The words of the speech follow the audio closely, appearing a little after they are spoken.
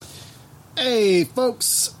Hey,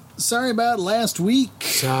 folks. Sorry about last week.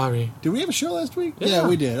 Sorry. Did we have a show last week? Yeah,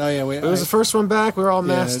 we did. Oh, yeah. It was the first one back. We were all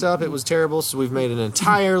messed up. It was terrible, so we've made an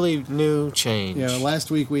entirely new change. Yeah, last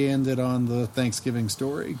week we ended on the Thanksgiving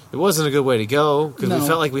story. It wasn't a good way to go, because No. we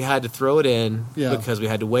felt like we had to throw it in because we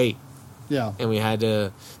had to wait. Yeah. And we had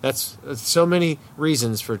to... That's so many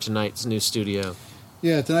reasons for tonight's new studio.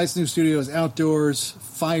 Yeah, tonight's new studio is outdoors,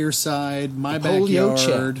 fireside, my Polio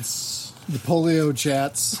backyard. chats. The polio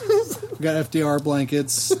chats. We got FDR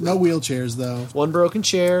blankets. No wheelchairs, though. One broken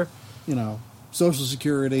chair. You know, Social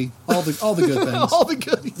Security. All the good things. All the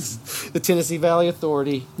goodies. The Tennessee Valley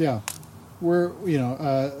Authority. Yeah. We're,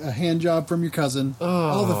 a hand job from your cousin.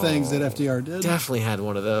 All the things that FDR did. Definitely had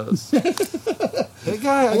one of those. That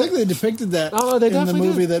guy... I think they depicted that Oh, they in the definitely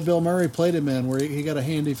movie did. that Bill Murray played him in, where he got a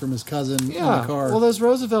handy from his cousin in Yeah, the car. well, those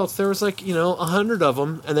Roosevelts, there was 100 of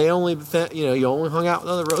them, and they only, you only hung out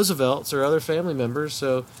with other Roosevelts or other family members,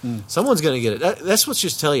 so someone's going to get it. That's what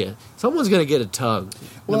just tell you. Someone's going to get a tug,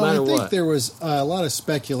 no matter I think what. there was a lot of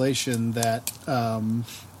speculation that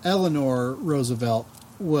Eleanor Roosevelt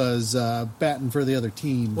was batting for the other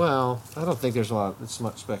team. Well, I don't think there's it's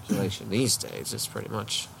much speculation these days. It's pretty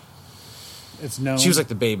much... It's known. She was like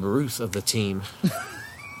the Babe Ruth of the team.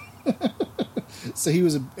 So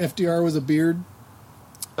FDR was a beard?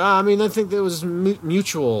 I think that was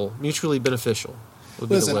mutually beneficial. Would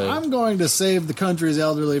be Listen, the way. I'm going to save the country's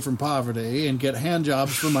elderly from poverty and get hand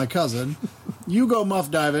jobs for my cousin. You go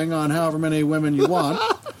muff diving on however many women you want.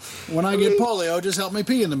 When I get polio, just help me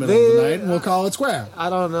pee in the middle of the night, and we'll call it square.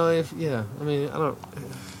 I don't know if... Yeah, I don't...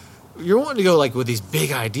 You're wanting to go with these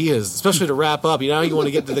big ideas, especially to wrap up. You want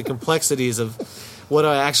to get to the complexities of what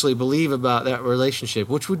I actually believe about that relationship,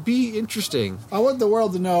 which would be interesting. I want the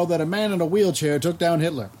world to know that a man in a wheelchair took down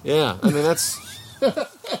Hitler. Yeah, that's...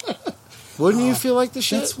 Wouldn't you feel like the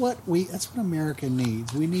shit? That's what America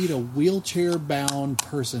needs. We need a wheelchair-bound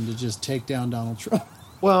person to just take down Donald Trump.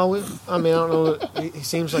 Well, I don't know. He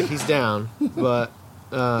seems like he's down, but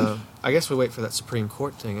I guess we wait for that Supreme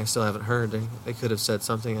Court thing. I still haven't heard. They could have said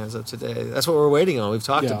something as of today. That's what we're waiting on. We've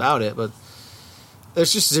talked about it, but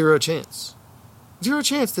there's just zero chance. Zero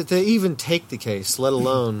chance that they even take the case, let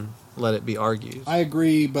alone let it be argued. I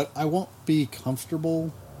agree, but I won't be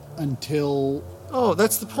comfortable until... Oh,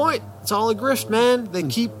 that's the point. It's all a grift, man. They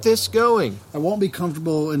keep this going. I won't be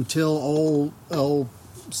comfortable until old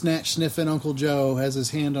snatch-sniffing Uncle Joe has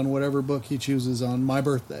his hand on whatever book he chooses on my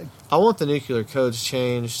birthday. I want the nuclear codes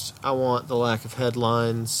changed. I want the lack of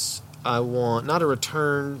headlines. I want not a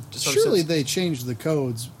return to some Surely sense. they change the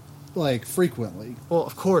codes, frequently. Well,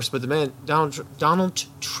 of course, but the man, Donald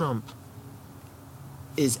Trump,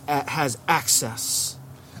 has access.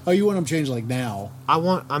 Oh, you want them changed now?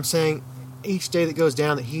 I'm saying each day that goes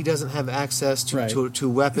down that he doesn't have access to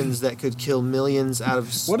weapons that could kill millions out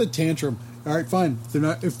of... What a tantrum. All right, fine.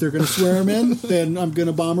 If they're going to swear him in, then I'm going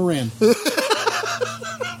to bomb Iran.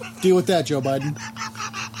 Deal with that, Joe Biden.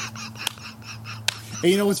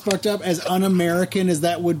 And you know what's fucked up? As un-American as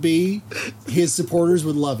that would be, his supporters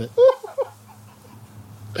would love it.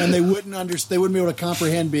 And they wouldn't be able to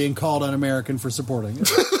comprehend being called un-American for supporting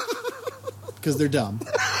it. Because they're dumb.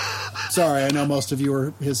 Sorry, I know most of you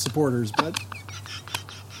are his supporters, but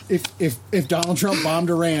if Donald Trump bombed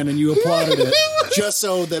Iran and you applauded it just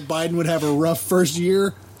so that Biden would have a rough first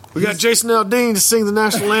year... We got Jason Aldean to sing the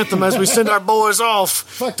national anthem as we send our boys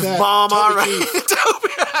off to bomb Iran.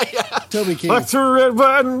 Toby Keith. Like through red,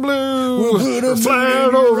 white, and blue. We're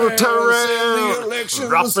flying over Tehran.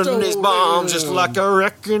 Dropping these bombs just like a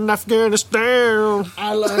wreck in Afghanistan.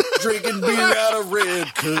 I like drinking beer out of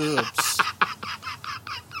red cups.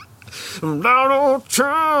 Donald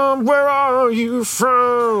Trump, where are you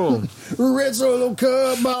from? Red Solo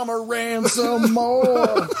Cup, bomb Iran some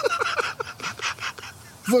more.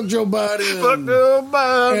 Fuck Joe Biden. Fuck Joe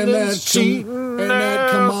Biden. And that cheating and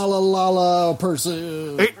that Kamala Lala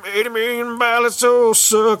person. 80 million ballots, so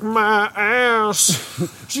suck my ass.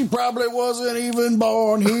 She probably wasn't even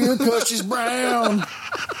born here because she's brown.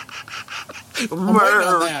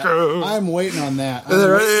 America. I'm waiting on that.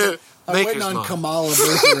 I'm waiting on Kamala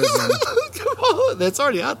birtherism. Kamala, that's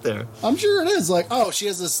already out there. I'm sure it is. She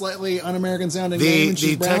has a slightly un-American sounding name and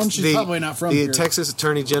she's brown. She's probably not from here. The Texas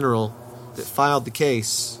Attorney General that filed the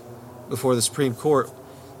case before the Supreme Court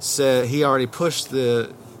said he already pushed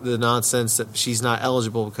the nonsense that she's not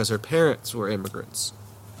eligible because her parents were immigrants.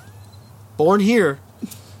 Born here.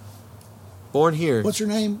 What's her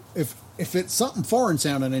name? If it's something foreign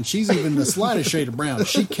sounding and she's even the slightest shade of brown,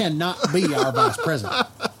 she cannot be our vice president.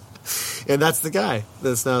 And that's the guy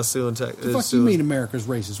that's now suing Texas. The fuck you mean America's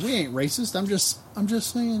racist? We ain't racist. I'm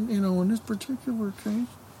just saying, in this particular case.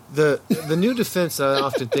 The new defense I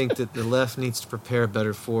often think that the left needs to prepare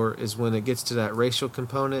better for is when it gets to that racial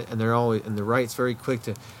component, and the right's very quick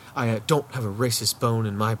to, I don't have a racist bone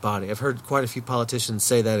in my body. I've heard quite a few politicians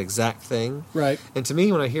say that exact thing. Right. And to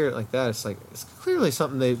me, when I hear it like that, it's like it's clearly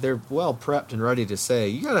something they're well prepped and ready to say.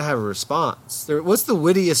 You got to have a response. What's the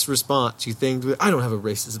wittiest response you think? I don't have a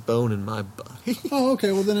racist bone in my body. Oh,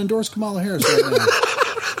 okay. Well, then endorse Kamala Harris right now.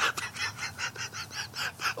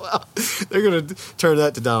 Well, they're going to turn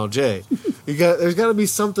that to Donald J. There's got to be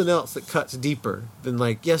something else that cuts deeper than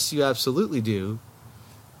like, yes, you absolutely do.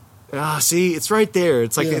 See, it's right there.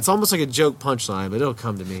 It's like It's almost like a joke punchline, but it'll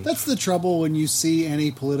come to me. That's the trouble when you see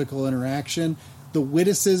any political interaction. The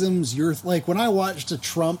witticisms, like when I watched a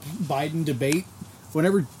Trump-Biden debate,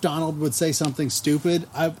 whenever Donald would say something stupid,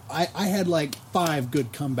 I had like 5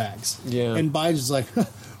 good comebacks. Yeah. And Biden's like,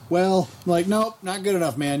 well, like, nope, not good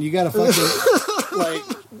enough, man. You got to fucking, like,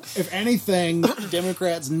 if anything,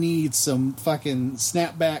 Democrats need some fucking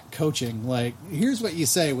snapback coaching. Like, here's what you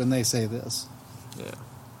say when they say this. Yeah.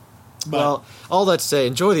 But, well, all that to say,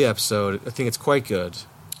 enjoy the episode. I think it's quite good.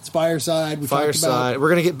 It's Fireside. Fireside. We're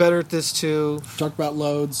going to get better at this too. Talked about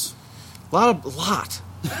loads. A lot.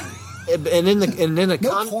 And in a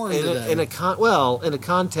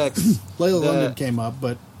context, Layla London came up,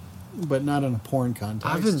 but not in a porn context.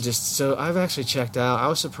 I've actually checked out. I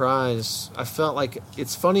was surprised. I felt like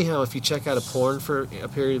it's funny how if you check out a porn for a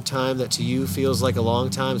period of time that to you feels like a long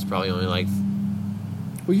time, it's probably only like.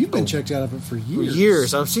 Well, you've been checked out of it for years. For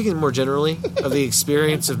years. I'm speaking more generally of the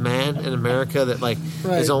experience of man in America that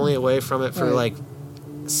is only away from it for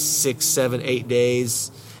 6, 7, 8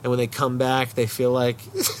 days, and when they come back, they feel like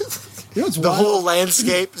the whole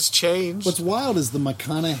landscape has changed. What's wild is the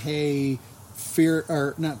McConaughey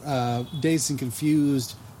Dazed and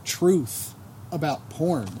Confused truth about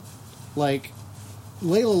porn. Like,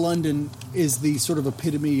 Layla London is the sort of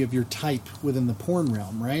epitome of your type within the porn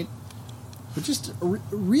realm, right? But just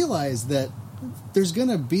realize that there's going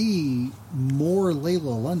to be more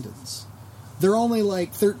Layla Londons. They're only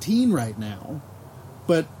like 13 right now,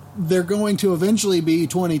 but they're going to eventually be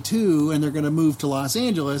 22, and they're going to move to Los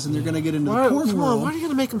Angeles, and they're going to get into the porn world. Why are you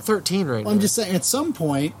going to make them 13 right now? I'm just saying, at some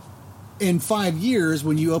point, in 5 years,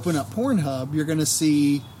 when you open up Pornhub, you're going to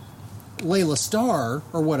see Layla Starr,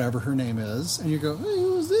 or whatever her name is, and you go, hey,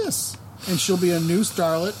 who is this? And she'll be a new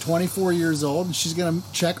starlet, 24 years old, and she's going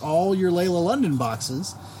to check all your Layla London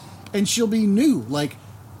boxes, and she'll be new. Like,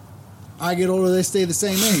 I get older, they stay the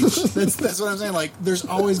same age. That's what I'm saying. Like, there's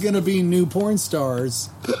always going to be new porn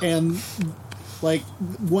stars, and, like,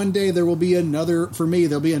 one day there will be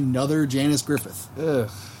there'll be another Janice Griffith. Ugh.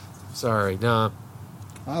 Sorry, no.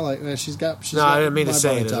 I like that. She's got I didn't mean to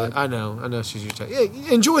say it. I know she's your type. Yeah,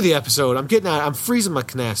 enjoy the episode. I'm freezing my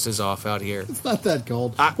canastas off out here. It's not that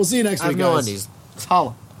cold. We'll see you next week, guys. I have no undies.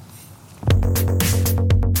 Holla.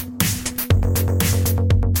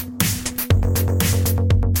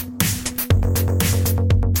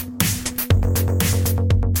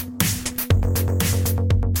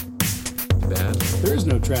 Bad. There is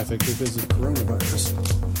no traffic because of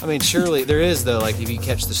coronavirus. I mean, surely there is, though. Like, if you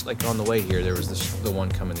catch this, like on the way here, there was the one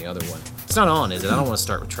coming the other way. It's not on, is it? I don't want to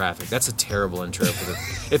start with traffic. That's a terrible intro for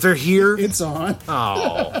if they're here. It's on.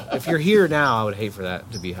 Oh, if you're here now, I would hate for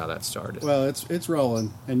that to be how that started. Well, it's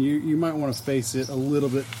rolling, and you might want to face it a little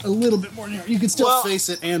bit more near. You can still face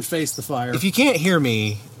it and face the fire. If you can't hear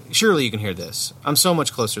me, surely you can hear this. I'm so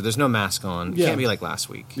much closer. There's no mask on. It can't be like last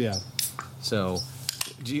week. Yeah. So,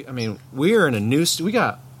 we're in a new. We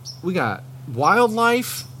got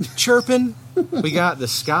wildlife chirping. We got the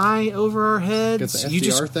sky over our heads. Got the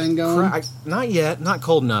FDR thing going? Not yet. Not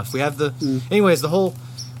cold enough. We have anyways,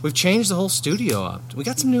 we've changed the whole studio up. We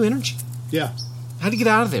got some new energy. Yeah. How'd you get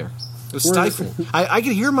out of there? It was stifling. I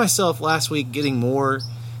could hear myself last week getting more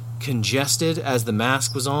congested as the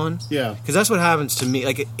mask was on. Yeah. Because that's what happens to me.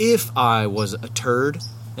 Like, if I was a turd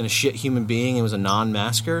and a shit human being and was a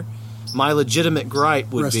non-masker, my legitimate gripe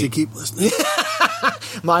would Rusty, be... keep listening.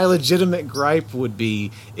 My legitimate gripe would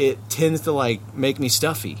be it tends to, like, make me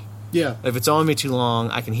stuffy. Yeah. If it's on me too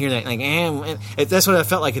long, I can hear that. Like, that's what I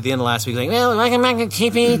felt like at the end of last week. Like, well, I can make a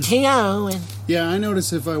TPTO. Yeah, I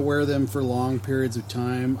notice if I wear them for long periods of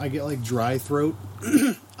time, I get, like, dry throat.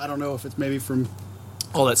 I don't know if it's maybe from...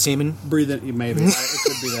 all that semen? Breathing, maybe. It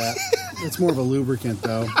could be that. It's more of a lubricant,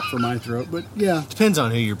 though, for my throat. But, yeah. Depends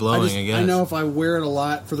on who you're blowing, I guess. I know if I wear it a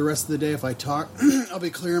lot for the rest of the day, if I talk, I'll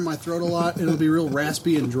be clearing my throat a lot. It'll be real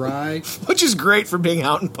raspy and dry. Which is great for being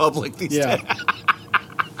out in public these days.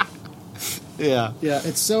 Yeah. Yeah,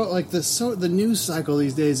 it's so, like, the news cycle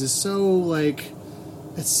these days is so, like,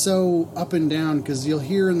 it's so up and down, because you'll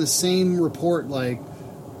hear in the same report, like,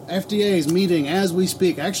 FDA is meeting as we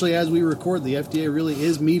speak. Actually, as we record, the FDA really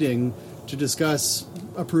is meeting to discuss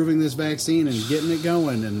approving this vaccine and getting it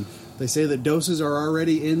going. And they say that doses are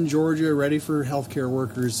already in Georgia, ready for healthcare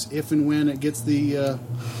workers if and when it gets the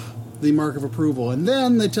mark of approval. And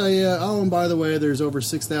then they tell you, oh, and by the way, there's over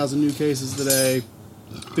 6,000 new cases today,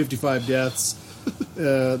 55 deaths.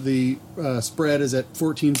 The spread is at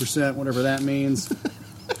 14%, whatever that means.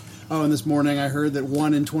 Oh, and this morning I heard that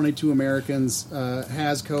 1 in 22 Americans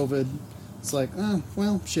has COVID. It's like, oh,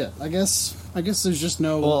 well, shit. I guess there's just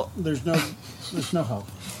no there's no hope.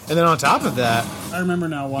 And then on top of that, I remember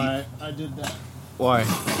now why I did that. Why?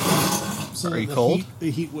 So are you cold? The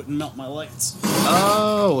heat wouldn't melt my lights.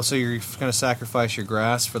 Oh, so you're going to sacrifice your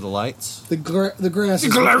grass for the lights? The grass is the grass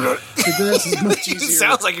is much easier. It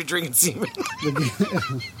sounds like you're drinking semen.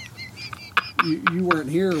 You weren't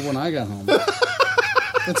here when I got home.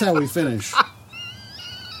 That's how we finish.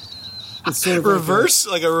 It's sort of reverse,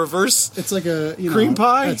 like a reverse. It's like a cream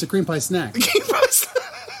pie. It's a cream pie snack. Cream pie snack.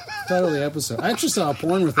 Title of the episode. I actually saw a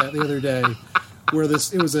porn with that the other day, where it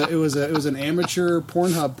was an amateur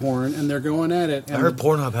Pornhub porn, and they're going at it. And I heard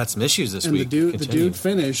Pornhub had some issues this week. The dude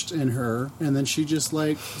finished in her, and then she just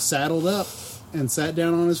like saddled up and sat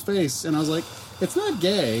down on his face, and I was like, it's not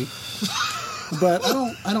gay, but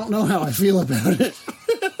I don't know how I feel about it.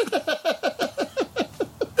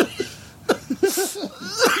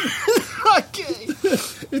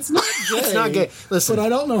 It's not gay. It's not gay. Listen, but I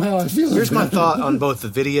don't know how I feel. Here's about my thought on both the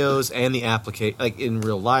videos and the application, like in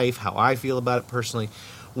real life, how I feel about it personally.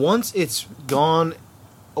 Once it's gone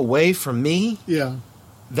away from me,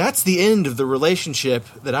 that's the end of the relationship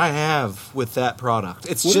that I have with that product.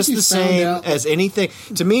 It's just the same as anything.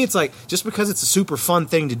 To me, it's like, just because it's a super fun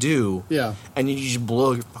thing to do, and you just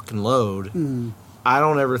blow your fucking load. I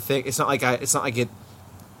don't ever think it's not like it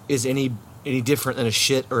is any different than a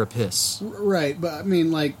shit or a piss. Right, but I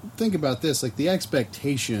mean, like, think about this. Like, the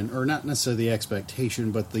expectation, or not necessarily the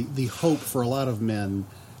expectation, but the hope for a lot of men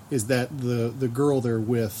is that the girl they're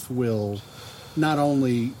with will not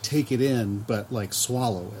only take it in, but, like,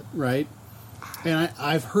 swallow it, right? And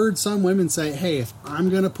I've heard some women say, hey, if I'm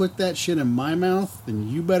going to put that shit in my mouth, then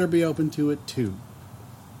you better be open to it, too.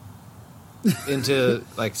 Into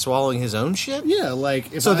like swallowing his own shit? Yeah,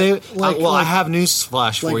 like if I have news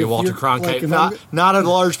flash for you, Walter Cronkite. Not a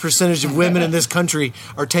large percentage of women in this country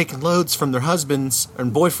are taking loads from their husbands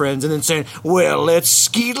and boyfriends and then saying, well, let's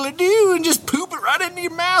skeedle-doo and just poop it right into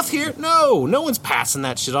your mouth here. No one's passing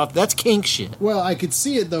that shit off. That's kink shit. Well, I could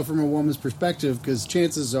see it, though, from a woman's perspective, because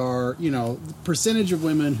chances are, the percentage of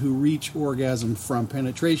women who reach orgasm from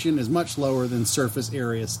penetration is much lower than surface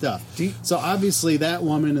area stuff. So obviously that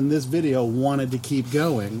woman in this video wanted to keep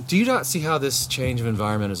going. Do you not see how this change of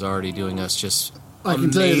environment is already doing us just I can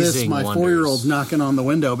tell you this, my 4-year-old's knocking on the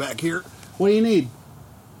window back here. What do you need?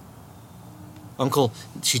 Uncle,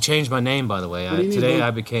 she changed my name, by the way. Today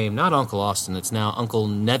I became not Uncle Austin, it's now Uncle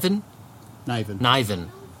Niven. Well,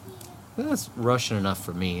 that's Russian enough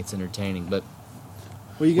for me. It's entertaining, but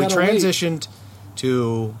we transitioned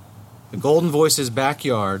to the Golden Voices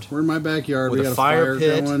backyard. We're in my backyard. With we got a fire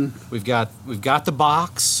pit going. We've got the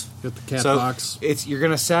box. Got the cat box. You're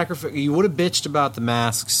gonna sacrifice. You would have bitched about the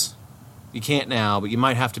masks. You can't now, but you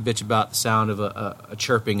might have to bitch about the sound of a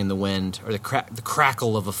chirping in the wind or the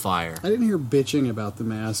crackle of a fire. I didn't hear bitching about the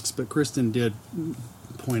masks, but Kristen did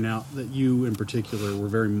point out that you, in particular, were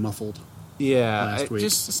very muffled. Yeah, last week.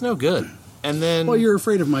 It's no good. And then, well, you're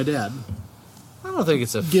afraid of my dad. I don't think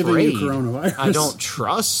it's afraid. Giving you coronavirus. I don't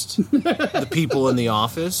trust the people in the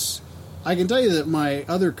office. I can tell you that my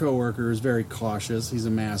other coworker is very cautious. He's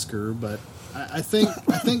a masker, but I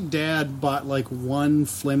think Dad bought like one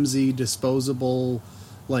flimsy disposable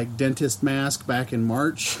like dentist mask back in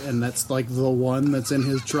March, and that's like the one that's in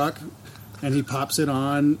his truck, and he pops it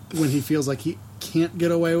on when he feels like he can't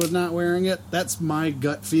get away with not wearing it. That's my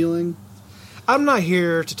gut feeling. I'm not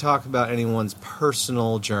here to talk about anyone's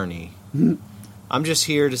personal journey. I'm just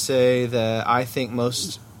here to say that I think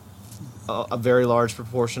a very large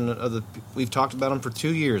proportion of we've talked about them for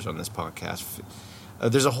 2 years on this podcast.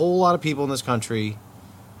 There's a whole lot of people in this country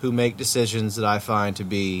who make decisions that I find to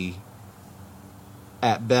be,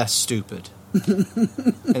 at best, stupid.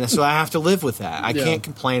 And so I have to live with that. I can't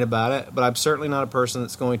complain about it, but I'm certainly not a person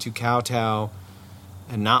that's going to kowtow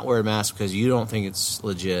and not wear a mask because you don't think it's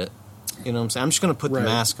legit. You know what I'm saying? I'm just going to put the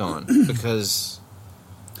mask on because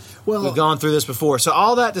we've gone through this before. So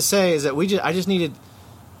all that to say is that I just needed...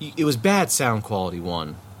 It was bad sound quality,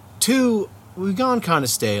 1. 2, we've gone kind of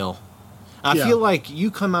stale. I feel like you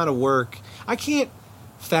come out of work... I can't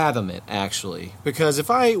fathom it, actually, because if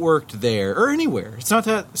I worked there or anywhere, it's not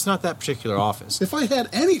that particular office. If I had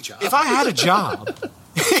any job, If I had a job,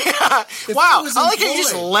 yeah. If Wow, I I like how you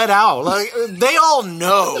just employed. let out. Like they all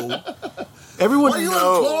know. Everyone Are you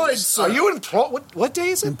knows. employed, sir? Are you employed? What day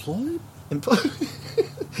is it? employed,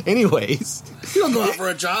 Anyways, you don't go out for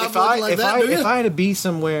a job if I like that, do you? if I had to be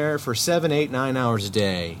somewhere for 7, 8, 9 hours a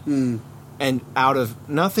day, and out of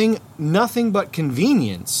nothing but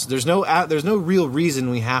convenience, there's no real reason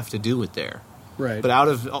we have to do it there. Right. But out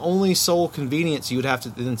of only sole convenience, you would have to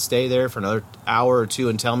then stay there for another hour or two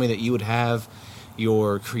and tell me that you would have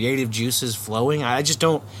your creative juices flowing. I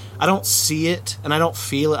don't see it, and I don't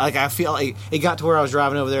feel it. Like I feel like it got to where I was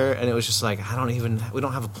driving over there, and it was just like we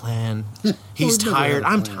don't have a plan. He's We've never tired. had a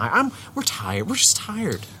I'm plan. tired. We're tired. We're just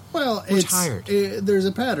tired. Well, We're it's tired. There's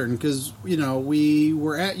a pattern because we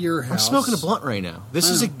were at your house. I'm smoking a blunt right now. This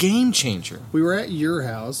is a game changer. We were at your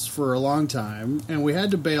house for a long time, and we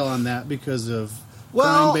had to bail on that because of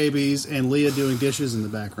Well- crying babies and Leah doing dishes in the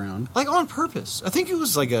background, Like on purpose. I think it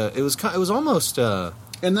was like it was almost.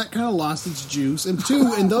 and that kind of lost its juice. And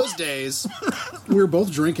two, in those days, we were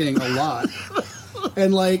both drinking a lot,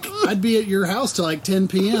 and like I'd be at your house till like 10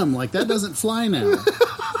 p.m. Like that doesn't fly now.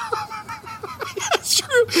 That's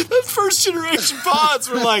true. Those first generation pods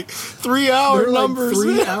were like 3-hour They're numbers.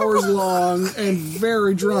 like 3 hours long and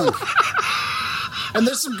very drunk. And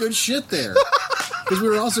there's some good shit there. Because we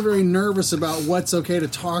were also very nervous about what's okay to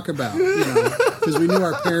talk about, because we knew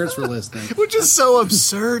our parents were listening. Which is so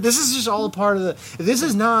absurd. This is just all a part of the. This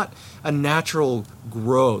is not a natural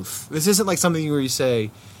growth. This isn't like something where you say,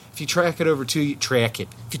 if you track it over 2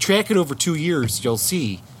 years, you'll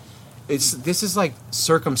see. This is like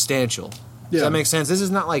circumstantial. Does Yeah. that make sense? This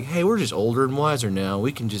is not like, hey, we're just older and wiser now.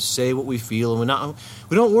 We can just say what we feel, and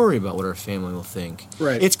we don't worry about what our family will think.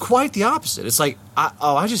 Right. It's quite the opposite. It's like,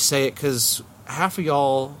 I just say it because half of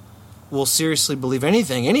y'all will seriously believe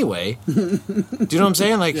anything anyway. Do you know what I'm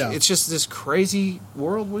saying? Like, Yeah. it's just this crazy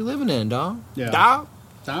world we're living in, dog. Yeah. Dog?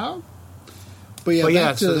 Oh? But But yeah,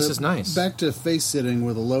 back so to, this is nice. Back to face sitting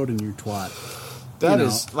with a load in your twat. That You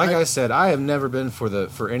is, know, like I said, I have never been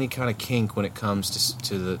for any kind of kink when it comes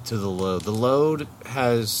to the load. The load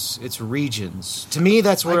has its regions. To me,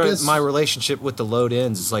 that's where guess- my relationship with the load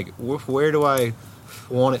ends. It's like, where do I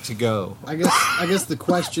want it to go? I guess the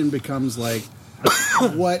question becomes like,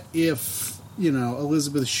 what if,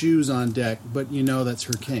 Elizabeth Shoe's on deck, but that's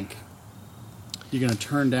her kink? You're going to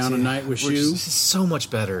turn down a night with Shoe? This is so much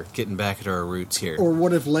better getting back at our roots here. Or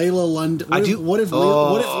what if Layla London? I do- What if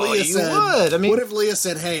Oh, Leah you said? would. I mean- what if Leah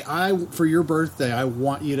said, "Hey, for your birthday, I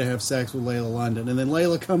want you to have sex with Layla London," and then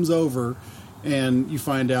Layla comes over, and you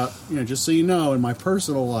find out, just so you know, in my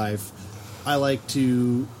personal life, I like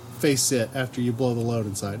to face sit after you blow the load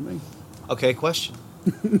inside me. Okay, question.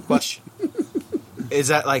 Is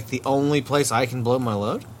that like the only place I can blow my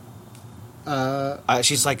load?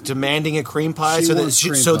 She's like demanding a cream pie She so that wants she,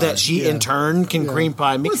 cream so pie, that she yeah. in turn can Yeah. cream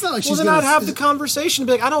pie me. Well, it's not like well, she's then gonna- I'd have the conversation and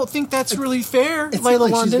be like, I don't think that's really fair, It's Layla not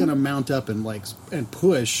like London. she's going to mount up and and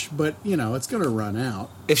push, but it's going to run out.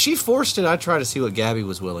 If she forced it, I'd try to see what Gabby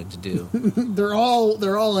was willing to do. They're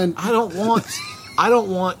all in. I don't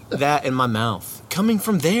want that in my mouth coming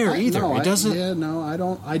from there either. No, it doesn't.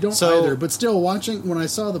 I don't So- either. But still, watching when I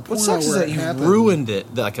saw the porno What sucks is where that it you happened, ruined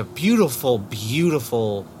it. Like a beautiful.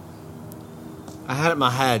 I had it in my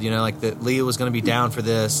head, like that Leah was going to be down for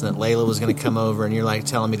this, and that Layla was going to come over, and you're like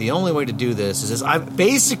telling me the only way to do this is this. I'm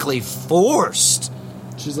basically forced.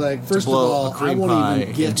 She's like, first of blow a all, I cream won't pie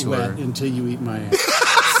even get into wet her. until you eat my ass.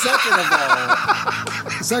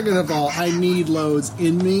 Second of all, I need loads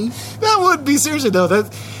in me. That would be seriously though.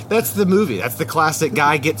 That's the movie. That's the classic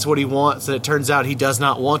guy gets what he wants, and it turns out he does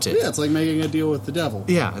not want it. Yeah, it's like making a deal with the devil.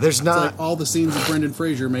 Yeah, there's It's not like all the scenes of Brendan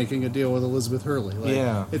Fraser making a deal with Elizabeth Hurley. Like,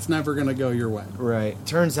 Yeah. it's never going to go your way. right.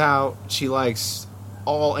 Turns out she likes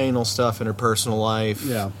all anal stuff in her personal life.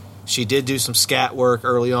 Yeah. She did do some scat work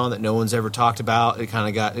early on that no one's ever talked about.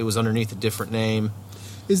 It was underneath a different name.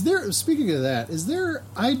 Is there? Speaking of that, is there?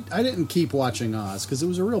 I didn't keep watching Oz because it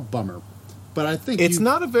was a real bummer. But I think It's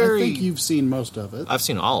not a very- I think you've seen most of it. I've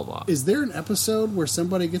seen all of them. Is there an episode where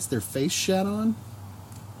somebody gets their face shat on?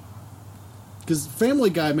 Because Family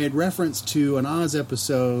Guy made reference to an Oz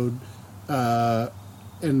episode,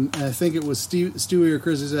 and I think it was Stewie or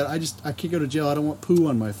Chris who said, "I can't go to jail. I don't want poo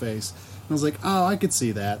on my face." And I was like, "Oh, I could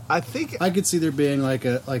see that. I think I could see there being like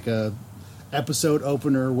a episode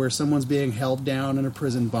opener where someone's being held down in a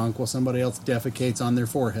prison bunk while somebody else defecates on their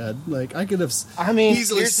forehead. Like, I could have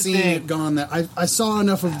easily seen it gone that. I saw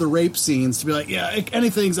enough of the rape scenes to be like, yeah,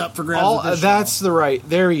 anything's up for grabs.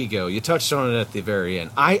 There you go. You touched on it at the very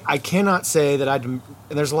end. I cannot say that and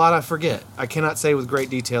there's a lot I forget. I cannot say with great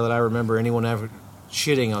detail that I remember anyone ever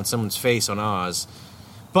shitting on someone's face on Oz.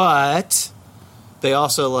 But they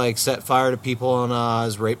also, like, set fire to people on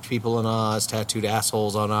Oz, raped people on Oz, tattooed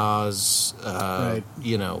assholes on Oz, right.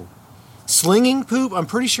 You know, slinging poop. I'm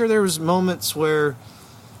pretty sure there was moments where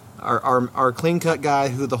our clean-cut guy,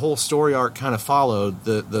 who the whole story arc kind of followed,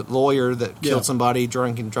 the lawyer that killed somebody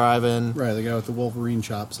drunk and driving. Right, the guy with the Wolverine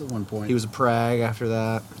chops at one point. He was a prag after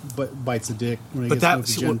that. But bites a dick when he but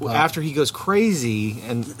gets that pop. After he goes crazy,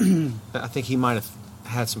 and I think he might have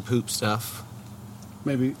had some poop stuff.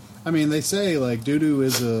 Maybe. I mean, they say, like, doo-doo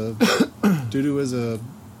is a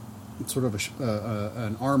sort of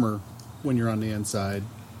an armor when you're on the inside.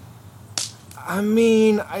 I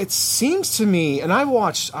mean, it seems to me, and I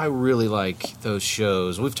really like those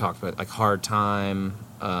shows. We've talked about, like, Hard Time.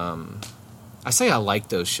 I say I like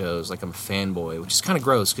those shows, like I'm a fanboy, which is kind of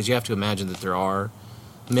gross, because you have to imagine that there are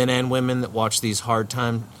men and women that watch these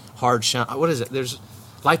what is it? There's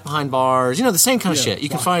Life Behind Bars, you know, the same kind of shit. You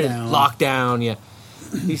can find it, Lockdown, yeah.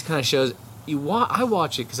 These kind of shows, I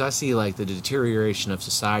watch it because I see, like, the deterioration of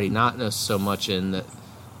society, not so much in that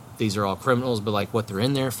these are all criminals, but, like, what they're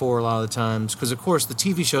in there for a lot of the times. Because, of course, the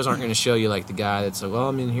TV shows aren't going to show you, like, the guy that's like, well,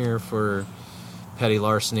 I'm in here for petty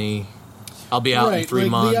larceny. I'll be out in 3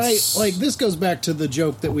 months. This goes back to the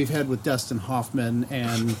joke that we've had with Dustin Hoffman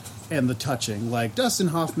and the touching. Like, Dustin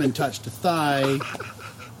Hoffman touched a thigh,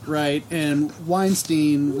 right? And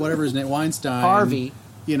Weinstein, whatever his name, Harvey.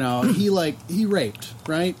 You know, he raped,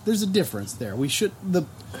 right? There's a difference there. We should the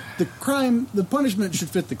punishment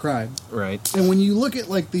should fit the crime, right? And when you look at,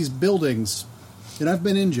 like, these buildings, and I've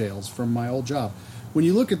been in jails from my old job, when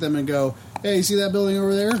you look at them and go, "Hey, you see that building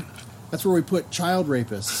over there? That's where we put child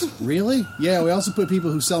rapists." Really? Yeah, we also put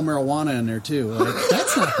people who sell marijuana in there too. Like,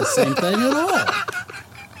 that's not the same thing at all.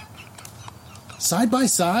 Side by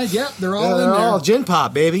side, yep, they're all in there. They're all gin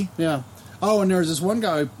pop, baby. Yeah. Oh, and there was this one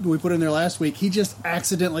guy we put in there last week. He just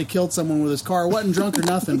accidentally killed someone with his car. Wasn't drunk or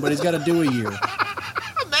nothing, but he's got to do a year.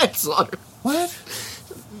 Manslaughter. What?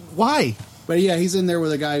 Why? But yeah, he's in there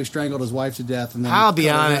with a guy who strangled his wife to death. And then I'll be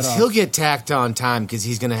honest, he'll get tacked on time because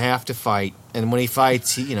he's going to have to fight. And when he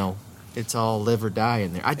fights, it's all live or die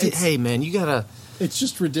in there. Hey, man, you got to... It's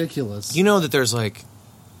just ridiculous. You know that there's, like,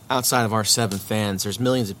 outside of our 7 fans, there's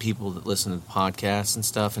millions of people that listen to the podcasts and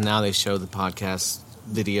stuff, and now they show the podcast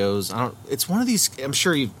videos. It's one of these. I'm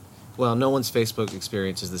sure no one's Facebook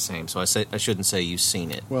experience is the same, so I shouldn't say you've seen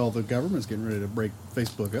it. Well, the government's getting ready to break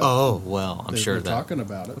Facebook up. Oh, well, I'm sure they're talking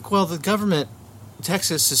about it. Well, the government,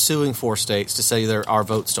 Texas is suing 4 states to say our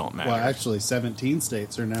votes don't matter. Well, actually, 17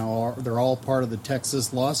 states are now. They're all part of the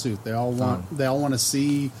Texas lawsuit. They all want. They all want to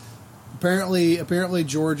see. Apparently,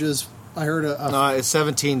 Georgia's. I heard it's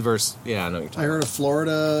 17 versus. Yeah, I know what you're talking. I heard a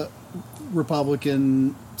Florida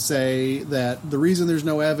Republican say that the reason there's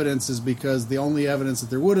no evidence is because the only evidence that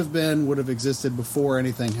there would have existed before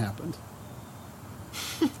anything happened.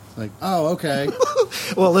 Like, oh, okay.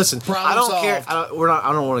 Well, listen, Problem I don't solved. care.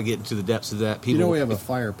 I don't want to get into the depths of that. People, we have a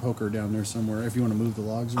fire poker down there somewhere. If you want to move the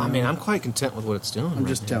logs around. I mean, I'm quite content with what it's doing. I'm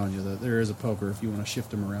just telling you that there is a poker if you want to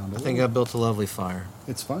shift them around. I think I built a lovely fire.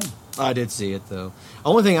 It's fun. I did see it, though.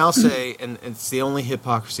 Only thing I'll say, and it's the only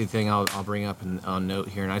hypocrisy thing I'll bring up on note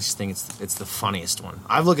here, and I just think it's the funniest one.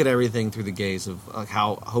 I look at everything through the gaze of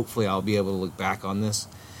how hopefully I'll be able to look back on this.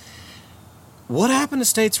 What happened to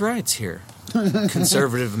states' rights here?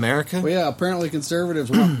 Conservative America? Well, yeah, apparently conservatives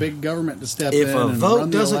want big government to step in. If a vote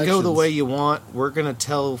doesn't go the way you want, we're going to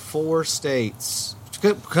tell 4 states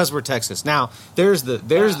because we're Texas. Now, there's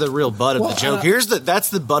the real butt of the joke. That's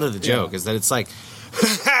the butt of the joke is that it's like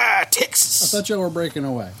Texas. I thought y'all were breaking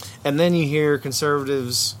away. And then you hear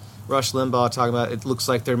conservatives, Rush Limbaugh talking about it looks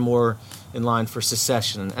like they're more in line for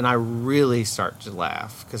secession, and I really start to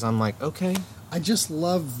laugh because I'm like, okay. I just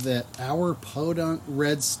love that our podunk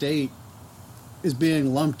red state is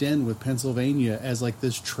being lumped in with Pennsylvania as like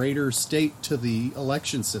this traitor state to the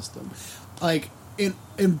election system. Like in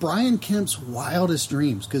Brian Kemp's wildest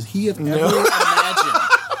dreams, because he have ever imagined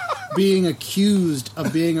being accused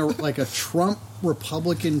of being a Trump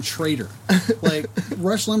Republican traitor. Like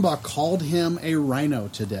Rush Limbaugh called him a rhino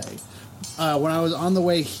today. When I was on the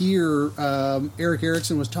way here, Eric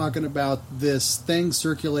Erickson was talking about this thing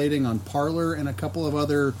circulating on Parler and a couple of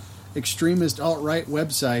other extremist alt-right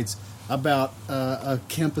websites about a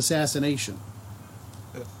Kemp assassination.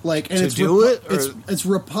 Like, and to it's do it? Or? It's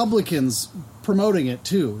Republicans promoting it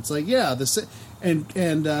too. It's like, yeah,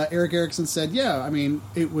 and Eric Erickson said, yeah, I mean,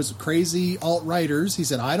 it was crazy alt-righters. He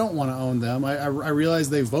said, I don't want to own them. I realize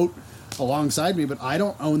they vote alongside me, but I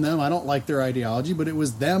don't own them. I don't like their ideology. But it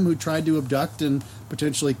was them who tried to abduct and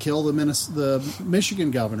potentially kill the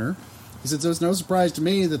Michigan governor. He said, so it's no surprise to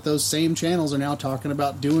me that those same channels are now talking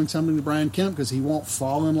about doing something to Brian Kemp because he won't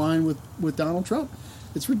fall in line with Donald Trump.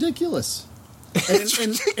 It's ridiculous.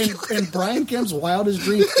 And Brian Kemp's wildest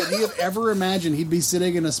dreams, could he have ever imagined he'd be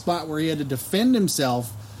sitting in a spot where he had to defend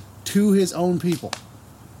himself to his own people?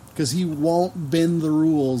 Because he won't bend the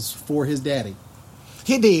rules for his daddy.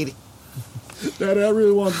 He did. Daddy, I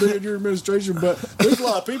really want to be in your administration, but there's a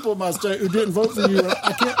lot of people in my state who didn't vote for you. And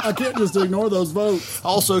I can't just ignore those votes.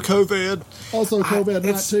 Also COVID. Also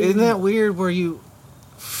COVID-19. Isn't that weird where the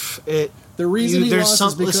reason he lost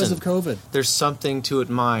is because of COVID. There's something to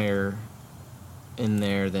admire in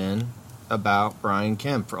there then about Brian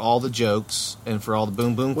Kemp for all the jokes and for all the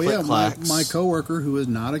boom boom click clacks. My coworker who is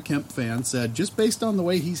not a Kemp fan said just based on the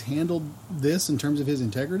way he's handled this in terms of his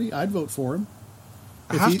integrity, I'd vote for him.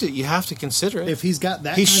 You have to consider it. If he's got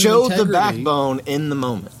that, he kind showed of integrity, the backbone in the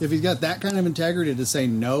moment. If he's got that kind of integrity to say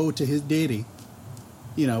no to his daddy,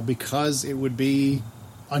 because it would be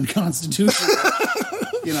unconstitutional,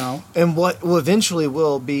 And what will eventually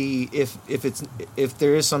will be if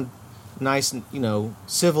there is some nice,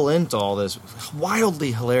 civil end to all this,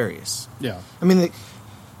 wildly hilarious. Yeah, I mean,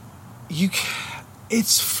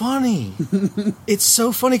 it's funny. It's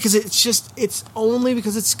so funny because it's only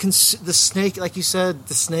because it's the snake, like you said,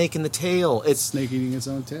 the snake in the tail. It's snake eating its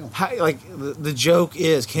own tail. The joke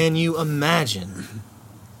is, can you imagine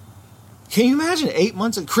 8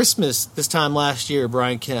 months at Christmas this time last year,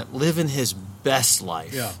 Brian Kemp living his best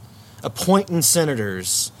life, appointing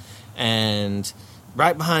senators and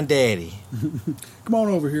right behind Daddy. Come on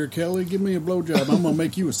over here, Kelly. Give me a blowjob. I'm gonna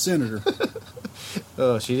make you a senator.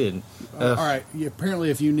 Oh, she didn't. All right.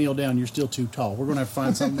 Apparently, if you kneel down, you're still too tall. We're going to have to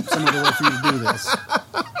find some other way for you to do this.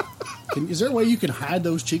 Is there a way you can hide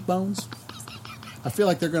those cheekbones? I feel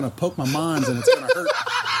like they're going to poke my mons and it's going to hurt.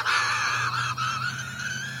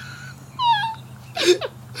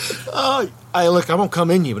 Look, I'm going to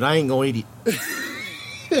come in you, but I ain't going to eat it.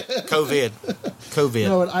 COVID.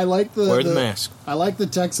 No, I like wear the mask. I like the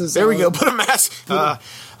Texas. There we go. Put a mask.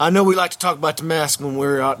 I know we like to talk about the mask when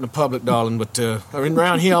we're out in the public, darling, but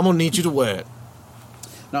around here, I'm going to need you to wear it.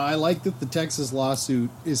 Now, I like that the Texas lawsuit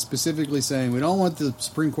is specifically saying we don't want the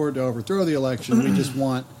Supreme Court to overthrow the election. We just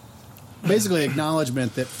want basically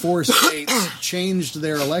acknowledgement that 4 states changed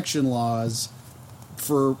their election laws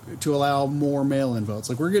to allow more mail-in votes.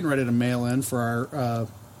 Like, we're getting ready to mail in for our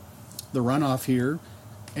the runoff here.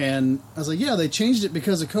 And I was like, yeah, they changed it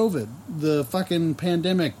because of COVID. The fucking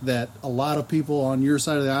pandemic that a lot of people on your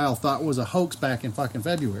side of the aisle thought was a hoax back in fucking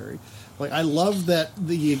February. Like, I love that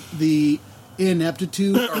the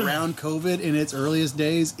ineptitude around COVID in its earliest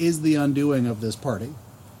days is the undoing of this party.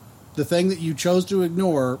 The thing that you chose to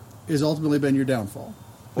ignore has ultimately been your downfall.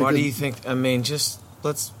 Why do you think? I mean, just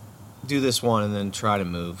let's do this one and then try to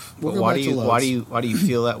move. We'll but why do you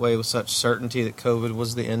feel that way with such certainty that COVID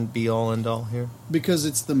was the be all end all here? Because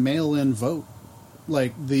it's the mail-in vote.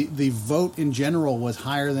 Like the vote in general was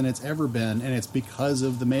higher than it's ever been, and it's because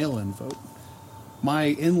of the mail-in vote. My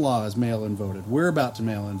in-laws mail-in voted. We're about to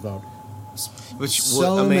mail-in vote.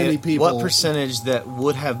 Many people. What percentage that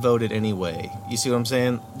would have voted anyway? You see what I'm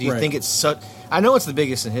saying? Do you think it's such? I know it's the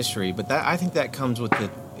biggest in history, but I think that comes with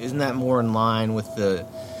isn't that more in line with the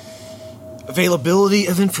availability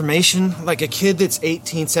of information? Like a kid that's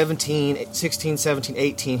 18, 17, 16, 17,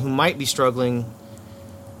 18 who might be struggling,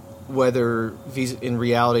 whether in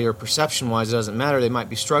reality or perception-wise, it doesn't matter. They might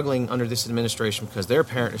be struggling under this administration because their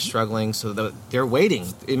parent is struggling, so they're waiting.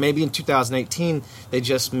 It may be in 2018 they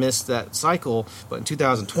just missed that cycle, but in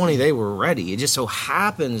 2020 they were ready. It just so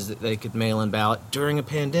happens that they could mail-in ballot during a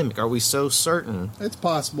pandemic. Are we so certain? It's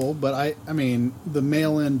possible, but I mean, the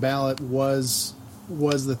mail-in ballot was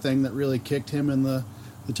the thing that really kicked him in the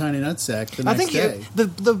tiny nutsack the next day.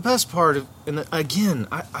 The best part of, and again,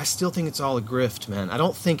 I still think it's all a grift, man. I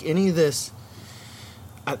don't think any of this.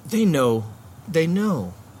 They know.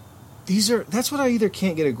 That's what I either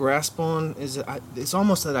can't get a grasp on. It's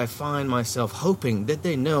almost that I find myself hoping that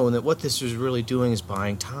they know, and that what this is really doing is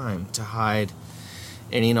buying time to hide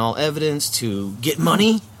any and all evidence, to get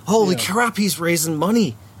money. Holy crap, he's raising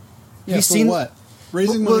money. Yeah, for what?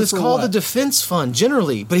 Raising money it's called the defense fund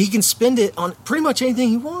generally, but he can spend it on pretty much anything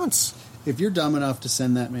he wants. If you're dumb enough to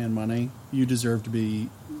send that man money, you deserve to be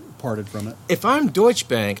parted from it. If I'm Deutsche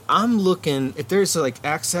Bank, I'm looking, if there's like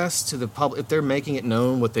access to the public, if they're making it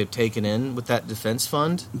known what they've taken in with that defense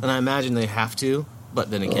fund, and I imagine they have to,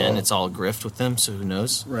 but then again, it's all grift with them, so who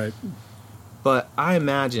knows? Right. But I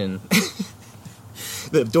imagine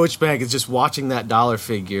that Deutsche Bank is just watching that dollar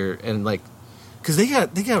figure and like, because they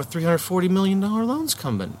got $340 million loans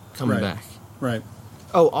coming back. Right.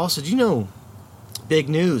 Oh, also, do you know, big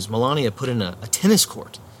news, Melania put in a tennis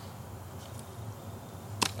court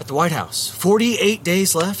at the White House. 48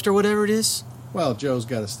 days left or whatever it is. Well, Joe's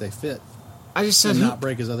got to stay fit. I just said, and not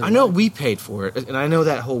break his other I know leg. we paid for it, and I know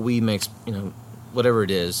that whole we makes, whatever it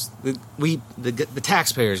is. The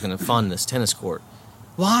taxpayer is going to fund this tennis court.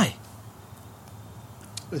 Why?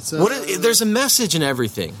 There's a message in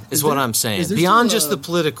everything, is what I'm saying. Beyond just the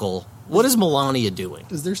political, what is Melania doing?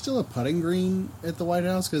 Is there still a putting green at the White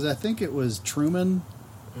House? Because I think it was Truman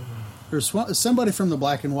or somebody from the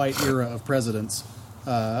black and white era of presidents.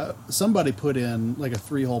 Somebody put in like a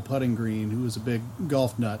 3-hole putting green who was a big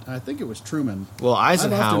golf nut. I think it was Truman. Well,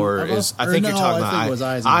 Eisenhower is. I think you're talking about. It was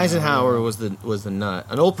Eisenhower was the nut.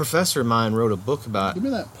 An old professor of mine wrote a book about. Give me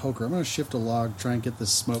that poker. I'm going to shift a log, try and get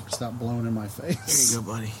this smoke to stop blowing in my face. There you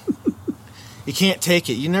go, buddy. You can't take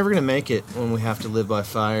it. You're never going to make it when we have to live by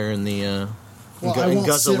fire and the. I won't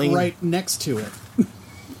sit right next to it.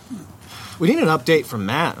 We need an update from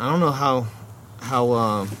Matt. I don't know how.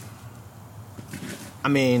 I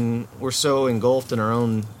mean, we're so engulfed in our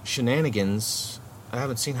own shenanigans. I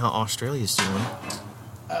haven't seen how Australia's doing.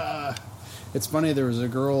 It's funny, there was a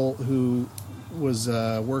girl who was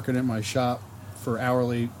working at my shop for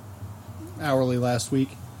hourly last week,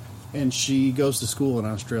 and she goes to school in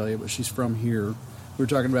Australia, but she's from here. We were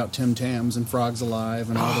talking about Tim Tams and Frogs Alive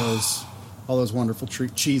and all those wonderful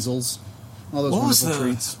Cheezels, all those wonderful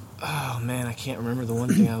treats. Oh, man, I can't remember the one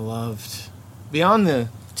thing I loved. Beyond the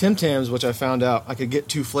Tim Tams, which I found out I could get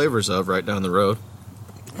 2 flavors of right down the road.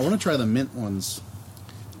 I want to try the mint ones.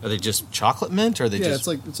 Are they just chocolate mint, or are they just...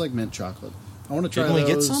 Yeah, it's like mint chocolate. I want to try those. Can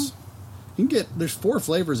we get some? There's 4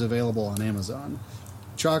 flavors available on Amazon.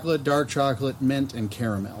 Chocolate, dark chocolate, mint, and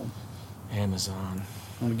caramel. Amazon.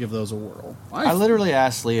 I want to give those a whirl. I literally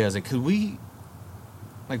asked Leah, I was like, could we...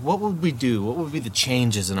 Like, what would we do? What would be the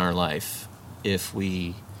changes in our life if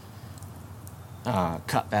we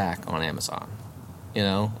cut back on Amazon?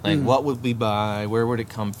 What would we buy? Where would it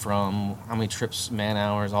come from? How many trips, man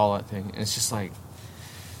hours, all that thing. And it's just like,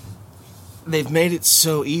 they've made it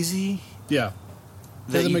so easy. Yeah.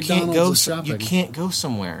 That you can't go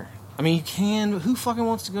somewhere. I mean, you can, but who fucking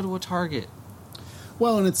wants to go to a Target?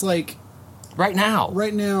 Well, and it's like... Right now,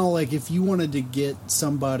 like, if you wanted to get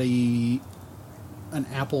somebody an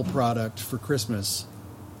Apple product for Christmas,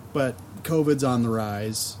 but COVID's on the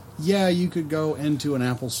rise, yeah, you could go into an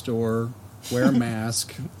Apple store... Wear a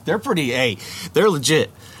mask. They're legit.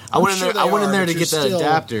 I went in there to get that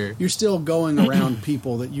adapter. You're still going around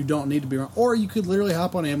people that you don't need to be around. Or you could literally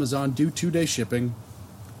hop on Amazon, do 2-day shipping,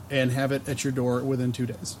 and have it at your door within 2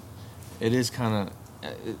 days. It is kind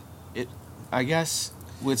of... I guess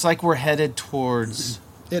it's like we're headed towards...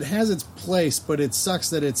 It has its place, but it sucks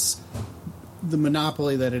that it's the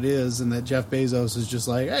monopoly that it is, and that Jeff Bezos is just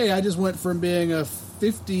like, hey, I just went from being a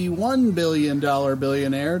 $51 billion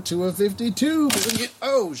billionaire to a $52 billion.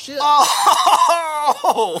 Oh, shit.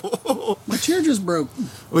 Oh! My chair just broke.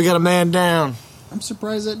 We got a man down. I'm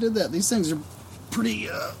surprised that did that. These things are pretty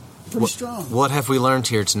strong. What have we learned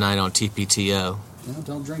here tonight on TPTO?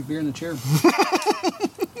 Don't drink beer in the chair.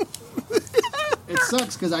 It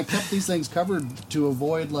sucks because I kept these things covered to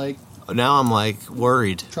avoid, like... Now I'm, like,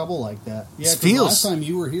 worried. Trouble like that. Yeah, it feels... last time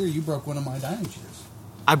you were here, you broke one of my dining chairs.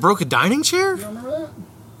 I broke a dining chair? You remember that?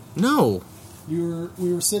 No. We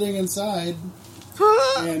were sitting inside,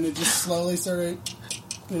 and it just slowly started,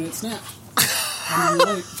 and it snapped. Under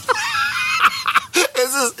your weight.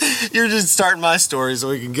 You're just starting my story so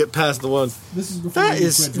we can get past the one. This is before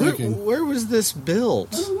you quit drinking. Where was this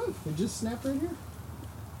built? I don't know. It just snapped right here.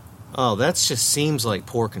 Oh, that just seems like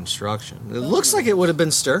poor construction. It looks like it would have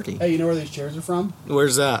been sturdy. Hey, you know where these chairs are from?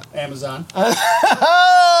 Where's that? Amazon.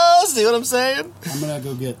 See what I'm saying? I'm gonna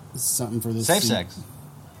go get something for this. Safe sex.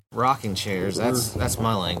 Rocking chairs. That's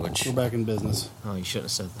my language. We're back in business. Oh, you shouldn't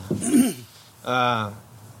have said that.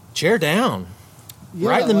 Chair down. Yeah,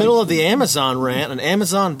 right in the middle of the Amazon rant, an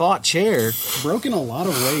Amazon bought chair. Broke in a lot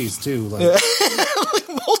of ways too. Like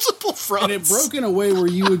multiple fronts. And it broke in a way where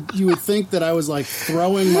you would think that I was like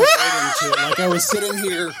throwing my weight into it, like I was sitting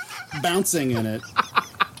here bouncing in it.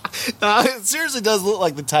 It seriously does look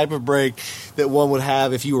like the type of break that one would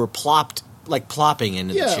have if you were plopped like plopping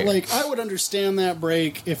into the chair. Yeah, like I would understand that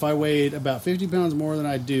break if I weighed about 50 pounds more than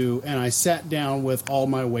I do, and I sat down with all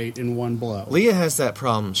my weight in one blow. Leah has that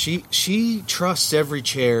problem. She trusts every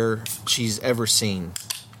chair she's ever seen,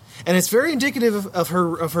 and it's very indicative of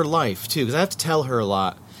her life too. Because I have to tell her a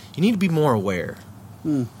lot. You need to be more aware.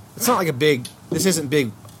 It's not like this isn't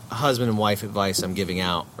big husband and wife advice I'm giving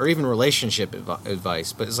out, or even relationship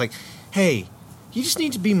advice, but it's like, hey, you just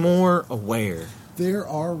need to be more aware. There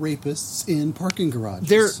are rapists in parking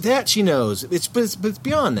garages. That she knows. But it's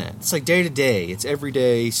beyond that. It's like day to day. It's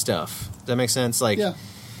everyday stuff. Does that make sense? Like, yeah.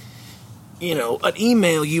 You know, an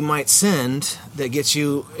email you might send that gets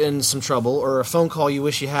you in some trouble, or a phone call you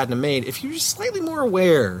wish you hadn't made, if you're just slightly more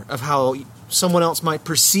aware of how someone else might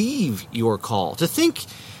perceive your call, to think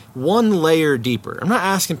one layer deeper. I'm not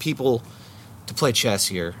asking people to play chess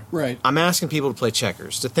here. Right. I'm asking people to play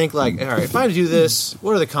checkers, to think like, all right, if I do this,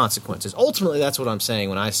 what are the consequences? Ultimately, that's what I'm saying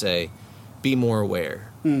when I say be more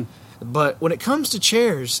aware. But when it comes to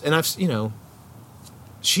chairs, and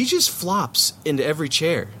she just flops into every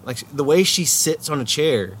chair. Like, the way she sits on a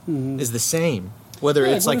chair is the same. Whether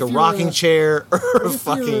it's like a rocking chair or a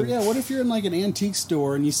fucking... Yeah, what if you're in like an antique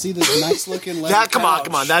store and you see this nice looking leather couch?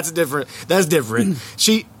 Come on, that's different.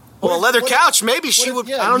 A leather couch, maybe she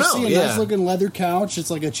would... I don't know. You see a nice looking leather couch.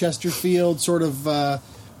 It's like a Chesterfield sort of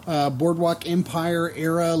Boardwalk Empire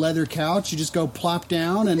era leather couch. You just go plop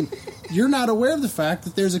down, and you're not aware of the fact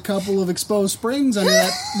that there's a couple of exposed springs under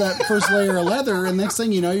that first layer of leather, and next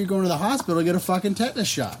thing you know, you're going to the hospital to get a fucking tetanus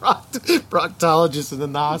shot. Proctologist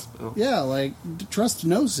in the hospital. Yeah, like, trust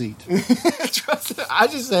no seat.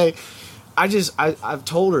 I've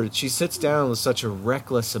told her that she sits down with such a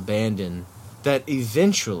reckless abandon that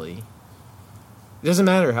eventually, it doesn't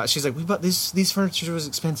matter how, she's like, we bought these furniture was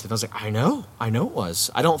expensive. I was like, I know it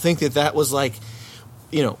was. I don't think that was like,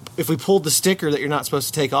 if we pulled the sticker that you're not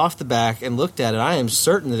supposed to take off the back and looked at it, I am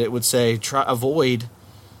certain that it would say, avoid,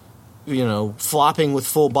 flopping with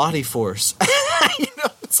full body force.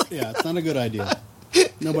 It's not a good idea.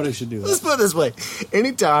 Nobody should do that. Let's put it this way.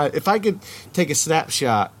 Anytime, if I could take a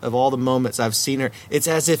snapshot of all the moments I've seen her, it's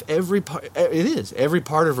as if every part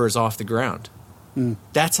of her is off the ground.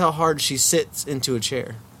 That's how hard she sits into a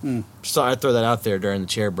chair. So I'd throw that out there during the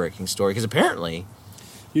chair breaking story, because apparently,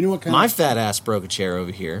 my fat ass broke a chair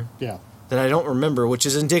over here. Yeah. That I don't remember, which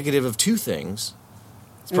is indicative of two things.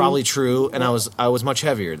 It's probably true, and I was much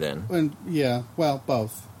heavier then. And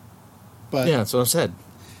both. But yeah, that's what I said.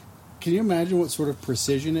 Can you imagine what sort of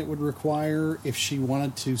precision it would require if she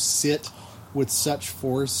wanted to sit with such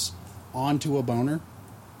force onto a boner?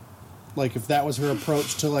 Like, if that was her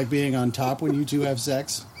approach to, like, being on top when you two have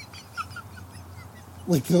sex?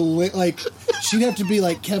 Like, she'd have to be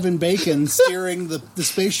like Kevin Bacon steering the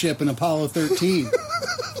spaceship in Apollo 13.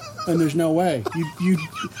 And there's no way.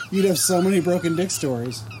 You'd have so many broken dick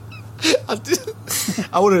stories.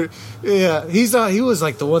 I would have. Yeah, he was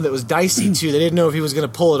like the one that was dicey too. They didn't know if he was going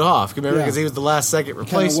to pull it off. Remember, because he was the last second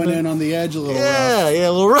replacement. Kind of went in on the edge a little. Yeah, rough. Yeah,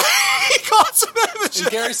 a little rough. He caught some and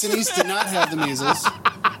Gary Sinise did not have the measles.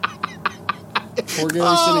 Poor Gary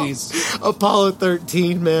Sinise. Apollo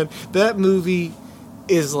 13, man, that movie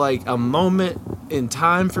is like a moment in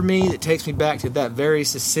time for me that takes me back to that very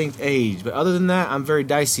succinct age. But other than that, I'm very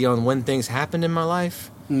dicey on when things happened in my life.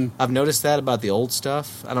 I've noticed that about the old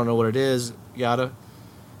stuff. I don't know what it is, yada.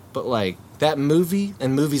 But, like, that movie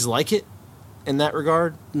and movies like it, in that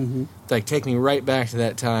regard, like, take me right back to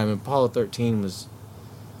that time. And Apollo 13 was...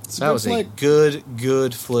 That was a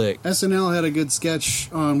good flick. SNL had a good sketch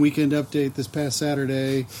on Weekend Update this past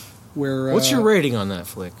Saturday where... What's your rating on that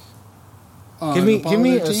flick? Give me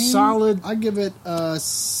a solid... I give it a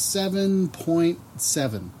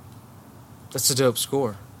 7.7. That's a dope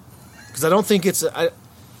score. Because I don't think it's...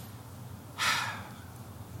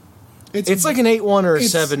 It's like an 8-1 or a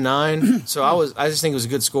 7-9. So I just think it was a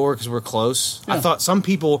good score because we're close. Yeah. I thought some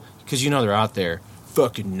people, because they're out there,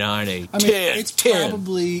 fucking 9, 8, 10, it's 10.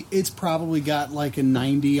 It's probably got like a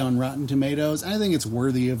 90 on Rotten Tomatoes. I think it's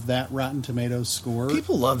worthy of that Rotten Tomatoes score.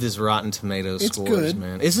 People love this Rotten Tomatoes it's scores, good.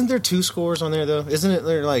 Man. Isn't there 2 scores on there though? Isn't it?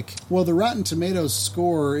 They're like, well, the Rotten Tomatoes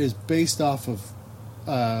score is based off of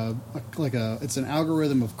it's an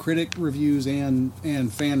algorithm of critic reviews and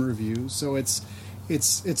fan reviews. So it's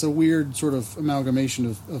a weird sort of amalgamation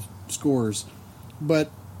of scores. But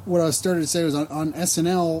what I started to say was on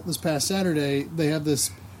SNL this past Saturday, they have this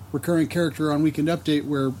recurring character on Weekend Update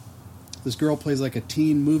where this girl plays like a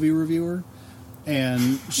teen movie reviewer,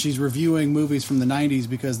 and she's reviewing movies from the 90s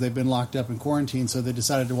because they've been locked up in quarantine, so they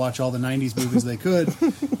decided to watch all the 90s movies they could.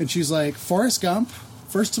 And she's like, Forrest Gump,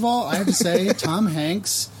 first of all, I have to say, Tom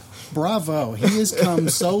Hanks, bravo. He has come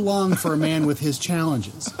so long for a man with his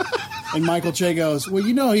challenges. And Michael Che goes, well,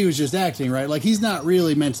 you know he was just acting, right? Like, he's not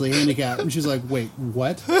really mentally handicapped. And she's like, wait,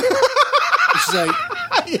 what? And she's like,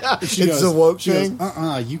 yeah, it's a woke thing.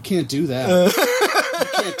 Goes, you can't do that. You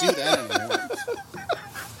can't do that anymore.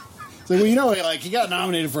 It's like, well, you know, like, he got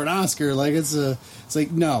nominated for an Oscar. Like, it's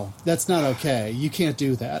like, no, that's not okay. You can't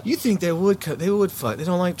do that. You think they would fight? They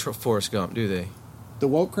don't like Forrest Gump, do they? The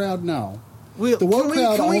woke crowd, no. The woke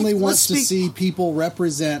crowd only wants to see people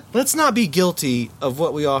represent. Let's not be guilty of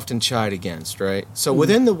what we often chide against, right? So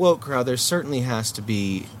within the woke crowd, there certainly has to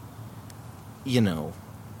be, you know,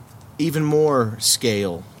 even more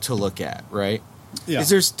scale to look at, right? Yeah. Because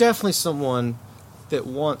there's definitely someone that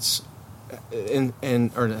wants, or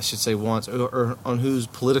I should say wants, or on whose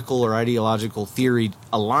political or ideological theory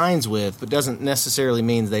aligns with, but doesn't necessarily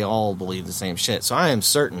mean they all believe the same shit. So I am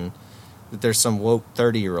certain that there's some woke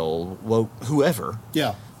 30-year-old, woke whoever,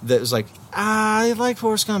 that was like, I like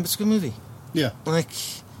Forrest Gump, it's a good movie. Yeah. Like,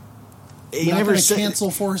 he We're never said, cancel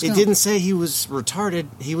Forrest Gump. It didn't say he was retarded.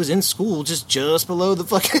 He was in school just below the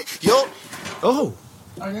fucking...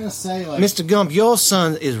 I gotta say, like... Mr. Gump, your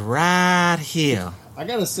son is right here. I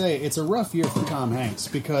gotta say, it's a rough year for Tom Hanks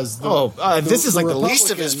because... this is like the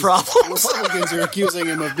least of his problems. The Republicans are accusing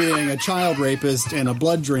him of being a child rapist and a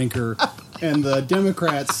blood drinker, and the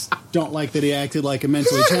Democrats don't like that he acted like a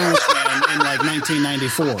mentally challenged man in like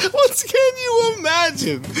 1994. What can you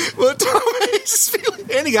imagine what Tom Hanks is feeling?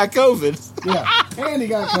 And he got COVID. Yeah, and he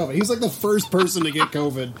got COVID. He was like the first person to get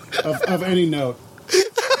COVID of any note. He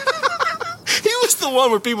was the one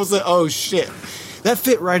where people said, oh shit. That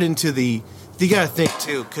fit right into the... You gotta think,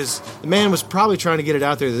 too, because the man was probably trying to get it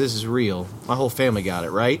out there that this is real. My whole family got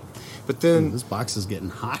it, right? But then... this box is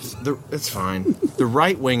getting hot. It's fine. The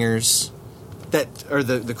right-wingers, or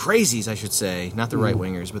the crazies, I should say, not the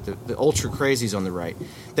right-wingers, but the ultra-crazies on the right,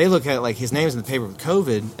 they look at it like his name's in the paper with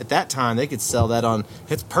COVID. At that time, they could sell that on...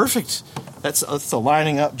 It's perfect. That's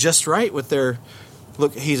lining up just right with their...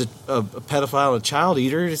 Look, he's a pedophile and a child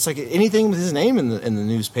eater. It's like anything with his name in the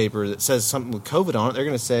newspaper that says something with COVID on it, they're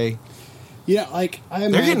going to say... Yeah, like, I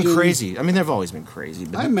imagine... They're getting crazy. I mean, they've always been crazy.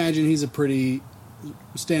 But I imagine he's a pretty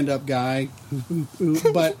stand-up guy.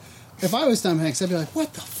 But if I was Tom Hanks, I'd be like,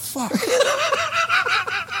 what the fuck?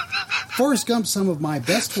 Forrest Gump's some of my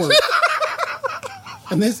best work.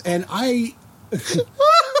 And I...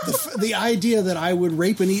 the idea that I would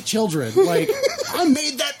rape and eat children. Like, I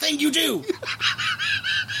made that thing you do.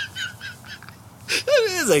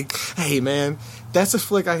 It is like, hey, man... That's a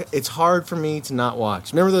flick. It's hard for me to not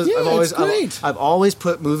watch. Remember those? Yeah, I've always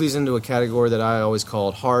put movies into a category that I always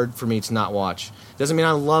called hard for me to not watch. Doesn't mean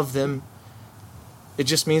I love them. It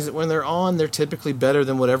just means that when they're on, they're typically better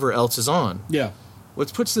than whatever else is on. Yeah.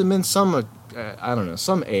 Which puts them in some, I don't know,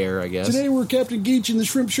 some air, I guess. Today we're Captain Geach in the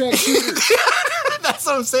Shrimp Shack Shooter. That's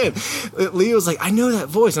what I'm saying. Leo was like, I know that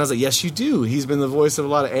voice. And I was like, yes, you do. He's been the voice of a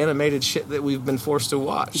lot of animated shit that we've been forced to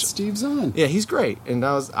watch. It's Steve Zahn. Yeah, he's great. And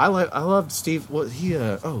I loved Steve.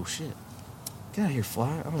 Oh, shit. Get out of here,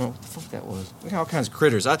 fly. I don't know what the fuck that was. We got all kinds of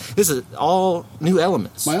critters. This is all new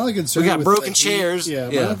elements. My only concern we got with broken chairs. My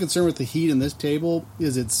only concern with the heat in this table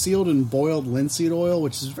is it's sealed in boiled linseed oil,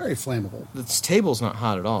 which is very flammable. This table's not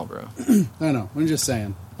hot at all, bro. I know. I'm just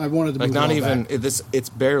saying. I wanted to move not it all even back. It's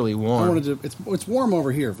barely warm. It's warm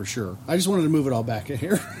over here for sure. I just wanted to move it all back in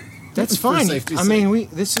here. That's fine. I mean,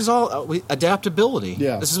 this is all adaptability.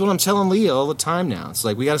 Yeah. This is what I'm telling Leah all the time now. It's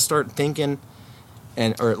like we got to start thinking,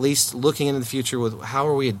 or at least looking into the future with how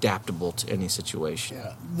are we adaptable to any situation.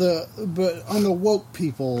 Yeah. But on the woke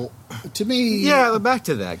people, to me. Yeah. Back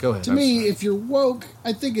to that. Go ahead. To me, if you're woke,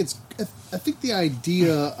 I think the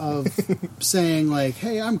idea of saying like,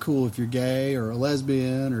 "Hey, I'm cool if you're gay or a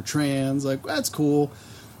lesbian or trans," like that's cool.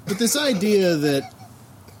 But this idea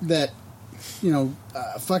that you know,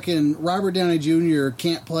 fucking Robert Downey Jr.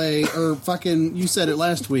 can't play, or fucking, you said it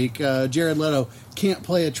last week, Jared Leto can't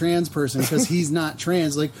play a trans person because he's not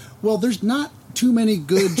trans. Like, well, there's not too many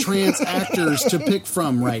good trans actors to pick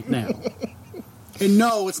from right now. And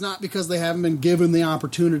no, it's not because they haven't been given the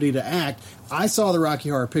opportunity to act. I saw the Rocky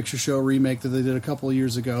Horror Picture Show remake that they did a couple of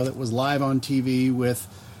years ago that was live on TV with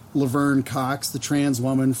Laverne Cox, the trans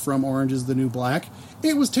woman from Orange is the New Black.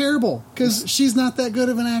 It was terrible because she's not that good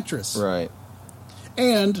of an actress. Right.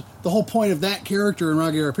 And the whole point of that character in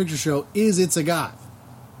Rocky Horror Picture Show is it's a guy,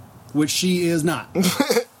 which she is not.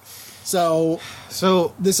 So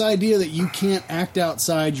this idea that you can't act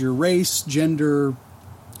outside your race, gender,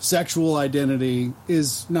 sexual identity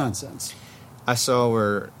is nonsense. I saw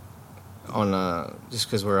we're on just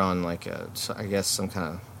because we're on like I guess some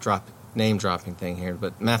kind of name dropping thing here,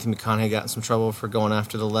 but Matthew McConaughey got in some trouble for going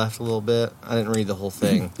after the left a little bit. I didn't read the whole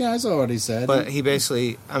thing. Yeah, I saw what he said. But he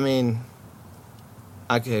basically, I mean,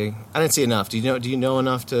 Okay, I didn't see enough. Do you know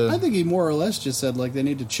enough to? I think he more or less just said like they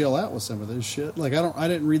need to chill out with some of this shit. Like I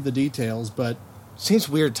didn't read the details, but seems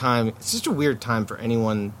weird time. It's just a weird time for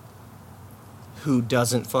anyone who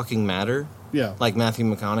doesn't fucking matter. Yeah, like Matthew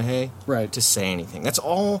McConaughey, right? To say anything. That's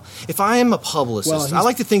all. If I am a publicist, I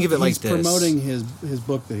like to think of it like this. He's promoting his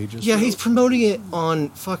book that he just wrote. He's promoting it on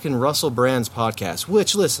fucking Russell Brand's podcast.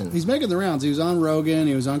 Which, listen, he's making the rounds. He was on Rogan.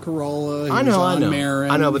 He was on Corolla. I know.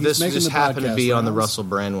 Marin. I know, but this just happened to be on the Russell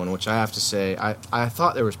Brand one, which I have to say, I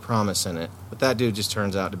thought there was promise in it, but that dude just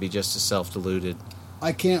turns out to be just as self-deluded.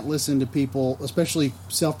 I can't listen to people, especially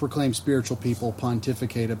self-proclaimed spiritual people,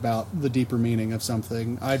 pontificate about the deeper meaning of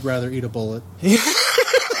something. I'd rather eat a bullet.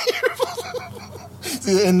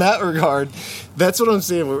 In that regard, that's what I'm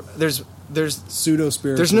saying. There's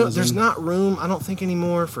pseudo-spiritualism. There's not room, I don't think,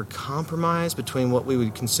 anymore for compromise between what we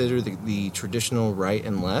would consider the traditional right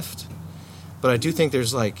and left. But I do think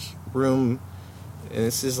there's like room, and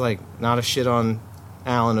this is like not a shit on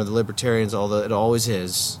Alan or the libertarians, although it always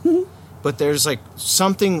is. But there's like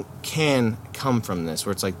something can come from this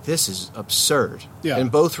where it's like, this is absurd in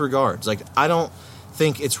both regards. Like, I don't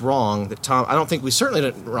think it's wrong that I don't think we certainly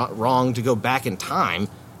didn't wrong to go back in time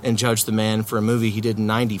and judge the man for a movie he did in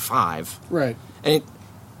 95. Right. And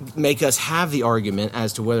make us have the argument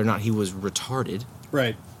as to whether or not he was retarded.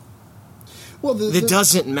 Right. Well, it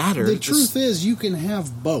doesn't matter. The truth is you can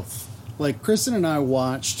have both. Like, Kristen and I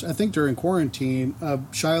watched, I think during quarantine, a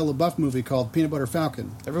Shia LaBeouf movie called Peanut Butter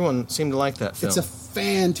Falcon. Everyone seemed to like that film. It's a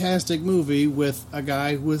fantastic movie with a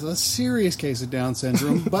guy with a serious case of Down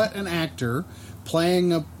syndrome, but an actor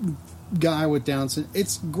playing a guy with Down syndrome.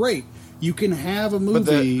 It's great. You can have a movie...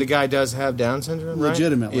 But the guy does have Down syndrome, right?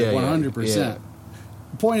 Legitimately, 100%. Yeah.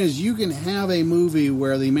 The point is, you can have a movie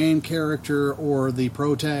where the main character or the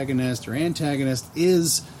protagonist or antagonist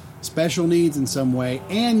is... special needs in some way,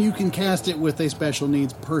 and you can cast it with a special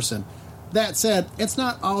needs person. That said, it's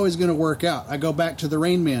not always going to work out. I go back to the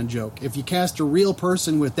Rain Man joke. If you cast a real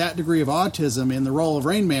person with that degree of autism in the role of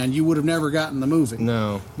Rain Man, you would have never gotten the movie.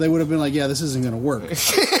 No. They would have been like, yeah, this isn't going to work.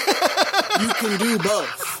 You can do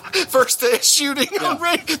both. First day of shooting on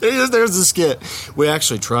Rain. There's the skit. We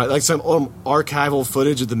actually tried, like some archival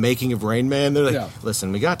footage of the making of Rain Man. They're like,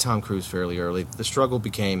 listen, we got Tom Cruise fairly early. The struggle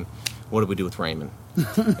became, what do we do with Raymond?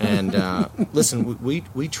 And listen,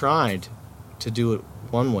 we tried to do it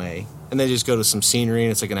one way, and they just go to some scenery,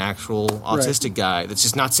 and it's like an actual autistic guy that's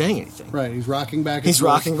just not saying anything. Right, he's rocking back and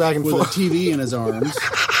forth with a TV in his arms.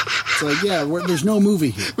 It's like, there's no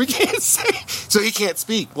movie here. We can't say. So he can't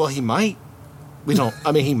speak. Well, he might. We don't.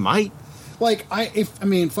 I mean, he might. Like,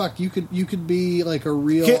 you could be like a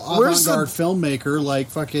real avant-garde filmmaker, like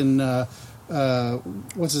fucking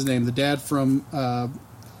what's his name, the dad from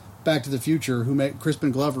Back to the Future,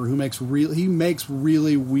 Crispin Glover, who makes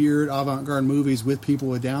really weird avant-garde movies with people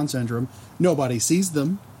with Down syndrome. Nobody sees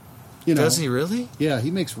them. Does he really? Yeah,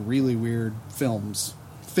 he makes really weird films,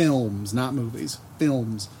 not movies,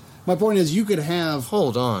 films. My point is, you could have.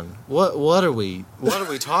 Hold on, what are we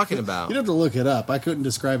talking about? You'd have to look it up. I couldn't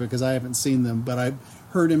describe it because I haven't seen them, but I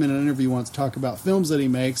heard him in an interview once talk about films that he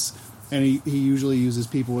makes, and he usually uses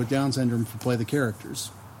people with Down syndrome to play the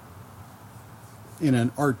characters in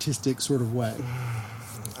an artistic sort of way.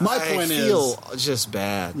 My point is, I feel just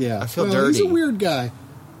bad. Yeah, I feel dirty. He's a weird guy.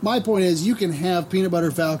 My point is, you can have Peanut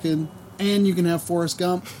Butter Falcon and you can have Forrest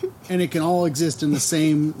Gump, and it can all exist in the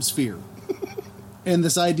same sphere. And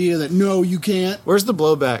this idea that, no, you can't. Where's the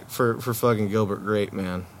blowback for fucking Gilbert Grape,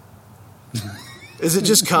 man? Is it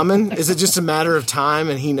just coming? Is it just a matter of time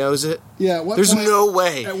and he knows it? Yeah. There's no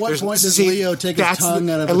way. At what point does Leo take his tongue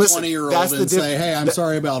out of a 20-year-old and say, hey, I'm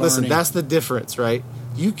sorry about Listen, Arnie? That's the difference, right?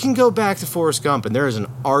 You can go back to Forrest Gump and there is an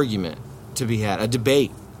argument to be had, a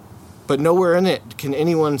debate. But nowhere in it can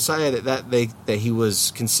anyone say that he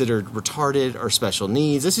was considered retarded or special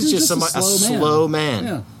needs. This is just a slow man.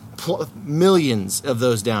 Yeah. Millions of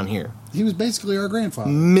those down here. He was basically our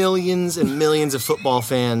grandfather. Millions and millions of football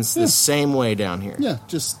fans the same way down here. Yeah,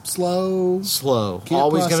 just slow.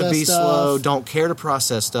 Always going to be slow. Don't care to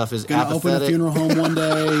process stuff. Is gonna apathetic. Open a funeral home one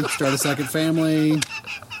day. Start a second family.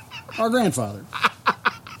 Our grandfather.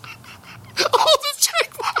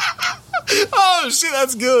 Oh shit,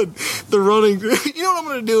 that's good. The running. You know what I'm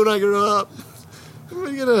going to do when I grow up?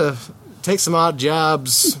 I'm going to take some odd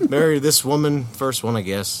jobs, marry this woman, first one, I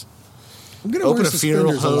guess. I'm going to open a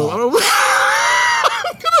funeral home. I'm going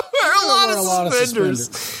to wear a lot of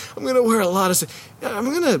suspenders. I'm going to wear a lot of. I'm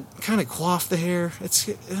going to kind of coif the hair.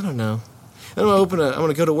 I don't know. I'm going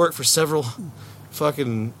to go to work for several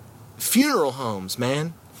fucking funeral homes,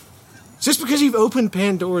 man. Just because you've opened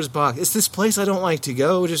Pandora's box. It's this place I don't like to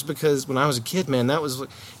go just because when I was a kid, man, it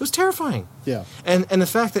was terrifying. Yeah. And the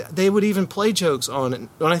fact that they would even play jokes on it.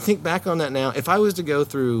 When I think back on that now, if I was to go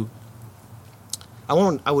through...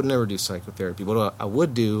 I would never do psychotherapy. What I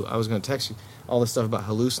would do, I was going to text you, all this stuff about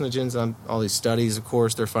hallucinogens, all these studies, of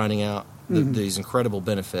course, they're finding out these incredible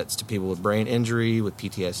benefits to people with brain injury, with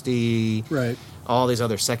PTSD, right? All these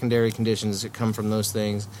other secondary conditions that come from those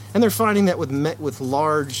things. And they're finding that with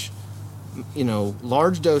large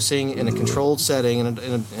dosing in a controlled setting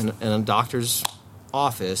in a doctor's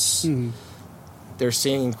office, they're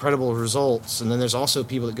seeing incredible results. And then there's also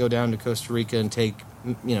people that go down to Costa Rica and take,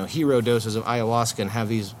 hero doses of ayahuasca and have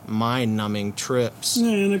these mind-numbing trips.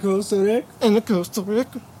 In the Costa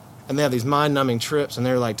Rica. And they have these mind-numbing trips, and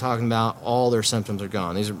they're like talking about all their symptoms are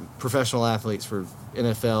gone. These are professional athletes for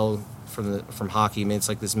NFL, from hockey. I mean, it's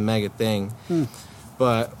like this mega thing.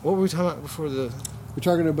 But what were we talking about before the... We're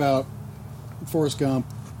talking about Forrest Gump,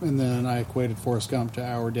 and then I equated Forrest Gump to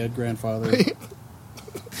our dead grandfather.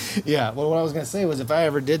 Yeah, well, what I was going to say was if I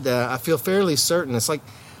ever did that, I feel fairly certain. It's like,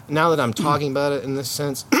 now that I'm talking about it in this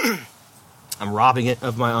sense, I'm robbing it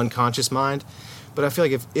of my unconscious mind. But I feel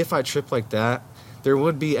like if I trip like that, there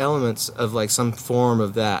would be elements of like some form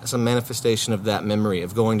of that, some manifestation of that memory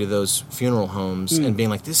of going to those funeral homes and being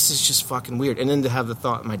like, this is just fucking weird. And then to have the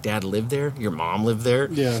thought, my dad lived there, your mom lived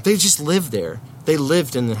there. Yeah. They just lived there. They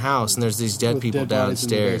lived in the house, and there's these dead people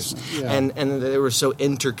downstairs. Yeah. And they were so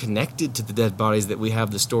interconnected to the dead bodies that we have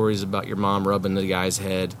the stories about your mom rubbing the guy's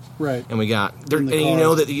head. Right. And we got... and you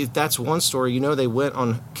know that's one story. You know they went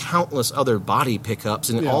on countless other body pickups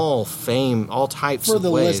in all types of ways. For the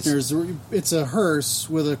listeners, it's a hearse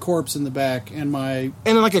with a corpse in the back, and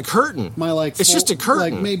like a curtain. It's just a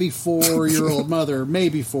curtain. Like maybe 4-year-old mother,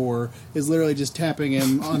 maybe 4, is literally just tapping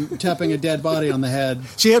a dead body on the head.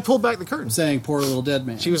 She had pulled back the curtain, saying, "Poor little dead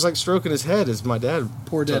man." She was like stroking his head as my dad.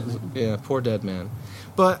 Poor dead man. Yeah, poor dead man.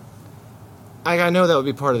 But I know that would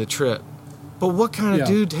be part of the trip. But what kind of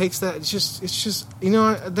dude takes that? It's just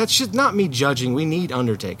that should not me judging. We need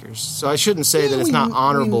undertakers, so I shouldn't say that it's not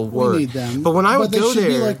honorable work. We need them. But when I would go there,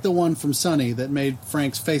 be like the one from Sunny that made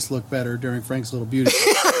Frank's face look better during Frank's Little Beauty.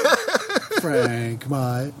 Frank,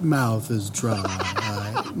 my mouth is dry.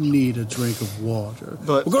 I need a drink of water.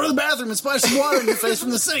 But we'll go to the bathroom and splash some water in your face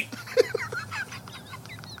from the sink.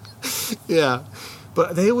 Yeah,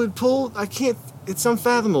 but they would pull. It's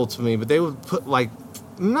unfathomable to me. But they would put I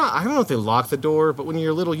don't know if they lock the door, but when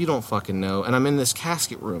you're little, you don't fucking know. And I'm in this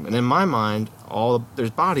casket room, and in my mind,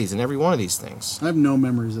 there's bodies in every one of these things. I have no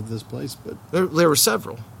memories of this place, but there were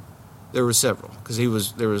several. There were several because they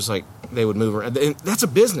would move around. And that's a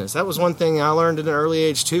business. That was one thing I learned at an early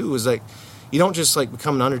age too. Was like, you don't just like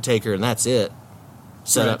become an undertaker and that's it.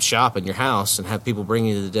 Set up shop in your house and have people bring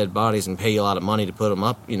you the dead bodies and pay you a lot of money to put them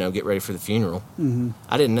up. Get ready for the funeral. Mm-hmm.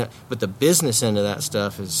 I didn't know, but the business end of that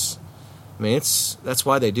stuff is. I mean, that's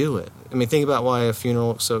why they do it. I mean, think about why a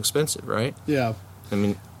funeral is so expensive, right? Yeah. I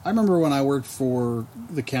mean, I remember when I worked for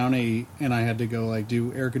the county and I had to go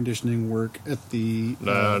do air conditioning work at the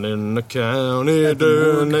down in the county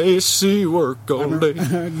doing AC work all day.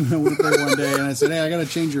 I went there one day and I said, "Hey, I got to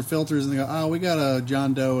change your filters." And they go, "Oh, we got a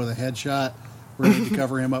John Doe with a headshot. We're going to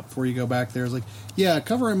cover him up before you go back there." I was like, "Yeah,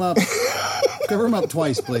 cover him up. Cover him up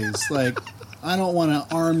twice, please. Like, I don't want an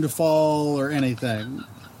arm to fall or anything."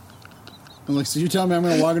 I'm like, "So you tell me I'm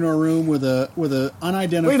going to walk into a room with a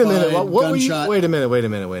unidentified gunshot?" Wait a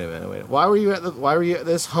minute. Why were you at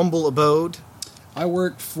this humble abode? I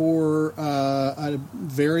worked for a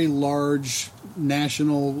very large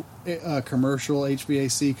national commercial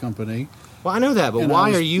HVAC company. Well, I know that, but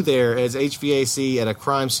why are you there as HVAC at a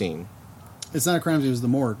crime scene? It's not a crime scene; it was the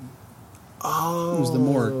morgue. Oh, it was the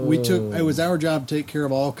morgue. It was our job to take care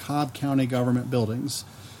of all Cobb County government buildings,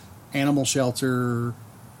 animal shelter,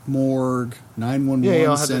 morgue,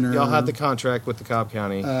 911 center. Y'all had the contract with the Cobb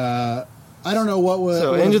County. I don't know what was...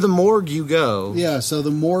 So into the morgue you go. Yeah, so the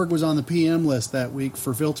morgue was on the PM list that week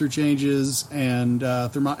for filter changes and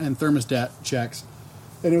thermostat checks.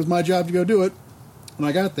 And it was my job to go do it. And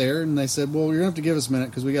I got there, and they said, "Well, you're going to have to give us a minute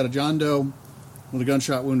because we got a John Doe with a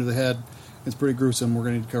gunshot wound to the head. It's pretty gruesome. We're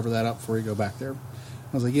going to need to cover that up before you go back there." I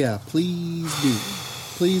was like, "Yeah, please do.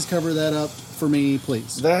 Please cover that up for me,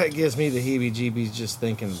 please." That gives me the heebie-jeebies just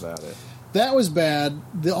thinking about it. That was bad.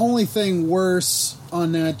 The only thing worse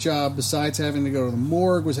on that job, besides having to go to the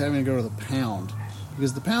morgue, was having to go to the pound.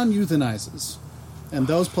 Because the pound euthanizes. And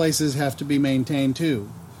those places have to be maintained too.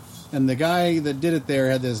 And the guy that did it there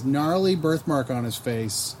had this gnarly birthmark on his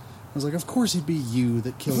face. I was like, of course it'd be you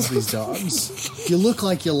that kills these dogs. You look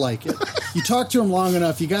like you like it. You talk to him long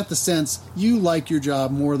enough, you got the sense you like your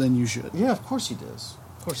job more than you should. Yeah, of course he does.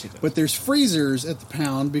 Of course he does. But there's freezers at the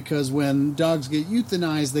pound because when dogs get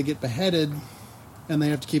euthanized, they get beheaded, and they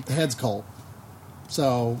have to keep the heads cold.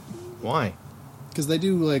 So why? Because they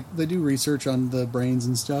do research on the brains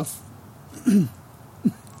and stuff.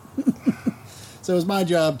 So it was my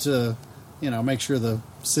job to, make sure the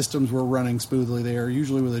systems were running smoothly there,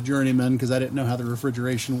 usually with a journeyman, because I didn't know how the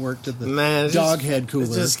refrigeration worked at the dog head cooler.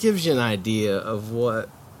 It just gives you an idea of what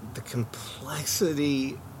the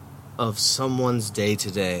complexity of someone's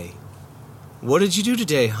day-to-day. What did you do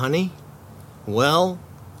today, honey? Well,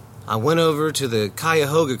 I went over to the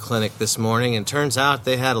Cuyahoga Clinic this morning, and turns out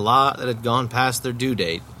they had a lot that had gone past their due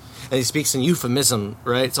date. And he speaks in euphemism,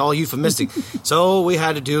 right? It's all euphemistic. So we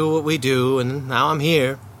had to do what we do, and now I'm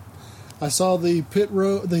here. I saw the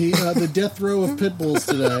the death row of pit bulls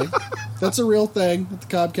today. That's a real thing at the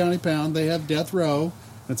Cobb County Pound. They have death row.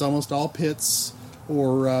 It's almost all pits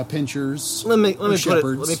or pinchers. Let me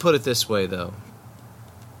put it this way, though.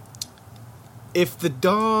 If the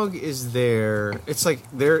dog is there, it's like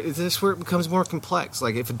this is where it becomes more complex.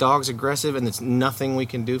 Like if a dog's aggressive and there's nothing we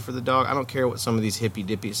can do for the dog, I don't care what some of these hippy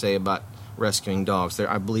dippies say about rescuing dogs.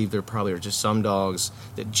 I believe there probably are just some dogs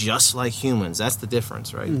that just like humans. That's the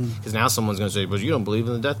difference, right? Because now someone's going to say, "But you don't believe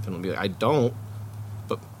in the death penalty." Like, I don't,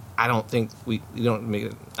 but I don't think we don't make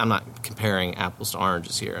it. I'm not comparing apples to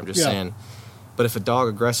oranges here. I'm just saying. But if a dog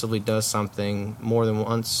aggressively does something more than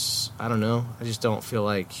once, I don't know. I just don't feel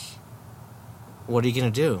like. What are you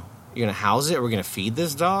going to do? You're going to house it? We're going to feed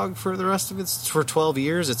this dog for the rest of for 12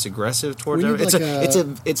 years? It's aggressive towards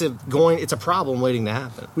everyone. It's a problem waiting to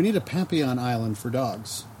happen. We need a Papillon Island for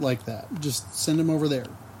dogs like that. Just send them over there,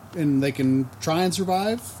 and they can try and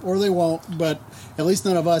survive, or they won't. But at least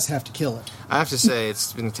none of us have to kill it. I have to say,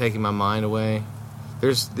 it's been taking my mind away.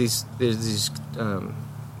 There's these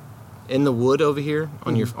in the wood over here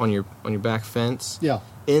on your back fence. Yeah.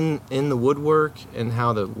 In the woodwork and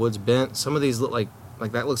how the wood's bent, some of these look like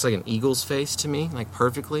that looks like an eagle's face to me, like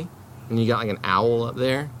perfectly. And you got like an owl up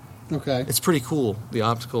there. Okay. It's pretty cool, the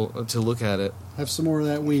optical, to look at it. Have some more of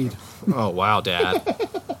that weed. Oh, wow, Dad.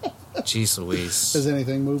 Jeez Louise. Is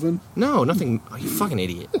anything moving? No, nothing. Oh, you fucking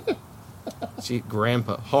idiot. Gee,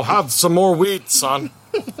 Grandpa. Oh, have some more weed, son.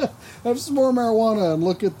 Have some more marijuana and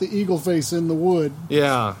look at the eagle face in the wood.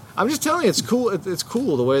 Yeah. I'm just telling you, it's cool. It's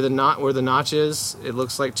cool the way where the notch is. It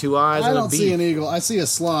looks like two eyes and a beak. I don't see an eagle. I see a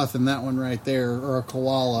sloth in that one right there, or a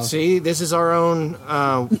koala. See, this is our own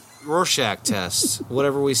Rorschach test.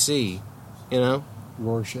 Whatever we see,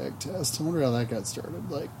 Rorschach test. I wonder how that got started.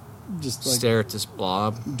 Just stare at this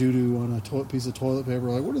blob. Doo-doo on a piece of toilet paper.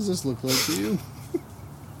 Like, what does this look like to you?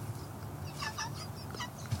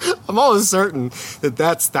 I'm always certain that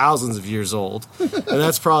that's thousands of years old, and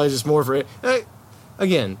that's probably just more for it.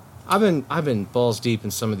 Again, I've been balls deep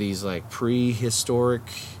in some of these like prehistoric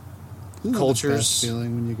cultures. The best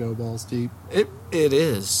feeling when you go balls deep. It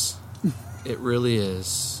is. It really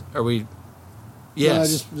is. Are we?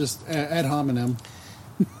 Yes. No, just ad hominem.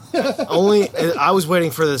 Only I was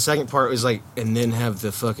waiting for the second part. It was like, and then have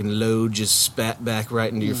the fucking load just spat back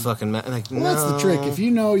right into your fucking mouth. Like, well, that's the trick. If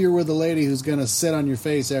you know you're with a lady who's going to sit on your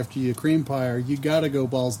face after you cream pie her, you got to go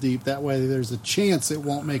balls deep. That way, there's a chance it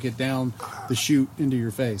won't make it down the chute into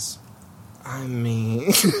your face. I mean,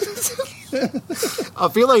 I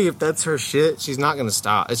feel like if that's her shit, she's not going to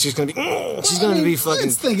stop. It's just going to be. She's going to be fucking.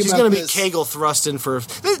 She's going to be Kegel thrusting for.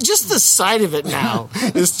 Just the sight of it now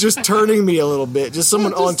is just turning me a little bit. Just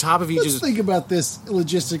someone on top of you. Just think about this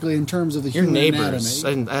logistically in terms of the your human neighbors.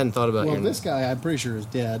 anatomy. I hadn't thought about. Well, this guy, I'm pretty sure is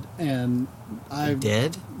dead, and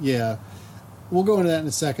dead. Yeah, we'll go into that in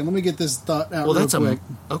a second. Let me get this thought out. Well, real quick.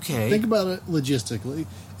 Okay. Think about it logistically.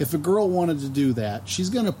 If a girl wanted to do that, she's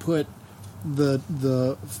going to put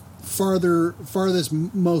the farthest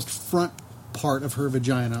most front part of her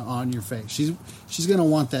vagina on your face. She's going to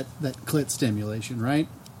want that clit stimulation, right?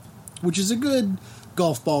 Which is a good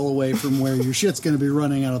golf ball away from where your shit's going to be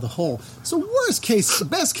running out of the hole. So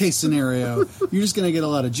best case scenario, you're just going to get a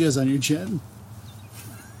lot of jizz on your chin.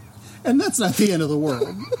 And that's not the end of the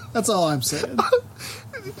world. That's all I'm saying.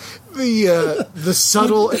 The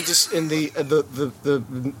subtle and just in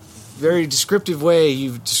the very descriptive way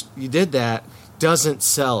you did that doesn't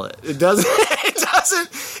sell it. It doesn't.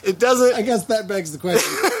 It doesn't. I guess that begs the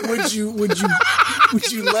question: Would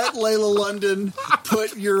you let Layla London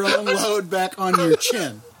put your own load back on your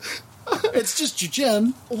chin? It's just your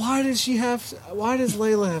chin. Why does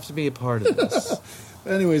Layla have to be a part of this?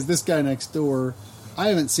 Anyways, this guy next door, I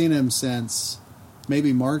haven't seen him since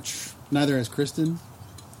maybe March. Neither has Kristen.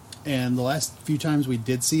 And the last few times we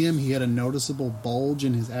did see him, he had a noticeable bulge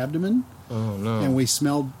in his abdomen. Oh, no. And we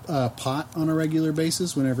smelled pot on a regular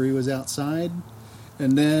basis whenever he was outside.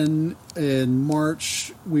 And then in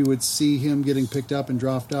March, we would see him getting picked up and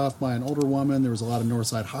dropped off by an older woman. There was a lot of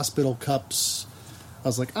Northside Hospital cups. I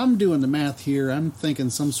was like, I'm doing the math here. I'm thinking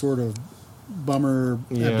some sort of bummer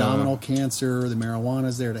abdominal cancer. The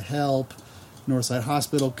marijuana's there to help. Northside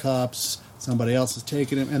Hospital cups. Somebody else is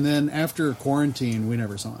taking him. And then after quarantine, we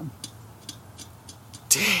never saw him.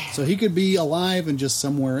 Damn. So he could be alive and just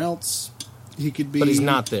somewhere else. He could be... But he's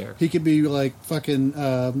not there. He could be like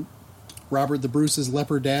fucking Robert the Bruce's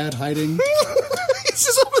leper dad hiding. He's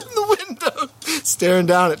just opening the window, staring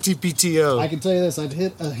down at TPTO. I can tell you this. I've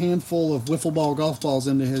hit a handful of wiffle ball golf balls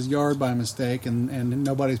into his yard by mistake, and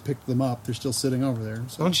nobody's picked them up. They're still sitting over there.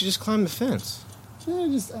 So. Why don't you just climb the fence?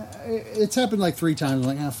 It's happened like 3 times.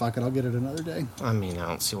 I'm like, fuck it, I'll get it another day. I mean, I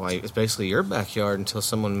don't see why. It's basically your backyard until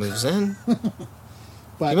someone moves in.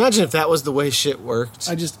 But imagine if that was the way shit worked.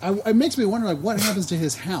 It makes me wonder, like, what happens to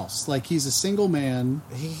his house? Like, he's a single man.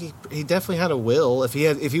 He definitely had a will. If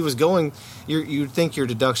he was going, you'd think your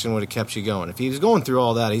deduction would have kept you going. If he was going through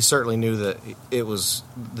all that, he certainly knew that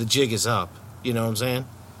the jig is up. You know what I'm saying?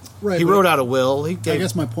 Right. He wrote out a will. I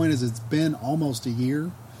guess my point is, it's been almost a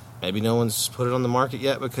year. Maybe no one's put it on the market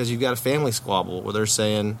yet because you've got a family squabble where they're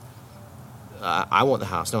saying, I want the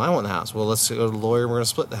house. No, I want the house. Well, let's go to the lawyer and we're going to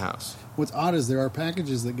split the house. What's odd is there are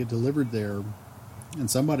packages that get delivered there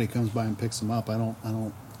and somebody comes by and picks them up. I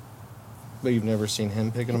don't. But you've never seen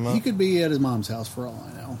him picking them up? He could be at his mom's house for all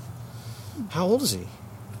I know. How old is he?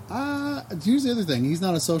 Here's the other thing. He's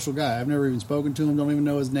not a social guy. I've never even spoken to him. Don't even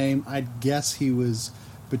know his name. I'd guess he was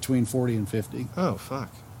between 40 and 50. Oh,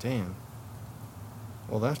 fuck. Damn.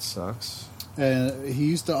 Well, that sucks. He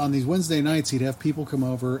used to, on these Wednesday nights, he'd have people come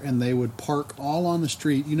over and they would park all on the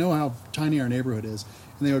street. You know how tiny our neighborhood is.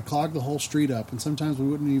 And they would clog the whole street up. And sometimes we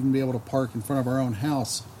wouldn't even be able to park in front of our own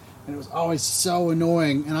house. And it was always so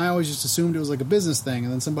annoying. And I always just assumed it was like a business thing.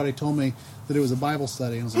 And then somebody told me that it was a Bible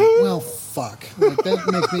study. And I was like, well, fuck. Like,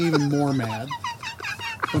 that makes me even more mad.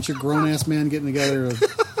 Bunch of grown-ass men getting together to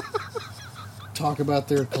talk about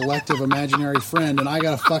their collective imaginary friend. And I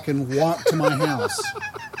got to fucking walk to my house.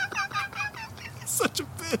 Such a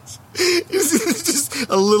bitch. It's just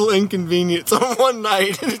a little inconvenience on one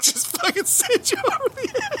night, and it just fucking sent you over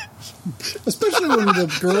the edge. Especially when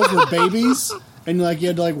the girls were babies, and you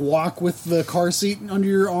had to walk with the car seat under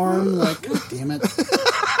your arm. Like, God damn it!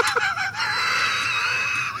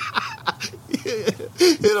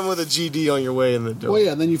 Hit them with a GD on your way in the door. Well,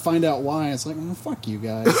 yeah. Then you find out why. It's like, oh, fuck you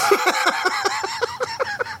guys.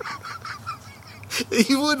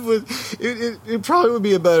 He would. It probably would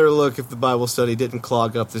be a better look if the Bible study didn't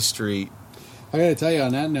clog up the street. I got to tell you,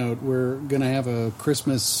 on that note, we're going to have a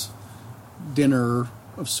Christmas dinner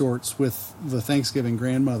of sorts with the Thanksgiving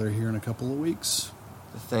grandmother here in a couple of weeks.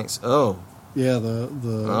 Thanks. Oh, yeah.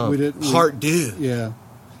 Part due. Yeah,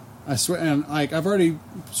 I swear. And I've already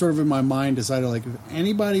sort of in my mind decided, if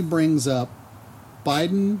anybody brings up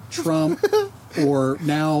Biden, Trump. Or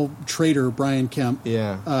now traitor Brian Kemp,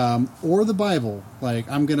 or the Bible.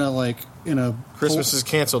 I'm gonna in a Christmas is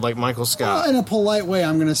canceled, like Michael Scott. In a polite way,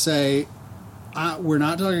 I'm gonna say, we're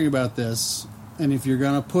not talking about this, and if you're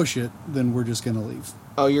gonna push it, then we're just gonna leave.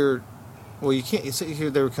 Oh, you can't. You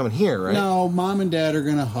said they were coming here, right? No, Mom and Dad are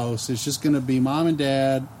gonna host. It's just gonna be Mom and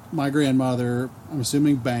Dad, my grandmother, I'm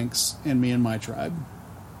assuming Banks, and me and my tribe.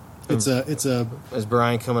 It's a. Is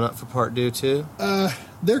Brian coming up for part due too?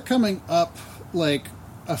 They're coming up.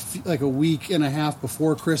 A week and a half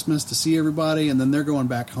before Christmas to see everybody, and then they're going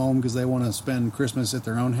back home because they want to spend Christmas at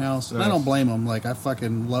their own house. Nice. And I don't blame them. I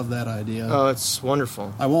fucking love that idea. Oh, it's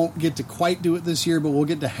wonderful. I won't get to quite do it this year, but we'll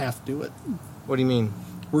get to half do it. What do you mean?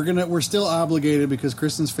 We're still obligated because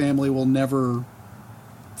Kristen's family will never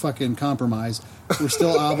fucking compromise. We're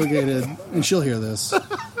still obligated, and she'll hear this,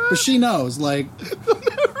 but she knows.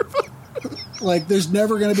 There's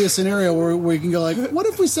never going to be a scenario where we can go what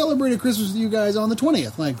if we celebrated Christmas with you guys on the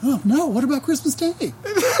 20th? Oh, no, what about Christmas Day?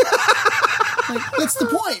 That's the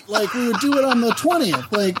point. We would do it on the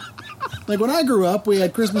 20th. When I grew up, we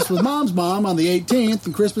had Christmas with Mom's mom on the 18th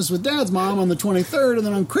and Christmas with Dad's mom on the 23rd, and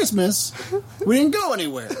then on Christmas, we didn't go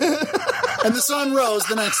anywhere. And the sun rose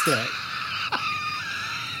the next day.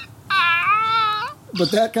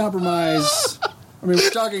 But that compromise... we're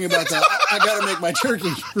talking about that. I gotta make my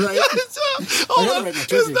turkey, right? It's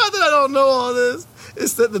not that I don't know all this.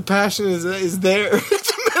 It's that the passion is there.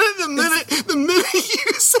 the minute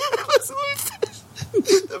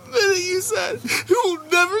you said, you will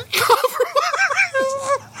never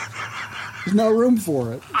compromise. There's no room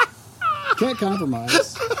for it. Can't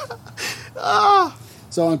compromise.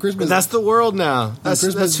 So on Christmas, But that's the world now. That's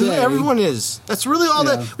who Day, everyone is. That's really all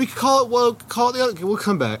Yeah. that we could call it. Well, call it the other. We'll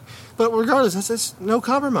come back. But regardless, that's no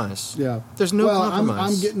compromise. Yeah. There's no well,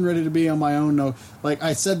 compromise. I'm getting ready to be on my own. No, like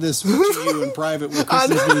I said this to you in private with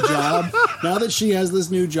Kristen's new job. Now that she has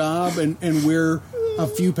this new job and we're a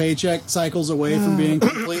few paycheck cycles away from being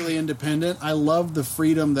completely independent, I love the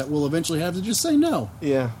freedom that we'll eventually have to just say no.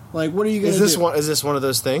 Yeah. Like, what are you going to do? Is this one of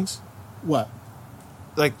those things? What?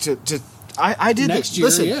 Like I did Next this. year,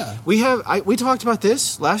 Listen, yeah. we talked about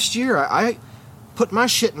this last year. I put my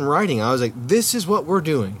shit in writing. I was like, this is what we're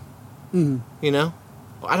doing. Mm-hmm. You know,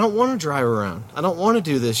 I don't want to drive around. I don't want to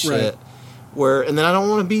do this shit. Right. And then I don't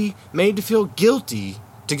want to be made to feel guilty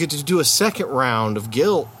to get to do a second round of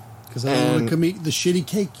guilt. Because I don't want to come eat the shitty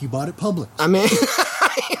cake you bought at Publix. I mean,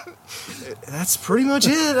 that's pretty much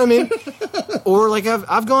it. I mean, or like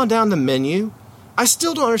I've gone down the menu. I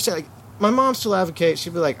still don't understand. Like, my mom still advocates.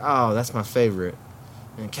 She'd be like, "Oh, that's my favorite,"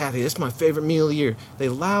 and Kathy, this is my favorite meal of the year. They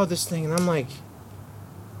allow this thing, and I'm like,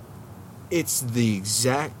 it's the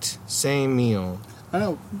exact same meal. I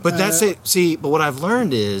know. But that's it. See, but what I've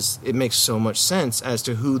learned is it makes so much sense as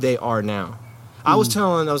to who they are now. I was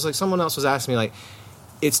like, someone else was asking me, like,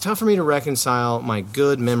 it's tough for me to reconcile my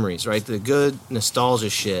good memories, right? The good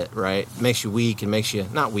nostalgia shit, right? Makes you weak and makes you,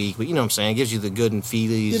 not weak, but you know what I'm saying? It gives you the good and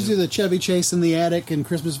feelies. Gives you the Chevy Chase in the attic and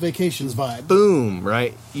Christmas Vacations vibe. Boom,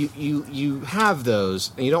 right? You have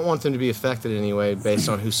those, and you don't want them to be affected in any way based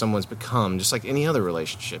on who someone's become, just like any other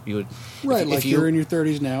relationship. You would, Right, like you're in your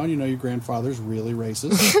 30s now, and you know your grandfather's really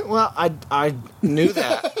racist. Well, I knew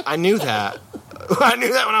that. I knew that. I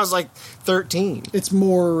knew that when I was like 13. It's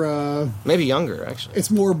more... Maybe younger, actually.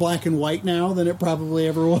 It's more black and white now than it probably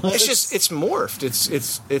ever was. It's morphed.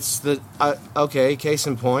 It's the okay. Case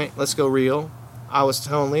in point. Let's go real. I was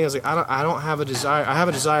telling Lee, I was like, I don't have a desire. I have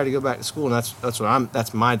a desire to go back to school, and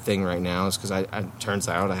that's my thing right now. Is because I turns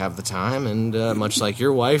out I have the time, and much like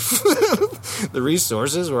your wife, the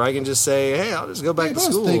resources where I can just say, hey, I'll just go back to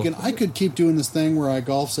school. I was thinking I could keep doing this thing where I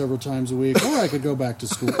golf several times a week, or I could go back to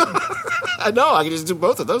school. I know I can just do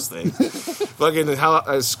both of those things.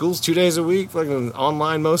 Fucking school's 2 days a week. Fucking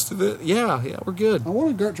online most of it. Yeah, we're good. I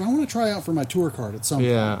want to try out for my tour card at some point.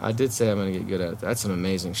 Yeah, I did say I'm going to get good at it. That's some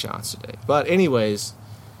amazing shots today. But anyways,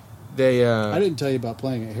 they. I didn't tell you about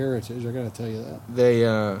playing at Heritage. I got to tell you that. They.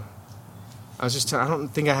 I was just. I don't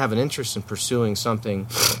think I have an interest in pursuing something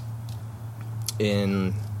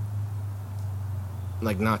in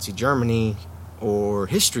like Nazi Germany or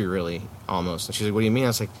history, really, almost. And she's like, "What do you mean?" I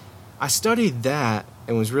was like, I studied that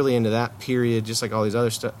and was really into that period, just like all these other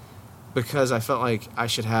stuff, because I felt like I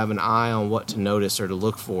should have an eye on what to notice or to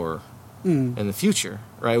look for in the future,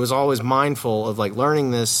 right? I was always mindful of like learning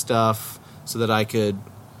this stuff so that I could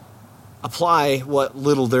apply what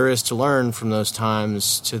little there is to learn from those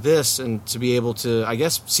times to this, and to be able to, I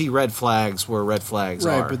guess, see red flags where red flags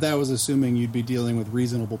are. Right, but that was assuming you'd be dealing with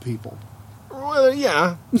reasonable people. Well,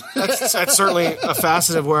 yeah, that's certainly a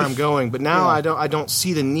facet of where I'm going. But now I don't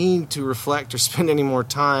see the need to reflect or spend any more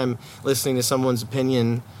time listening to someone's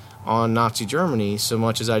opinion on Nazi Germany so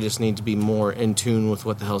much as I just need to be more in tune with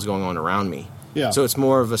what the hell's going on around me. Yeah. So it's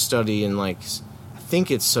more of a study in, like, I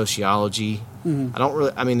think it's sociology. Mm-hmm. I don't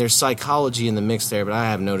really. I mean, there's psychology in the mix there, but I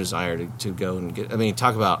have no desire to go and get. I mean,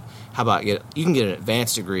 talk about you can get an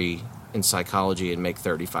advanced degree in psychology and make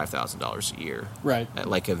 $35,000 a year, right, at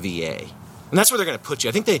like a VA. And that's where they're going to put you.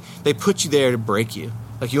 I think they put you there to break you.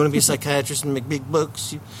 Like, you want to be a psychiatrist and make big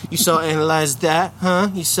bucks? You saw Analyze That, huh?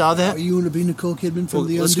 You saw that? Oh, you want to be Nicole Kidman from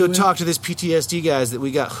The Let's Underwear? go talk to this PTSD guys that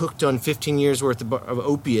we got hooked on 15 years worth of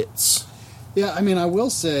opiates. Yeah, I mean, I will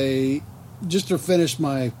say, just to finish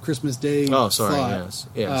my Christmas Day thought,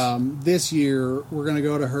 yes. This year, we're going to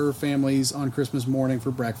go to her family's on Christmas morning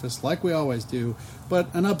for breakfast, like we always do.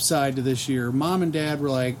 But an upside to this year, Mom and Dad were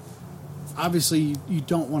like, obviously, you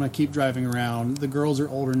don't want to keep driving around. The girls are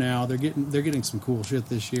older now. They're getting some cool shit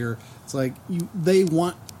this year. It's like they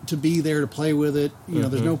want to be there to play with it. You know,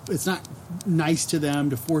 there's it's not nice to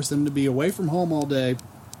them to force them to be away from home all day.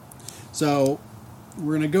 So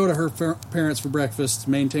we're going to go to her parents for breakfast,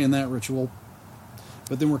 maintain that ritual.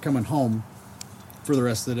 But then we're coming home for the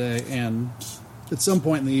rest of the day. And at some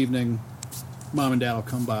point in the evening, Mom and Dad will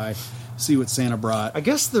come by, see what Santa brought. I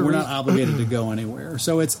guess we're not obligated to go anywhere,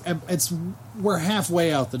 so we're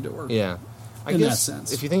halfway out the door. Yeah, I that guess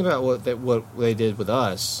sense. If you think about what they did with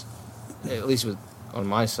us, at least on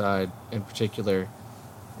my side in particular,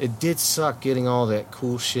 it did suck getting all that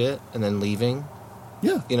cool shit and then leaving.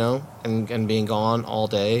 Yeah, you know, and being gone all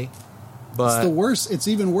day. But it's the worst. It's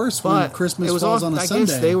even worse when Christmas falls on a Sunday. I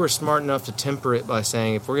guess they were smart enough to temper it by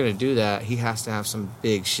saying, if we're going to do that, he has to have some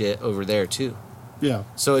big shit over there too. Yeah.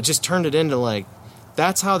 So it just turned it into like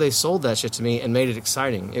That's how they sold that shit to me and made it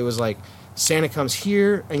exciting. It was like, Santa comes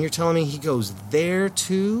here, and you're telling me he goes there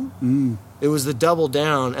too? It was the double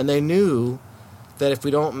down, and they knew that if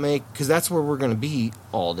we don't make... Because that's where we're going to be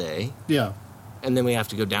all day. Yeah. And then we have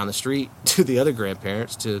to go down the street to the other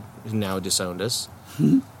grandparents who now disowned us.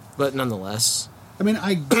 But nonetheless... I mean,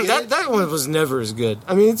 I get that one was never as good.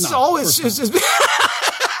 I mean, it's always...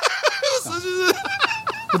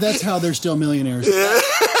 But that's how they're still millionaires.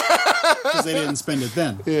 Because they didn't spend it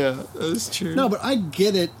then. Yeah, that's true. No, but I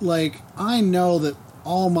get it. Like, I know that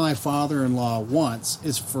all my father-in-law wants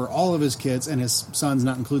is for all of his kids, and his son's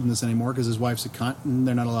not including this anymore because his wife's a cunt and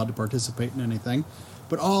they're not allowed to participate in anything.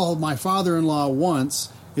 But all my father-in-law wants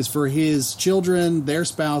is for his children, their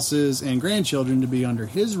spouses, and grandchildren to be under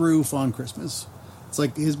his roof on Christmas. It's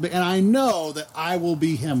like and I know that I will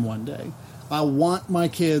be him one day. I want my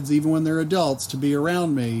kids, even when they're adults, to be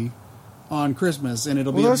around me on Christmas, and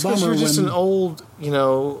it'll be a bummer you're just when... an old,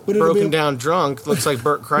 broken down drunk, looks like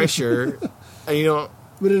Bert Kreischer, and you don't...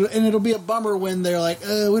 But it'll be a bummer when they're like,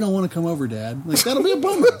 we don't want to come over, Dad. Like, that'll be a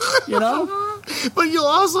bummer, But you'll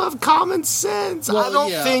also have common sense. Well,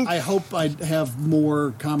 I hope I have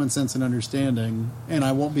more common sense and understanding, and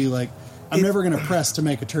I won't be like, I'm never going to press to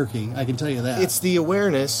make a turkey, I can tell you that. It's the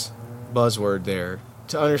awareness buzzword there.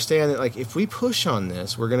 To understand that, like, if we push on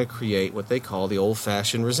this, we're going to create what they call the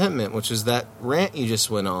old-fashioned resentment, which is that rant you just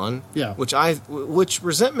went on. Yeah. Which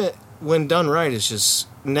resentment, when done right, is just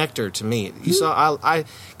nectar to me. You saw,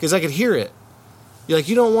 because I could hear it. You're like,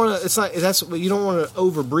 you don't want to. It's not. You don't want to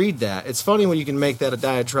overbreed that. It's funny when you can make that a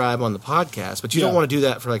diatribe on the podcast, but you don't want to do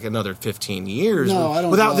that for like another 15 years. No, I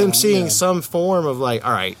don't. Without them seeing some form of like,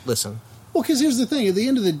 all right, listen. Well, because here's the thing. At the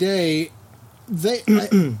end of the day.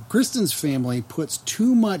 Kristen's family puts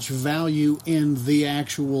too much value in the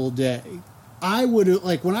actual day. I would,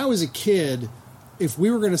 like, when I was a kid, if we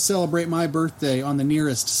were going to celebrate my birthday on the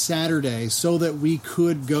nearest Saturday so that we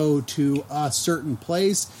could go to a certain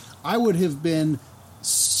place, I would have been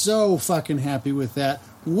so fucking happy with that.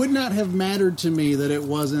 Would not have mattered to me that it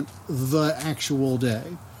wasn't the actual day.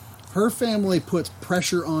 Her family puts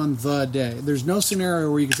pressure on the day. There's no scenario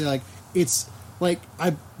where you can say, like, it's... Like,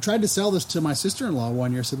 I tried to sell this to my sister-in-law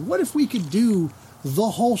one year. I said, what if we could do the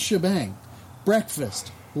whole shebang?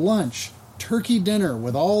 Breakfast, lunch, turkey dinner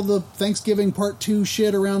with all the Thanksgiving Part 2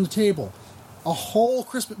 shit around the table. A whole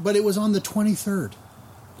Christmas, but it was on the 23rd.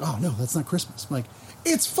 Oh, no, that's not Christmas. I'm like,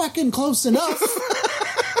 it's fucking close enough.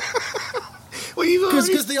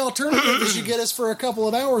 Because the alternative is you get us for a couple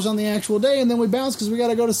of hours on the actual day, and then we bounce because we got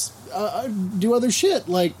to go to do other shit.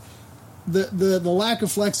 Like... The lack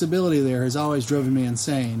of flexibility there has always driven me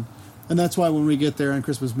insane, and that's why when we get there on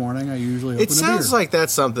Christmas morning, I usually open a beer. It sounds like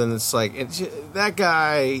that's something that's like that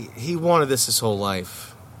guy. He wanted this his whole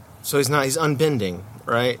life, so he's unbending,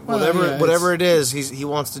 right? Well, whatever it is, he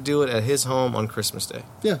wants to do it at his home on Christmas Day.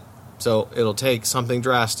 Yeah. So it'll take something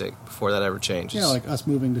drastic before that ever changes. Yeah, like us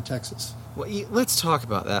moving to Texas. Well, let's talk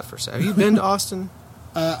about that for a second. Have you been to Austin?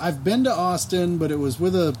 I've been to Austin, but it was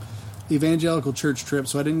with a evangelical church trip,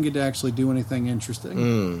 so I didn't get to actually do anything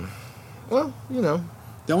interesting. Well,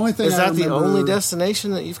 the only thing is that the only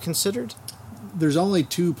destination that you've considered? There's only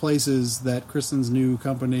two places that Kristen's new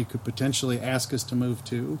company could potentially ask us to move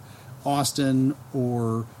to: Austin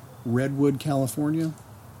or Redwood, California.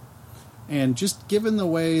 And just given the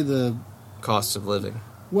way the cost of living,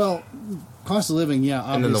 cost of living, yeah,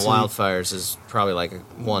 obviously. And then the wildfires is probably like a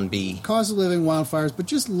 1B. Cost of living, wildfires, but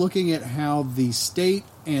just looking at how the state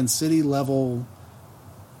and city level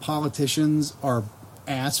politicians are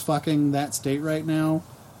ass fucking that state right now,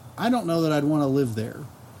 I don't know that I'd want to live there.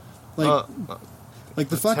 Like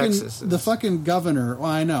the fucking governor. Well,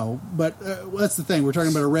 I know, but that's the thing. We're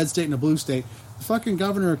talking about a red state and a blue state. The fucking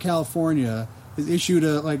governor of California has issued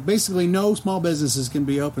basically no small businesses can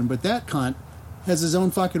be open, but that cunt has his own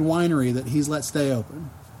fucking winery that he's let stay open.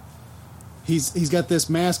 He's got this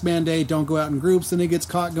mask mandate, don't go out in groups, then he gets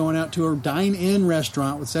caught going out to a dine-in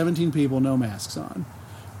restaurant with 17 people, no masks on.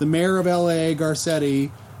 The mayor of L.A.,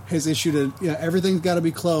 Garcetti, has issued everything's got to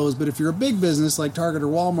be closed, but if you're a big business like Target or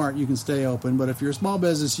Walmart, you can stay open, but if you're a small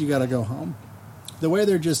business, you got to go home. The way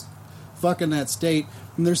they're just fucking that state,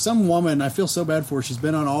 and there's some woman, I feel so bad for her, she's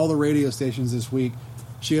been on all the radio stations this week.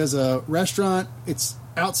 She has a restaurant, it's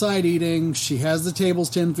outside eating, she has the tables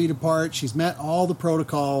 10 feet apart, she's met all the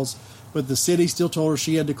protocols, but the city still told her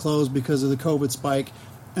she had to close because of the COVID spike.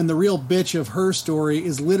 And the real bitch of her story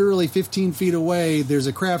is literally 15 feet away. There's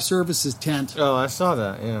a craft services tent. Oh, I saw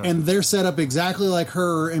that, yeah. And they're set up exactly like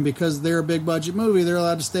her, and because they're a big budget movie, they're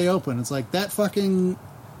allowed to stay open. It's like that fucking...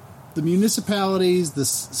 The municipalities, the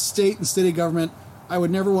state and city government, I would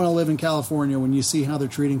never want to live in California when you see how they're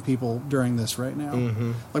treating people during this right now.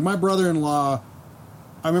 Mm-hmm. Like my brother-in-law,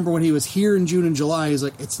 I remember when he was here in June and July, he's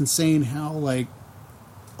like, it's insane how like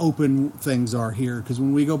open things are here, because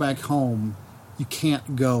when we go back home, you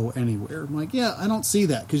can't go anywhere. I'm like, yeah, I don't see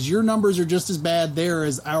that, because your numbers are just as bad there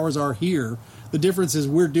as ours are here. The difference is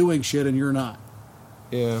we're doing shit and you're not.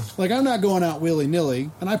 Yeah. Like, I'm not going out willy-nilly,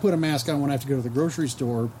 and I put a mask on when I have to go to the grocery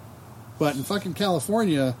store, but in fucking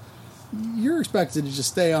California, you're expected to just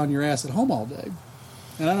stay on your ass at home all day.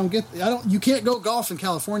 And you can't go golf in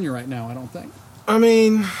California right now, I don't think. I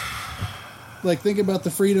mean... Like, think about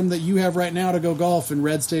the freedom that you have right now to go golf in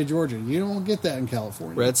Red State, Georgia. You don't get that in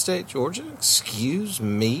California. Red State, Georgia? Excuse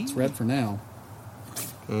me? It's red for now.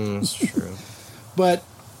 That's true. But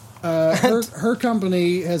her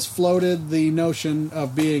company has floated the notion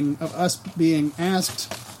of us being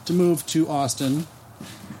asked to move to Austin.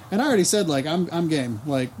 And I already said, like, I'm game.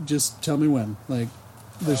 Like, just tell me when. Like,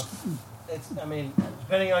 there's... depending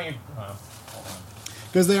on your...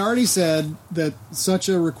 Because they already said that such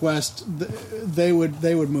a request, they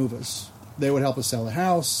would move us. They would help us sell the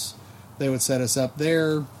house. They would set us up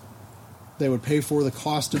there. They would pay for the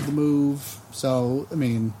cost of the move. So, I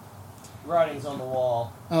mean... Writing's on the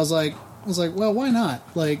wall. I was like, well, why not?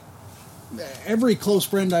 Like, every close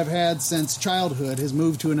friend I've had since childhood has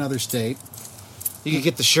moved to another state. You could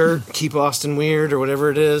get the shirt, Keep Austin Weird, or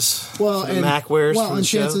whatever it is. Well, and Mac wears. Well, from and the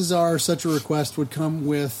chances show. are such a request would come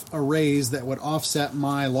with a raise that would offset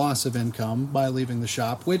my loss of income by leaving the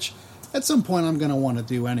shop, which at some point I'm going to want to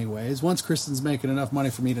do anyways. Once Kristen's making enough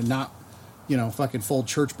money for me to not, fucking fold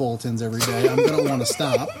church bulletins every day, I'm going to want to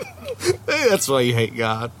stop. That's why you hate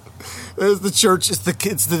God. The church is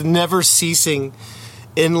it's the never ceasing,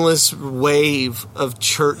 endless wave of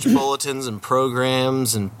church bulletins and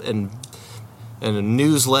programs and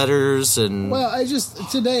newsletters and... Well,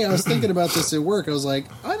 today I was thinking about this at work. I was like,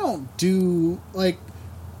 I don't do... Like,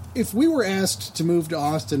 if we were asked to move to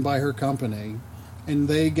Austin by her company and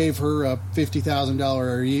they gave her a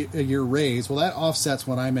 $50,000 a year raise, well, that offsets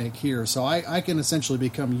what I make here. So I can essentially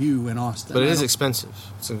become you in Austin. But it is expensive.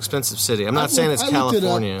 It's an expensive city. I'm not saying it's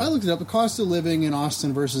California. I looked it up. The cost of living in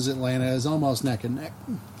Austin versus Atlanta is almost neck and neck.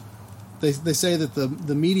 They say that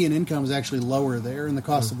the median income is actually lower there, and the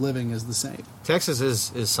cost of living is the same. Texas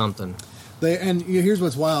is something. Here's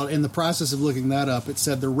what's wild. In the process of looking that up, it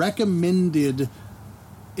said the recommended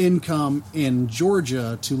income in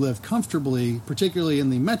Georgia to live comfortably, particularly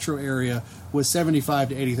in the metro area, was $75,000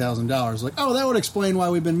 to $80,000. Like, oh, that would explain why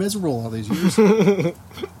we've been miserable all these years.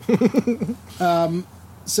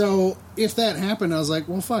 So if that happened, I was like,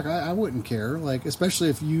 well, fuck, I wouldn't care. Like, especially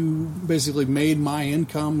if you basically made my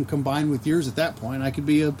income combined with yours at that point. I could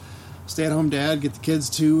be a stay-at-home dad, get the kids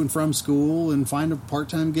to and from school, and find a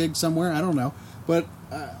part-time gig somewhere. I don't know. But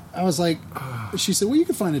I was like, she said, well, you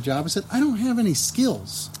can find a job. I said, I don't have any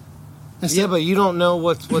skills. Yeah, but you don't know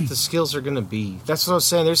what the skills are going to be. That's what I was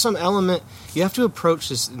saying. There's some element. You have to approach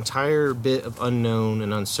this entire bit of unknown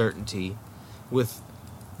and uncertainty with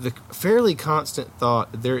the fairly constant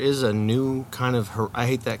thought that there is a new kind of, I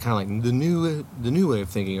hate that kind of like the new way of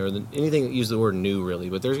thinking, or anything that uses the word new really,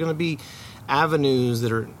 but there's going to be avenues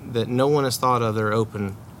that no one has thought of that are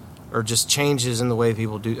open, or just changes in the way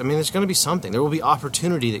people do. I mean, there's going to be something. There will be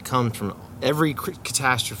opportunity that comes from every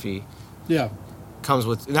catastrophe. Yeah. Comes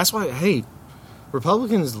with, and that's why, hey,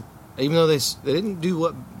 Republicans, even though they didn't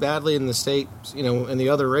do badly in the state, in the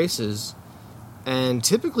other races, and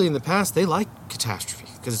typically in the past they like catastrophe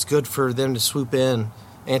because it's good for them to swoop in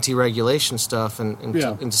anti-regulation stuff and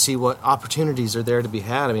to see what opportunities are there to be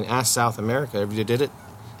had. I mean, ask South America. They did it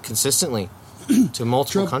consistently to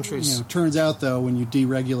multiple countries. Turns out, though, when you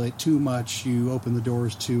deregulate too much, you open the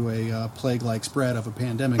doors to a plague-like spread of a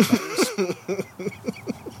pandemic virus.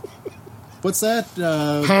 What's that?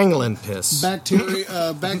 Pangolin piss.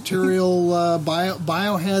 Bacterial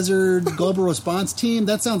biohazard global response team?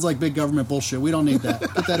 That sounds like big government bullshit. We don't need that.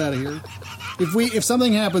 Get that out of here. If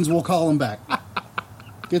something happens, we'll call them back.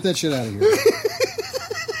 Get that shit out of here.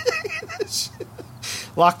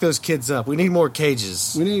 Lock those kids up. We need more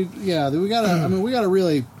cages. We gotta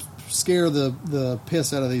really scare the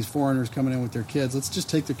piss out of these foreigners coming in with their kids. Let's just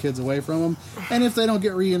take their kids away from them. And if they don't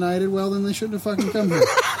get reunited, well, then they shouldn't have fucking come here.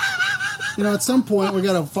 At some point, we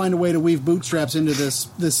got to find a way to weave bootstraps into this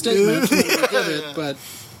statement. But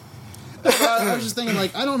I was just thinking,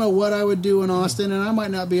 like, I don't know what I would do in Austin, and I might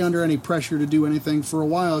not be under any pressure to do anything for a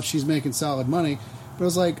while if she's making solid money. But I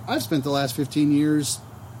was like, I've spent the last 15 years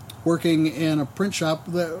working in a print shop.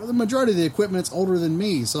 The majority of the equipment's older than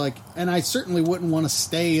me, and I certainly wouldn't want to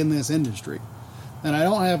stay in this industry. And I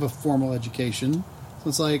don't have a formal education, so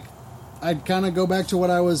it's like I'd kind of go back to what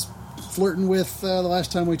I was flirting with the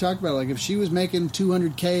last time we talked about it. Like, if she was making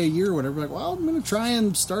 $200K a year or whatever, like, well, I'm going to try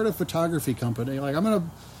and start a photography company. Like, I'm going to...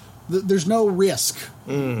 There's no risk.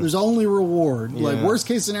 There's only reward. Yeah. Like, worst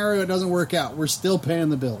case scenario, it doesn't work out. We're still paying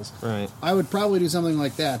the bills. Right. I would probably do something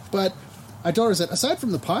like that. But I told her, I said, aside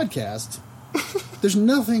from the podcast, there's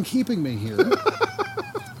nothing keeping me here.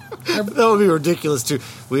 That would be ridiculous, too.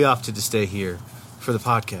 We opted to stay here for the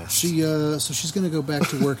podcast. So she's going to go back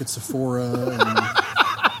to work at Sephora, and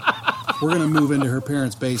we're going to move into her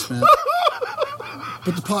parents' basement.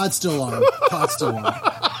 But the pod's still on.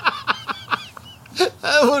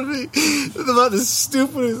 That would be about the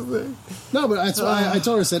stupidest thing. No, but that's why I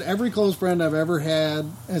told her, I said, every close friend I've ever had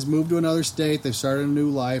has moved to another state. They've started a new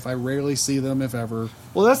life. I rarely see them, if ever.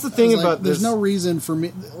 Well, that's the thing about this. There's no reason for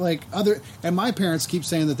me, and my parents keep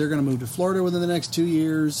saying that they're going to move to Florida within the next 2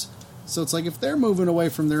 years. So it's like, if they're moving away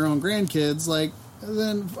from their own grandkids, like,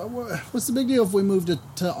 then what's the big deal if we move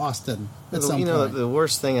to Austin at some point? The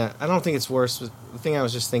worst thing, I don't think it's worse. The thing I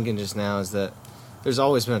was just thinking just now is that there's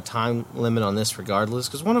always been a time limit on this regardless,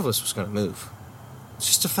 because one of us was going to move. It's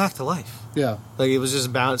just a fact of life. Yeah. Like, it was just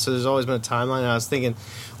about it, so there's always been a timeline. And I was thinking,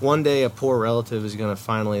 one day a poor relative is going to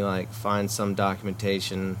finally, like, find some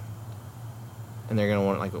documentation, and they're going to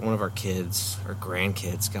want, like, one of our kids, or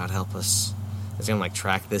grandkids, God help us, is going to, like,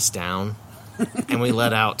 track this down. And we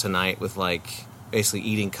let out tonight with, like, basically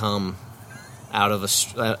eating cum out of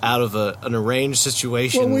an arranged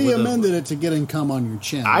situation. Well, we amended it to getting cum on your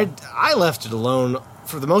chin. I left it alone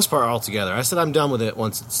for the most part altogether. I said I'm done with it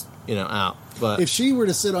once it's out. But if she were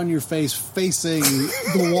to sit on your face facing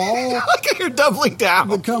the wall, like you're doubling down,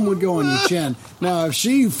 the cum would go on your chin. Now, if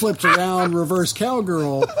she flipped around reverse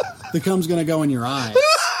cowgirl, the cum's going to go in your eye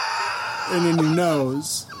and in your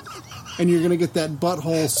nose, and you're going to get that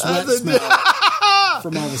butthole sweat smell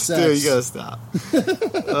from all the sex. Dude, you gotta stop.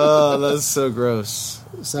 Oh, that's so gross.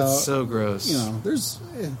 That's so gross. There's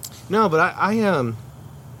no, but I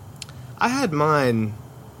had mine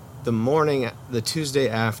the Tuesday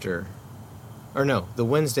after, or no, the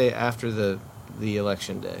Wednesday after the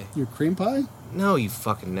election day. Your cream pie? No, you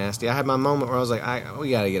fucking nasty. I had my moment where I was like, we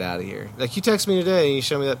gotta get out of here. Like, you text me today and you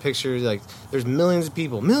show me that picture. Like, there's millions of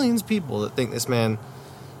people that think this man,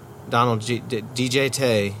 DJ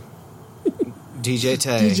Tay.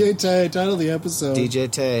 DJ Tay, title of the episode. DJ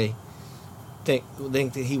Tay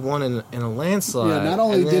think that he won in a landslide. Yeah, not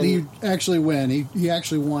only did he actually win, he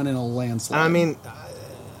actually won in a landslide. I mean,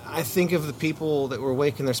 I think of the people that were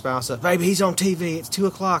waking their spouse up. Baby, he's on TV. It's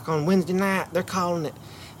 2:00 on Wednesday night. They're calling it.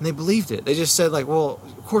 And they believed it. They just said, like, well,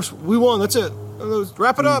 of course, we won. That's it.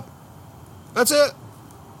 Wrap it up. That's it.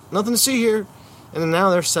 Nothing to see here. And then now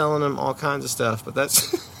they're selling them all kinds of stuff. But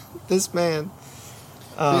that's this man.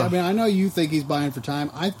 I mean, I know you think he's buying for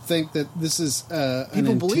time. I think that this is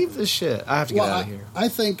people believe this shit. I have to get out of here. I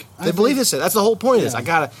think they believe this shit. That's the whole point. Is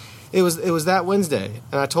it was that Wednesday,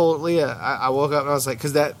 and I told Leah. I woke up and I was like,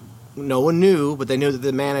 because that no one knew, but they knew that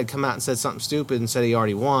the man had come out and said something stupid and said he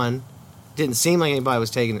already won. Didn't seem like anybody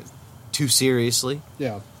was taking it too seriously.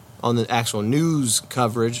 Yeah. On the actual news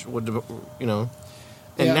coverage,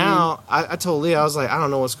 And yeah, now, I told Leah, I was like, I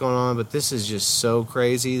don't know what's going on, but this is just so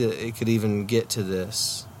crazy that it could even get to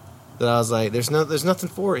this. That I was like, there's nothing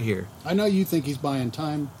for it here. I know you think he's buying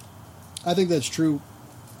time. I think that's true.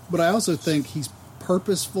 But I also think he's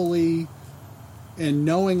purposefully and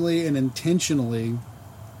knowingly and intentionally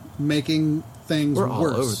making things We're all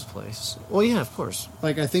worse. over the place. Well, yeah, of course.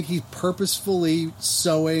 Like, I think he's purposefully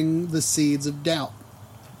sowing the seeds of doubt.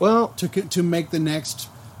 Well, to make the next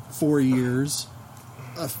 4 years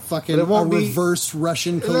a fucking reverse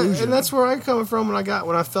Russian collusion. And that's where I come from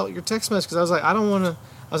when I felt your text message, because I was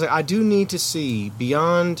like, I do need to see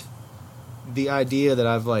beyond the idea that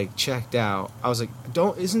I've like checked out. I was like,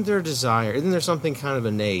 isn't there a desire? Isn't there something kind of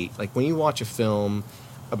innate? Like when you watch a film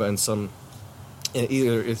about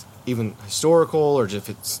either it's even historical or if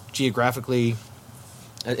it's geographically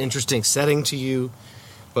an interesting setting to you,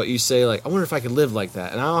 but you say, like, I wonder if I could live like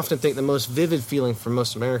that. And I often think the most vivid feeling for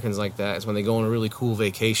most Americans like that is when they go on a really cool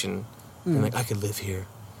vacation and, like, I could live here.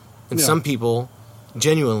 And some people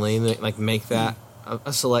genuinely, like, make that,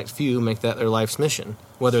 a select few, make that their life's mission.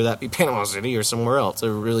 Whether that be Panama City or somewhere else,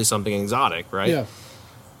 or really something exotic, right? Yeah.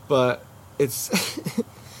 But it's...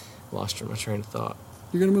 Lost my train of thought.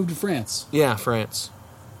 You're going to move to France. Yeah, France.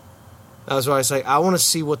 That was why I say, I want to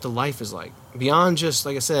see what the life is like. Beyond just,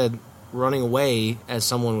 like I said... running away, as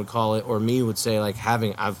someone would call it, or me would say, like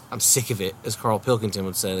I'm sick of it, as Carl Pilkington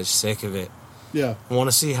would say, sick of it. Yeah, I want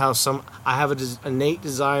to see how I have an innate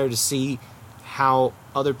desire to see how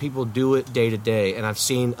other people do it day to day, and I've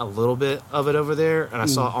seen a little bit of it over there, and I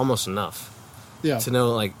saw almost enough. Yeah, to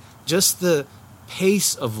know like just the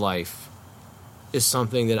pace of life is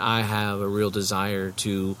something that I have a real desire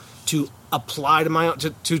to apply to my own,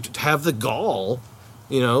 to have the gall,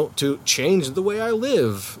 to change the way I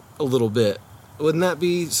live a little bit. Wouldn't that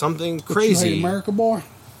be something crazy? You hate America, boy?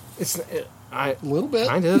 A little bit.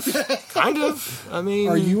 Kind of. I mean...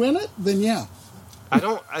 Are you in it? Then yeah.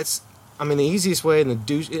 The easiest way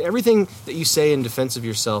everything that you say in defense of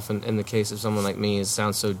yourself in the case of someone like me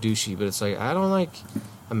sounds so douchey, but it's like, I don't like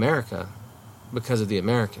America because of the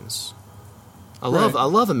Americans. I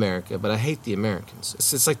love America, but I hate the Americans.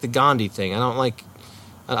 It's like the Gandhi thing. I like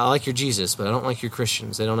your Jesus, but I don't like your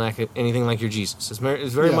Christians. They don't act anything like your Jesus. It's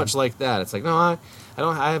very much like that. It's like, no,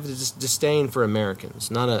 I have this disdain for Americans,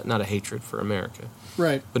 not a hatred for America.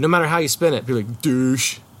 Right. But no matter how you spin it, people are like,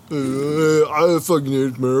 douche. I fucking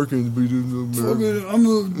hate Americans, but I'm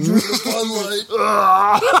gonna drink the sunlight.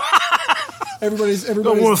 Everybody's. I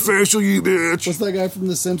want to facial you, bitch. What's that guy from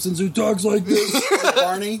The Simpsons who talks like this?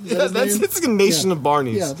 Barney. It's a nation of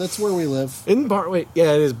Barneys. Yeah, that's where we live. It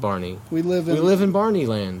is Barney. We live in Barney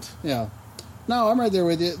land. Yeah. No, I'm right there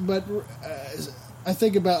with you. But I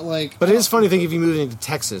think about like. But it is funny to think if you moved into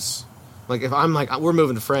Texas, like if I'm like we're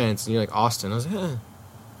moving to France and you're like Austin, I was like,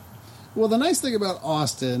 Well, the nice thing about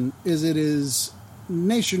Austin is it is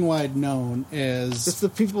nationwide known as it's the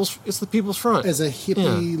people's front, as a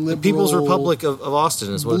hippie liberal, the People's Republic of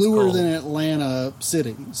Austin is what it's called. Bluer than Atlanta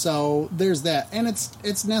City. So there's that, and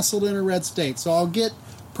it's nestled in a red state. So I'll get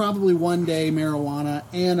probably one day marijuana,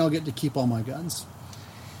 and I'll get to keep all my guns.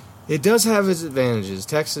 It does have its advantages.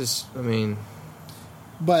 Texas,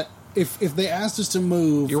 but if they asked us to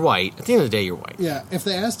move, you're white. At the end of the day, you're white. Yeah.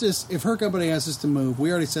 If her company asked us to move,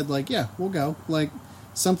 we already said like, yeah, we'll go. Like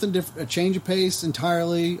something different, a change of pace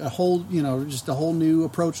entirely, just a whole new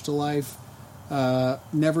approach to life.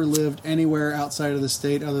 Never lived anywhere outside of the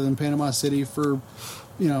state other than Panama City for,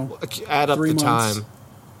 add up 3 the months. time.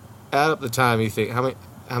 Add up the time. You think how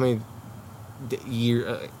many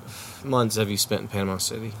months have you spent in Panama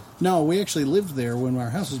City? No, we actually lived there when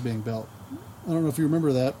our house was being built. I don't know if you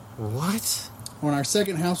remember that. What? When our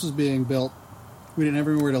second house was being built, we didn't have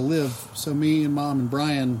anywhere to live. So me and Mom and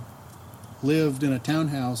Brian lived in a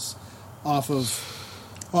townhouse off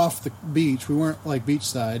the beach. We weren't like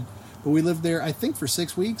beachside, but we lived there I think for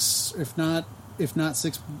 6 weeks, if not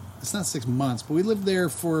 6. It's not 6 months, but we lived there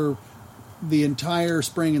for the entire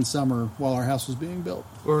spring and summer while our house was being built.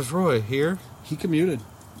 Where's Roy? Here? He commuted.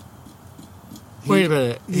 Wait a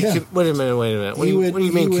minute. Wait a minute. What do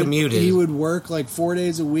you mean commuted? He would work like 4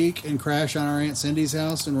 days a week and crash on our Aunt Cindy's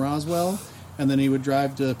house in Roswell, and then he would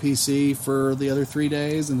drive to PC for the other 3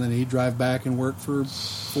 days, and then he'd drive back and work for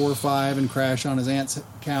 4 or 5 and crash on his aunt's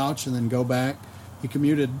couch and then go back. He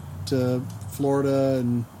commuted to Florida,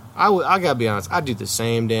 and I gotta be honest, I'd do the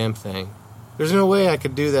same damn thing. There's no way I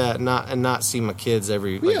could do that and not see my kids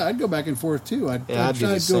every. Yeah, I'd go back and forth too. I'd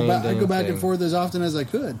go back and forth as often as I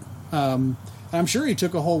could. I'm sure he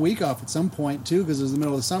took a whole week off at some point too, because it was the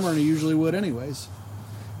middle of the summer, and he usually would anyways.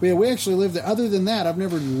 But yeah, we actually lived there. Other than that, I've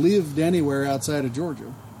never lived anywhere outside of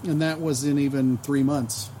Georgia, and that wasn't even 3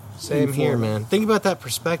 months. Same here, man. Think about that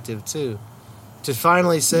perspective too. To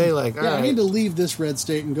finally say, like, all right, I need to leave this red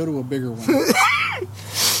state and go to a bigger one.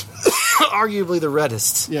 Arguably the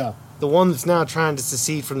reddest. Yeah. The one that's now trying to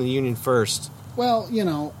secede from the Union first. Well,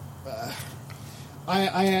 I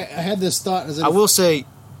had this thought. I will say,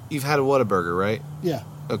 you've had a Whataburger, right? Yeah.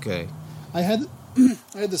 Okay. I had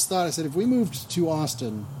this thought. I said, if we moved to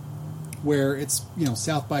Austin, where it's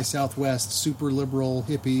South by Southwest, super liberal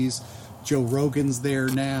hippies, Joe Rogan's there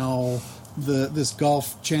now. This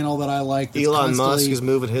golf channel that I like. Elon Musk is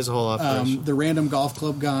moving his whole operation. The Random Golf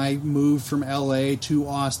Club guy moved from L.A. to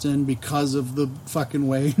Austin because of the fucking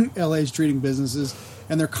way L.A.'s treating businesses,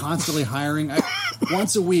 and they're constantly hiring.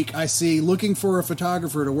 Once a week, I see looking for a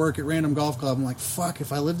photographer to work at Random Golf Club. I'm like, fuck,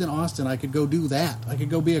 if I lived in Austin, I could go do that. I could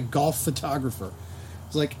go be a golf photographer.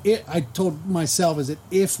 It's like, I told myself is that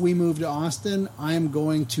if we move to Austin, I am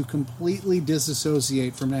going to completely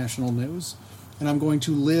disassociate from national news, and I'm going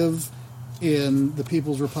to live in the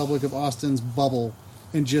People's Republic of Austin's bubble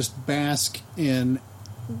and just bask in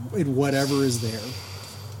whatever is there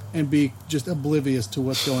and be just oblivious to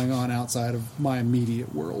what's going on outside of my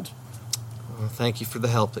immediate world. Well, thank you for the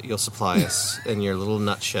help that you'll supply us in your little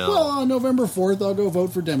nutshell. Well, on November 4th, I'll go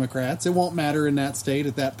vote for Democrats. It won't matter in that state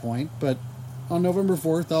at that point, but on November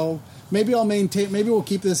 4th, maybe we'll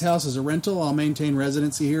keep this house as a rental. I'll maintain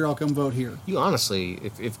residency here. I'll come vote here. You honestly,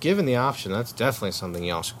 if given the option, that's definitely something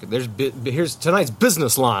y'all should. Here's tonight's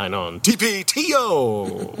business line on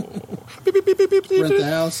TPTO. Beep, beep, beep, beep, beep, beep. Rent the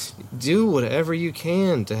house. Do whatever you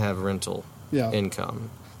can to have rental Yeah. income.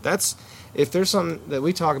 That's if there's something that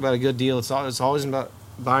we talk about a good deal, it's always about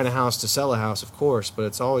buying a house to sell a house, of course, but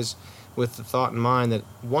it's always with the thought in mind that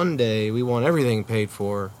one day we want everything paid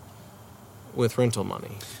for with rental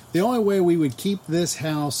money. The only way we would keep this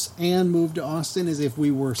house and move to Austin is if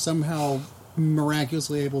we were somehow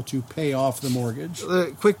miraculously able to pay off the mortgage.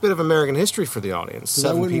 A quick bit of American history for the audience.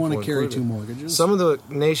 Because I wouldn't want to carry two mortgages. Some of the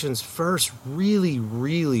nation's first really,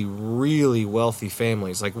 really, really wealthy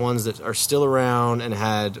families, like ones that are still around and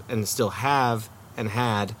had and still have and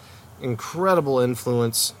had incredible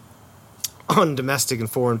influence on domestic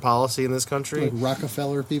and foreign policy in this country. Like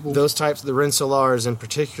Rockefeller people? Those types, the Rensselaers in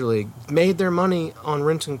particular, made their money on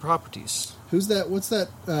renting properties. Who's that? What's that?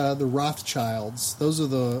 The Rothschilds. Those are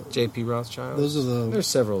the... J.P. Rothschild? Those are the... There's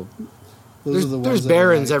several. Those are the ones. There's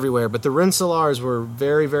barons everywhere, but the Rensselaers were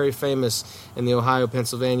very, very famous in the Ohio,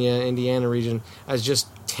 Pennsylvania, Indiana region as just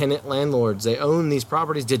tenant landlords. They owned these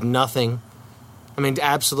properties, did nothing. I mean,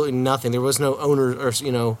 absolutely nothing. There was no owner or,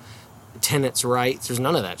 tenants' rights. There's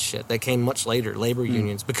none of that shit. That came much later, labor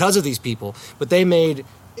unions, because of these people. But they made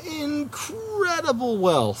incredible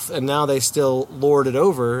wealth, and now they still lord it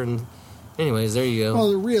over. And anyways, there you go.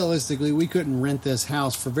 Well, realistically, we couldn't rent this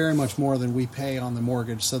house for very much more than we pay on the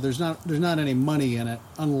mortgage. So there's not any money in it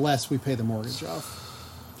unless we pay the mortgage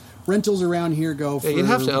off. Rentals around here go for... Yeah, you'd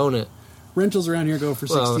have to own it. Rentals around here go for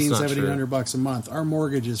 $1,700 a month. Our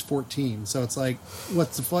mortgage is $14,000, so it's like,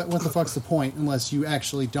 what the fuck's the point unless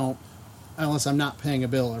I'm not paying a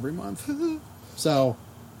bill every month. So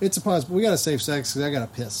it's a possible. We got to save sex because I got to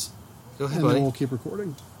piss. Go ahead, and buddy. then we'll keep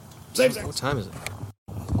recording. Save sex. What time is it?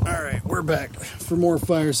 All right, we're back for more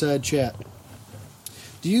fireside chat.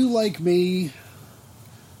 Do you like me?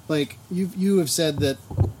 Like you have said that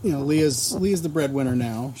Leah's the breadwinner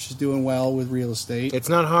now. She's doing well with real estate. It's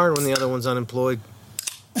not hard when the other one's unemployed.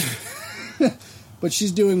 But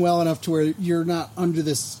she's doing well enough to where you're not under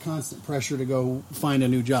this constant pressure to go find a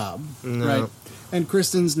new job, right? And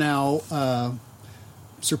Kristen's now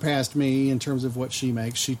surpassed me in terms of what she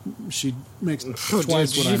makes. She makes twice what I make.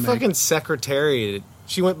 She fucking secretariated.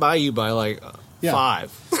 She went by you by like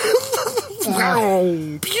 5. Do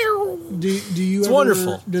you? It's ever,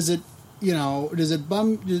 wonderful. Does it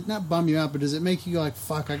not bum you out? But does it make you go like,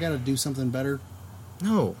 fuck? I got to do something better.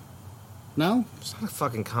 No. No? It's not a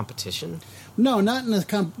fucking competition. No, not in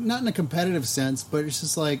a competitive sense, but it's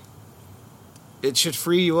just like... It should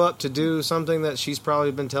free you up to do something that she's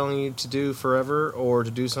probably been telling you to do forever, or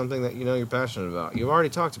to do something that you're passionate about. You've already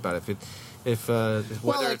talked about it.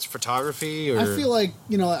 Whether it's photography or... I feel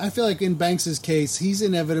like in Banks's case, he's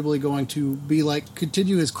inevitably going to be like,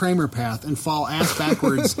 continue his Kramer path and fall ass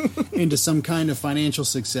backwards into some kind of financial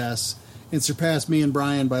success and surpass me and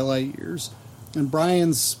Brian by light years. And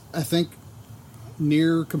Brian's, I think,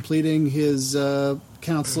 near completing his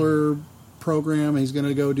counselor program. He's going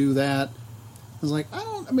to go do that. I was like,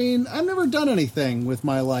 I've never done anything with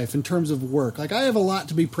my life in terms of work. Like, I have a lot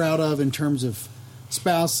to be proud of in terms of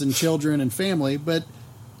spouse and children and family, but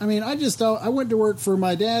I went to work for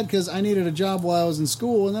my dad because I needed a job while I was in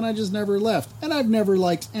school, and then I just never left. And I've never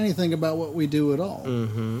liked anything about what we do at all.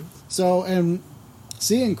 Mm-hmm. So, and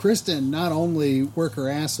seeing Kristen not only work her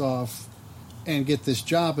ass off and get this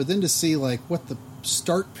job, but then to see like what the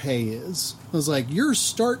start pay is. I was like, your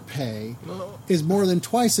start pay is more than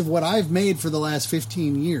twice of what I've made for the last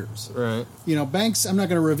 15 years. Right. Banks, I'm not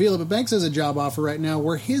going to reveal it, but Banks has a job offer right now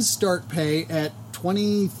where his start pay at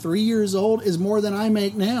 23 years old is more than I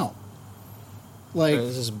make now. Like,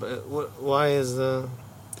 why is where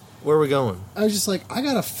are we going? I was just like, I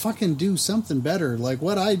got to fucking do something better. Like,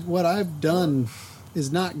 what I've done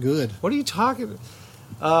is not good. What are you talking about?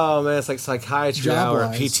 Oh, man, it's like psychiatry hour,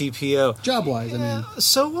 PTPO. Job-wise, I mean.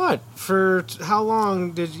 So what? For how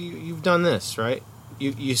long did you've done this, right?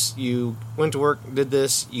 You went to work, did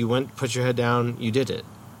this, you went, put your head down, you did it.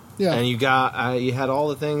 Yeah. And you had all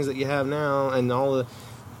the things that you have now, and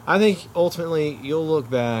I think ultimately you'll look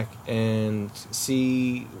back and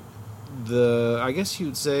see I guess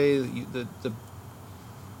you'd say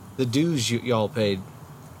the dues y'all paid.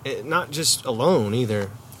 Not just alone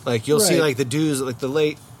either. Like, you'll see, like, the dues, like, the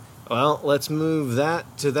late, well, let's move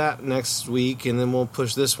that to that next week, and then we'll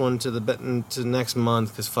push this one to next month,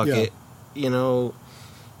 because fuck it. You'll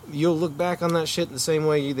look back on that shit the same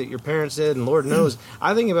way that your parents did, and Lord knows.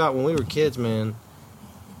 I think about when we were kids, man,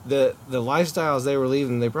 the lifestyles they were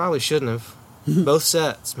leaving, they probably shouldn't have. Both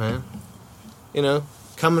sets, man.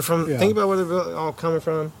 Coming from, think about where they're all coming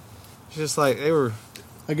from. It's just like, they were...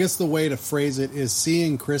 I guess the way to phrase it is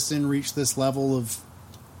seeing Kristen reach this level of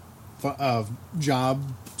job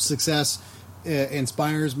success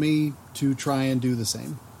inspires me to try and do the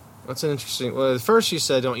same. That's an interesting... Well, at first you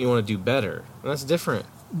said, don't you want to do better? And that's different.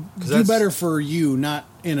 do better for you, not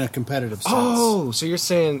in a competitive sense. Oh, so you're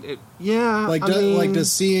saying,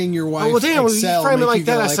 does seeing your wife damn, excel you frame it like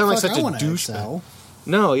that, go I sound like fuck, such a douchebag.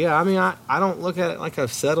 No, yeah, I mean, I don't look at it like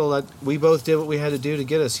I've settled. We both did what we had to do to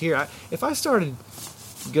get us here. If I started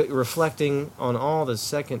reflecting on all the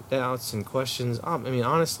second doubts and questions, I mean,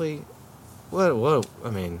 honestly, what? I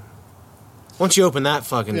mean, once you open that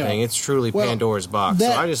fucking thing, it's truly Pandora's box.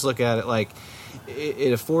 So I just look at it like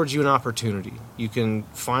it affords you an opportunity. You can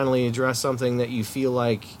finally address something that you feel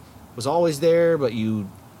like was always there, but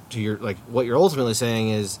what you're ultimately saying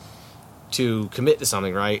is to commit to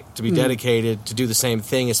something, right? To be dedicated, to do the same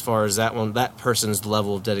thing as far as that person's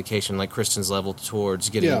level of dedication, like Kristen's level towards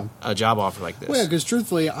getting a job offer like this. Well, because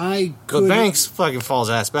truthfully, But Banks fucking falls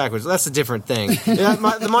ass backwards. That's a different thing.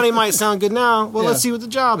 The money might sound good now. Well, let's see what the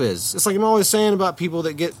job is. It's like I'm always saying about people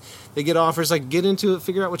that get offers, like, get into it,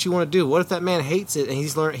 figure out what you want to do. What if that man hates it and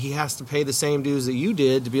he has to pay the same dues that you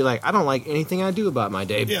did to be like, I don't like anything I do about my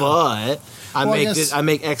day, but I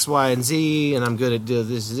make X, Y, and Z, and I'm good at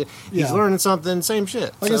this. He's learning something, same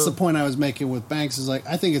shit. I guess the point I was making with Banks is, like,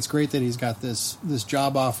 I think it's great that he's got this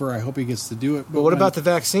job offer. I hope he gets to do it. But what about the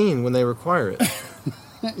vaccine when they require it?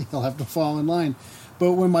 He'll have to fall in line.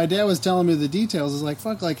 But when my dad was telling me the details, it's like,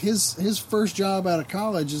 fuck, like his first job out of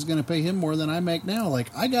college is going to pay him more than I make now. Like,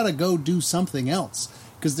 I got to go do something else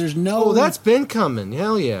because there's no... Oh, that's been coming.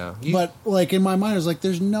 Hell yeah. But, like, in my mind, I was like,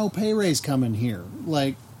 there's no pay raise coming here.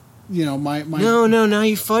 Like, you know, my... No, now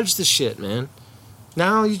you fudge the shit, man.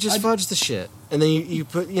 Now you just fudge the shit. And then you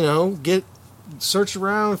put, search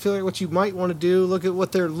around, figure out what you might want to do, look at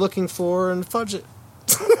what they're looking for, and fudge it.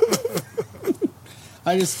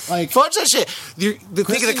 I just, like... Fudge that shit! Think of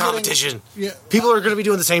the competition. People are going to be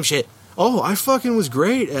doing the same shit. Oh, I fucking was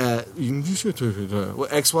great at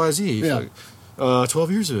XYZ. Yeah.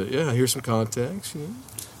 12 years of it. Yeah, here's some contacts.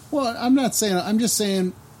 Well, I'm not saying... I'm just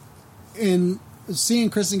saying, in seeing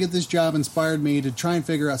Kristen get this job inspired me to try and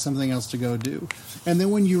figure out something else to go do. And then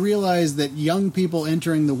when you realize that young people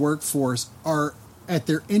entering the workforce are... at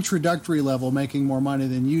their introductory level making more money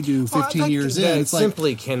than you do 15 years in. It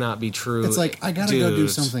simply cannot be true. It's like, I gotta go do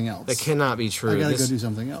something else. That cannot be true. I gotta go do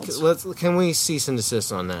something else. Can we cease and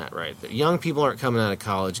desist on that, right? Young people aren't coming out of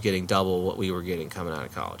college getting double what we were getting coming out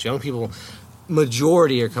of college. Young people,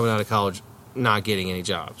 majority are coming out of college not getting any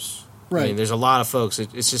jobs. Right. I mean, there's a lot of folks.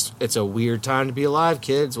 It's a weird time to be alive,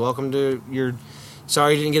 kids. Welcome to your...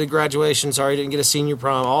 Sorry you didn't get a graduation. Sorry you didn't get a senior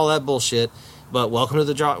prom. All that bullshit. But welcome to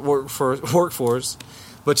the workforce.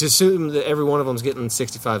 But to assume that every one of them is getting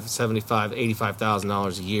 $65,000, $75,000,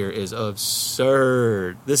 $85,000 a year is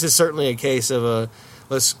absurd. This is certainly a case of I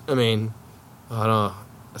don't know.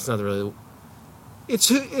 That's not really... It's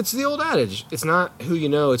the old adage. It's not who you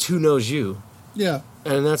know, it's who knows you. Yeah.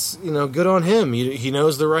 And that's, good on him. He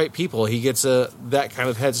knows the right people. He gets that kind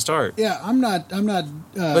of head start. Yeah, I'm not. But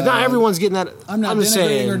not everyone's getting that. I'm not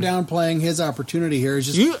denigrating or downplaying his opportunity here.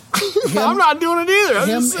 It's just I'm not doing it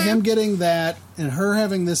either. Him getting that and her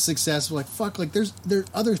having this success. Like, fuck. Like, there's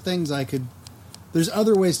other things I could. There's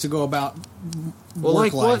other ways to go about work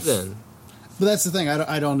like life. What then? But that's the thing.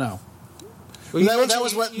 I don't know. Well, that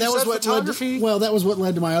was what photography. That was what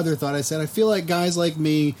led to my other thought. I said I feel like guys like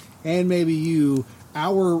me and maybe you.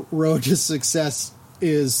 Our road to success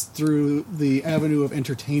is through the avenue of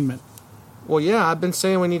entertainment. Well, yeah, I've been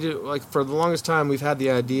saying we need to, like, for the longest time, we've had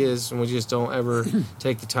the ideas, and we just don't ever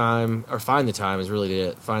take the time, or find the time is really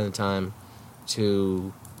it, find the time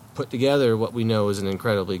to put together what we know is an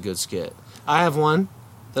incredibly good skit. I have one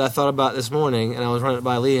that I thought about this morning, and I was running it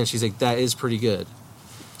by Leah, and she's like, that is pretty good.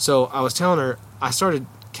 So I was telling her, I started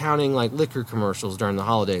counting like liquor commercials during the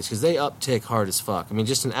holidays because they uptick hard as fuck. I mean,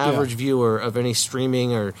 just an average viewer of any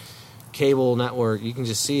streaming or cable network, you can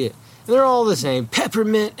just see it. And they're all the same: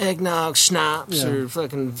 peppermint eggnog schnapps or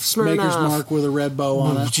fucking Smirnoff. Maker's Mark with a red bow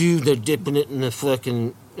on it. Dude, they're dipping it in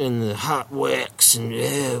the hot wax, and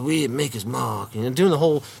we at Maker's Mark, and doing the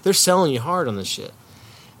whole. They're selling you hard on this shit.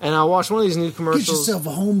 And I watched one of these new commercials. Get yourself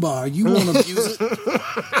a home bar. You want to abuse it?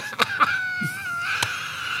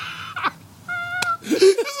 There's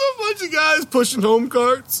a bunch of guys pushing home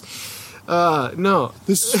carts. No.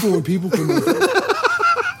 This is for when people come over.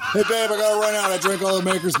 Hey, babe, I gotta run out. I drank all the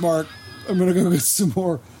Maker's Mark. I'm gonna go get some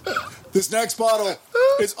more. This next bottle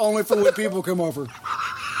is only for when people come over.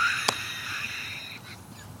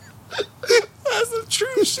 That's the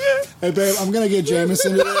true shit. Hey, babe, I'm gonna get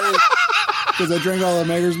Jameson today because I drank all the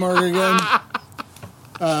Maker's Mark again.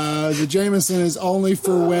 The Jameson is only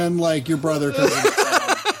for when, like, your brother comes into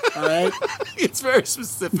town. All right? It's very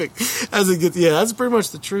specific as it gets. Yeah, that's pretty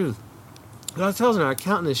much the truth. But I was telling her, I'm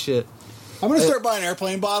counting this shit, I'm going to start buying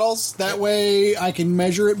airplane bottles. That way I can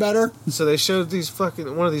measure it better. So they showed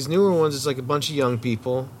one of these newer ones is like a bunch of young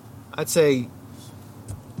people. I'd say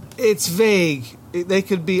it's vague. They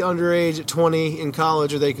could be underage at 20 in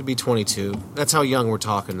college, or they could be 22. That's how young we're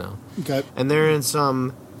talking now. Okay. And they're in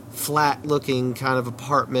some flat-looking kind of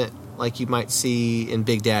apartment like you might see in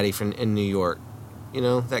Big Daddy in New York. You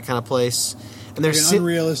know, that kind of place. And they're like an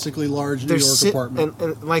unrealistically large New York apartment.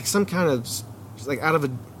 And like some kind of, like out of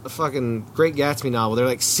a fucking Great Gatsby novel, they're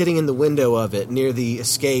like sitting in the window of it near the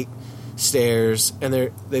escape stairs, and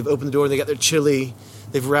they've opened the door, and they got their chili,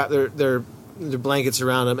 they've wrapped their blankets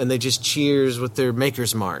around them, and they just cheers with their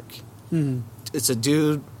Maker's Mark. Mm-hmm. It's a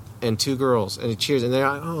dude and two girls, and he cheers, and they're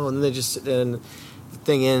like, oh, and then they just sit there, and the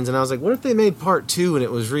thing ends, and I was like, what if they made part 2 and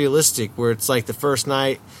it was realistic, where it's like the first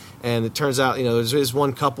night, and it turns out, you know, there's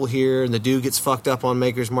one couple here, and the dude gets fucked up on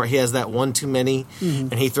Maker's Mark. He has that one too many,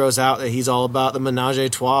 and he throws out that he's all about the menage a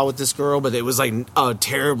trois with this girl, but it was like a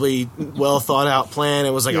terribly well thought out plan.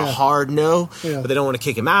 It was like a hard no, but they don't want to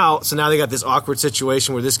kick him out. So now they got this awkward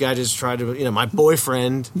situation where this guy just tried to, you know, my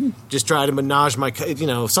boyfriend just tried to menage my, you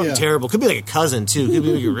know, something terrible. Could be like a cousin too. Could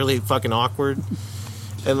be like really fucking awkward.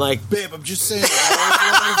 And like, babe, I'm just saying,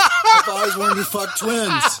 I've always wanted to fuck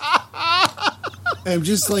twins. And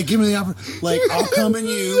just like, give me the opportunity. Like, I'll come in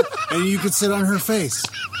you, and you can sit on her face,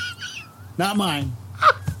 not mine.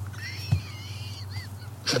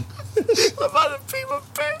 I'm about to pee my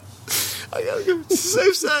pants. I gotta go.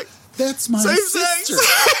 Safe sex. That's my sister.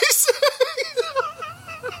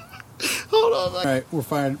 Hold on. All right, we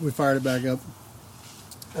fired it back up.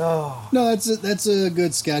 Oh no, that's a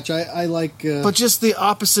good sketch. I like. But just the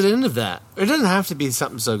opposite end of that. It doesn't have to be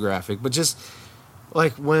something so graphic, but just.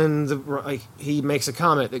 Like when he makes a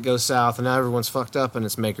comment that goes south and now everyone's fucked up and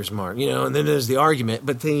it's Maker's Mark, you know, and then there's the argument,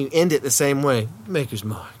 but then you end it the same way, Maker's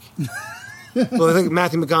Mark. Well, I think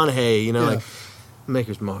Matthew McConaughey, you know, like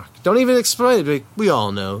Maker's Mark. Don't even explain it. We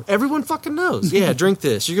all know. Everyone fucking knows. Yeah, drink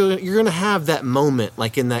this. You're gonna have that moment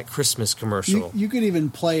like in that Christmas commercial. You could even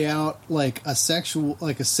play out like a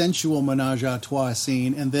sensual menage a trois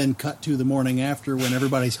scene and then cut to the morning after when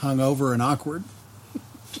everybody's hungover and awkward.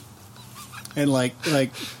 And like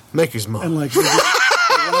Maker's Mark. And like one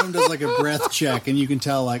of them does like a breath check, and you can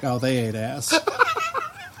tell like, oh, they ate ass.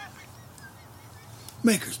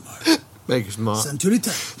 Maker's Mark. Maker's Mark.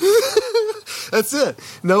 Centurita. That's it.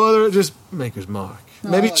 No other. Just Maker's Mark. No,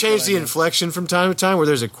 maybe like change the inflection from time to time, where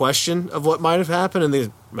there's a question of what might have happened, and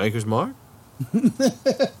the Maker's Mark.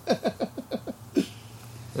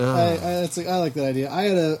 I like that idea. I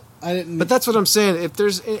didn't. But that's what I'm saying. If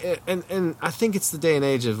there's, and I think it's the day and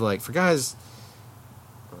age of like for guys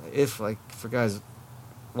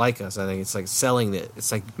like us, I think it's like selling it.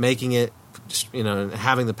 It's like making it, you know, and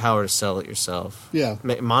having the power to sell it yourself. Yeah,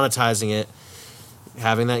 monetizing it,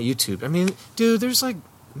 having that YouTube. I mean, dude, there's like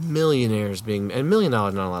millionaires being, and $1 million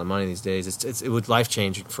not a lot of money these days. It would life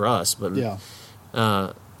changing for us, but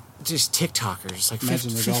just TikTokers, like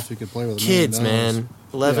imagine the golf you could play with kids, man,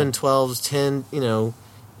 11, 12, 10, you know.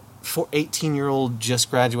 18-year-old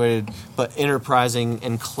just graduated, but enterprising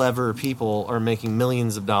and clever people are making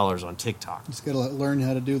millions of dollars on TikTok. Just got to learn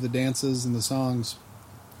how to do the dances and the songs.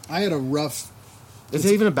 I had a rough... Is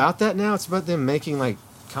it even about that now? It's about them making, like,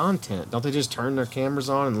 content. Don't they just turn their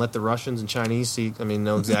cameras on and let the Russians and Chinese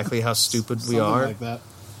know exactly how stupid we are? Like that.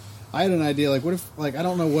 I had an idea, like, what if, like, I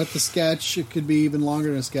don't know what the sketch, it could be even longer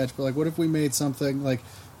than a sketch, but, like, what if we made something, like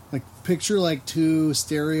picture, like, two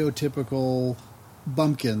stereotypical...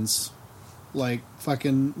 bumpkins, like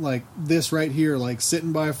fucking like this right here, like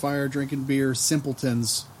sitting by a fire drinking beer,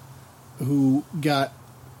 simpletons who got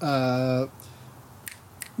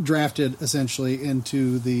drafted essentially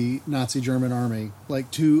into the Nazi German army,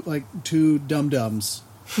 like two dum-dums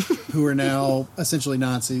who are now essentially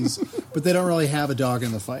Nazis, but they don't really have a dog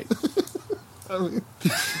in the fight. You're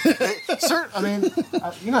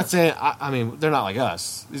not saying. I mean, they're not like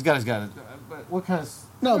us. These guys got. But what kind of?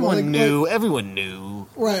 No, Everyone knew.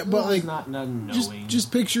 Right, but like not knowing.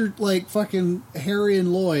 Just picture like fucking Harry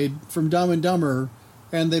and Lloyd from Dumb and Dumber,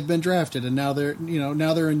 and they've been drafted, and now they're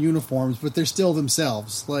in uniforms, but they're still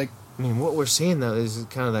themselves. Like, I mean, what we're seeing though is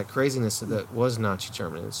kind of that craziness that was Nazi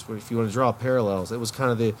Germany. If you want to draw parallels, it was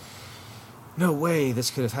kind of the no way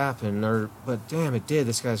this could have happened, but damn, it did.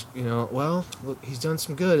 This guy's, well, look, he's done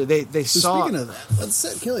some good. They saw. Speaking of that, let's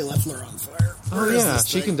set Kelly Loeffler on fire. Oh yeah,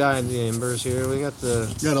 she can die in the embers here. We got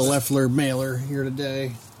a Loeffler mailer here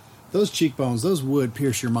today. Those cheekbones, those would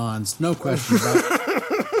pierce your minds, no question about it.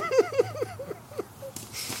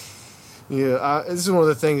 Yeah, this is one of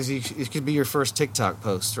the things. It could be your first TikTok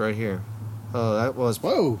post right here. Oh, that was.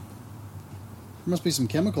 Whoa! There must be some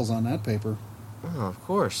chemicals on that paper. Oh, of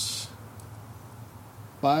course.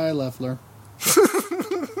 Bye, Leffler.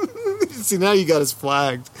 See, now you got us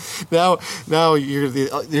flagged. Now you're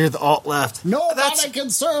the alt left. Nobody can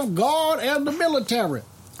serve God and the military.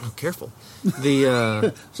 Oh, careful.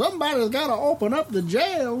 The somebody's got to open up the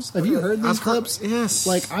jails. Have you heard these clips? Yes.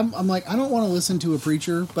 Like I'm like I don't want to listen to a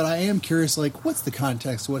preacher, but I am curious. Like, what's the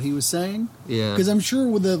context of what he was saying? Yeah. Because I'm sure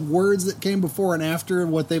with the words that came before and after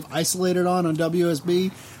what they've isolated on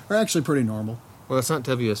WSB are actually pretty normal. Well, it's not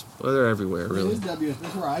WSB. Well, they're everywhere, really. It is WSB.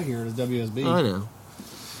 That's where I hear it is WSB. I know.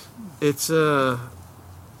 It's I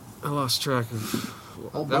lost track of.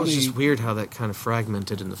 That was just weird how that kind of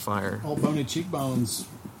fragmented in the fire. Old bony cheekbones.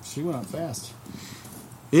 She went up fast.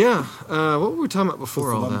 Yeah. What were we talking about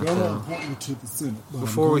before all that?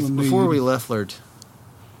 Before we Lefflered.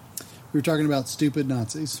 We were talking about stupid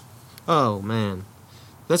Nazis. Oh man,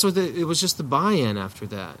 that's what it was. Just the buy-in after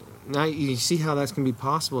that. Now you see how that's going to be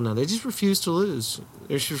possible. Now they just refuse to lose.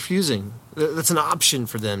 They're just refusing. That's an option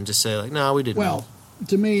for them to say like, no, we didn't. Well,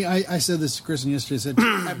 to me, I said this to Kristen yesterday. I said,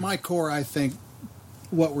 at my core, I think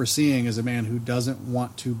what we're seeing is a man who doesn't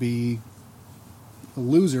want to be a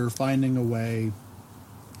loser finding a way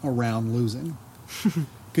around losing.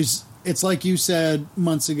 Because it's like you said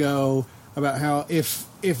months ago about how if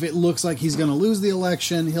it looks like he's going to lose the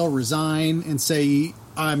election, he'll resign and say,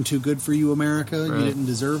 I'm too good for you, America. Right. You didn't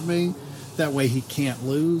deserve me. That way he can't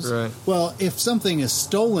lose. Right. Well, if something is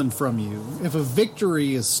stolen from you, if a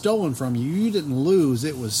victory is stolen from you, you didn't lose,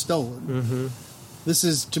 it was stolen. Mm-hmm. This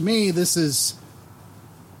is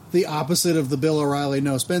the opposite of the Bill O'Reilly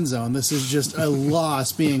no spin zone. This is just a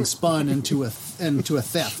loss being spun into a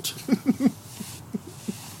theft.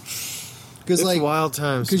 Because like wild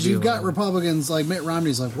times. Because you've got Republicans like Mitt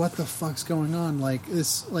Romney's like, what the fuck's going on? Like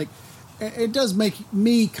this, like it does make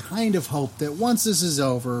me kind of hope that once this is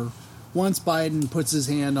over, once Biden puts his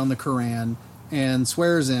hand on the Koran and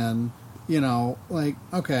swears in, like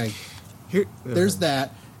okay, there's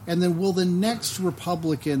that. And then will the next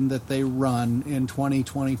Republican that they run in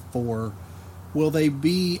 2024, will they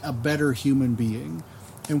be a better human being?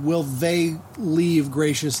 And will they leave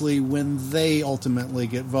graciously when they ultimately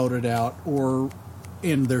get voted out or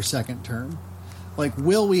in their second term? Like,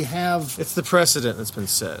 will we have... It's the precedent that's been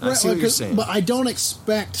set. I see what you're saying. But I don't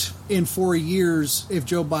expect in 4 years, if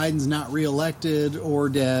Joe Biden's not reelected or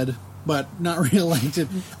dead... but not reelected,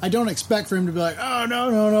 I don't expect for him to be like, oh,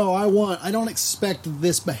 no, I don't expect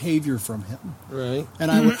this behavior from him. Right. And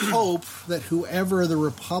I would hope that whoever the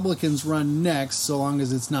Republicans run next, so long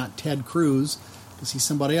as it's not Ted Cruz, because he's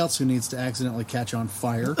somebody else who needs to accidentally catch on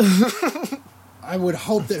fire, I would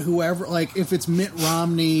hope that whoever, like, if it's Mitt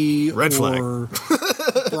Romney or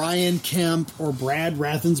Brian Kemp or Brad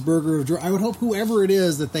Raffensperger, I would hope whoever it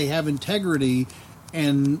is that they have integrity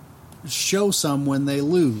and show some when they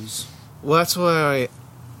lose. Well, that's why,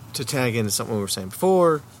 to tag into something we were saying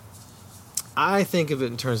before, I think of it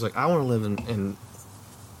in terms of like, I want to live in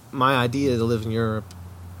my idea to live in Europe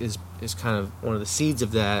is kind of one of the seeds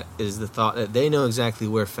of that is the thought that they know exactly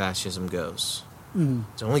where fascism goes. Mm-hmm.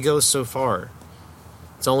 It only goes so far.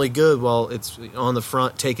 It's only good while it's on the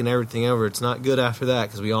front taking everything over. It's not good after that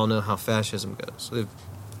because we all know how fascism goes. So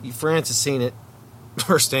France has seen it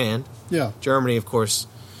firsthand. Yeah. Germany, of course,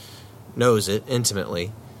 knows it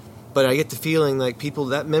intimately. But I get the feeling like people,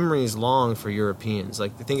 that memory is long for Europeans.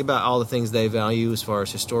 Like, think about all the things they value as far as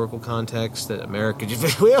historical context that America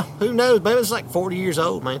just, well, who knows? Maybe it's like 40 years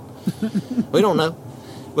old, man. We don't know.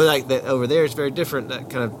 But like that over there, it's very different. That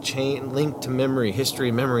kind of chain link to memory, history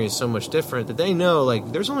and memory is so much different that they know,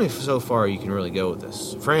 like, there's only so far you can really go with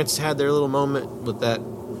this. France had their little moment with that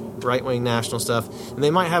right-wing national stuff, and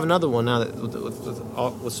they might have another one now that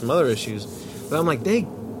with some other issues. But I'm like, they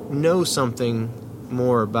know something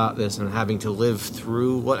more about this and having to live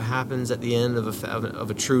through what happens at the end of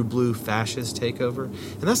a true blue fascist takeover.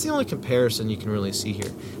 And that's the only comparison you can really see here.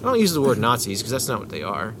 I don't use the word Nazis because that's not what they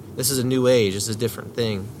are. This is a new age. This is a different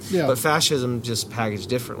thing. Yeah. But fascism just packaged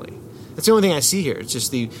differently. That's the only thing I see here. It's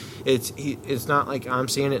just it's not like I'm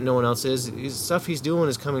seeing it and no one else is. Stuff he's doing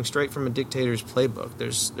is coming straight from a dictator's playbook.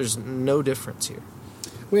 There's no difference here.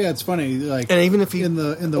 Well, yeah, it's funny. Like, and even if he in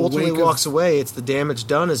the ultimately wake walks away, it's the damage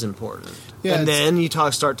done is important. Yeah, and then you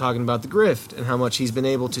start talking about the grift and how much he's been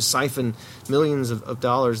able to siphon millions of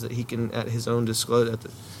dollars that he can at his own disclosure.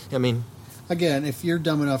 I mean, again, if you're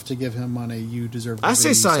dumb enough to give him money, you deserve. I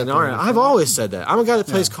say sayonara. I've always said that. I'm a guy that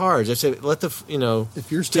plays cards. I say let the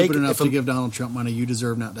If you're stupid enough to give Donald Trump money, you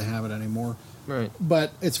deserve not to have it anymore. Right.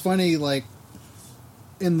 But it's funny, like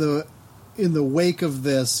in the wake of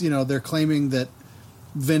this, they're claiming that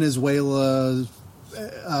Venezuela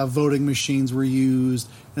voting machines were used.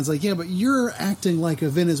 And it's like, yeah, but you're acting like a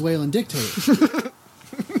Venezuelan dictator.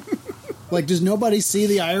 Like, does nobody see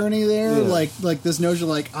the irony there? Yeah. Like this notion,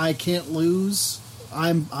 like, I can't lose.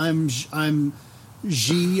 I'm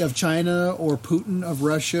Xi of China or Putin of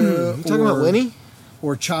Russia. You talking about Winnie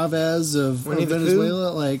or Chavez of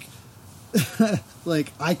Venezuela? Like,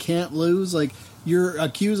 like I can't lose. Like, you're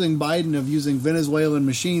accusing Biden of using Venezuelan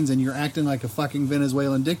machines, and you're acting like a fucking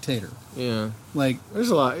Venezuelan dictator. Yeah, like there's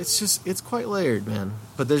a lot. It's quite layered, man.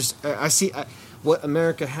 But I see what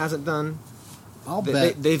America hasn't done. I'll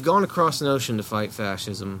bet they've gone across the ocean to fight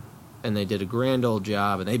fascism, and they did a grand old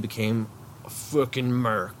job, and they became a fucking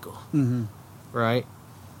miracle, right?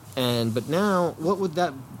 But now,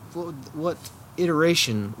 what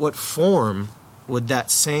iteration, what form would that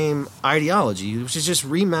same ideology, which is just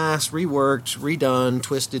remasked, reworked, redone,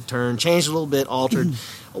 twisted, turned, changed a little bit, altered?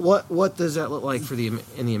 What does that look like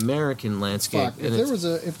in the American landscape? If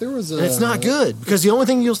there was a, and it's not good, because the only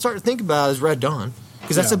thing you'll start to think about is Red Dawn.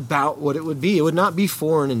 Because that's about what it would be. It would not be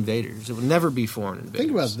foreign invaders. It would never be foreign invaders.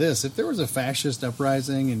 Think about this. If there was a fascist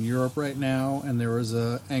uprising in Europe right now, and there was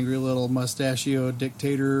a angry little mustachioed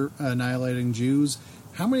dictator annihilating Jews,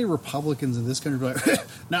 how many Republicans in this country would be like,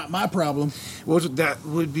 not my problem? Well, that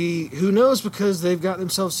would be, who knows, because they've got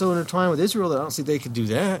themselves so intertwined with Israel that I don't think they could do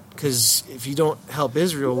that. Because if you don't help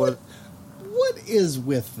Israel... What is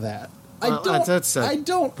with that? I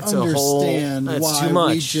don't understand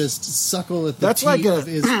why we just suckle at the teat of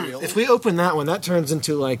Israel. If we open that one, that turns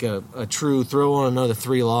into like a true throw on another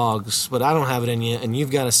 3 logs, but I don't have it in you, and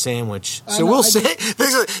you've got a sandwich. So we'll say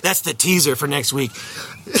that's the teaser for next week.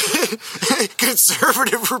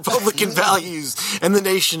 Conservative Republican values and the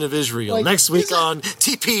nation of Israel. Like, next week on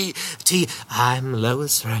TPT, I'm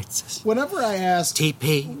Lois Reitzes. Whenever I ask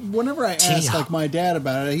like my dad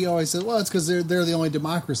about it, he always said, "Well, it's because they're the only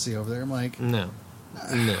democracy over there." I'm like, no.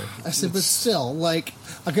 I said, but still, like,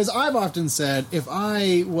 because I've often said, if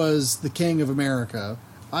I was the king of America,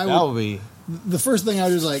 the first thing I would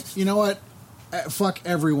do is like, you know what? Fuck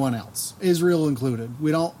everyone else, Israel included.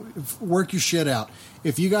 We don't work your shit out.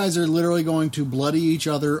 If you guys are literally going to bloody each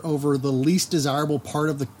other over the least desirable part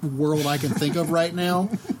of the world I can think of right now,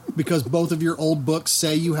 because both of your old books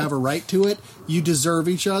say you have a right to it, you deserve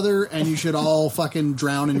each other, and you should all fucking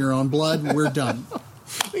drown in your own blood. We're done.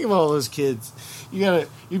 Think of all those kids.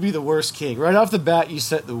 You'd be the worst king. Right off the bat, you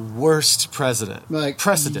set the worst precedent.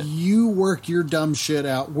 You work your dumb shit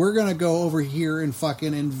out. We're going to go over here and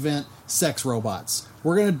fucking invent sex robots.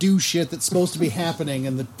 We're going to do shit that's supposed to be happening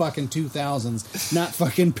in the fucking 2000s, not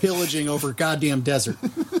fucking pillaging over goddamn desert.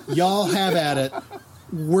 Y'all have at it.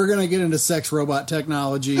 We're going to get into sex robot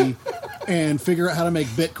technology and figure out how to make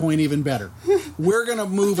Bitcoin even better. We're going to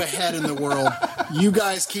move ahead in the world. You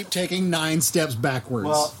guys keep taking 9 steps backwards.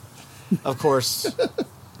 Well, of course,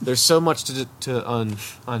 there's so much to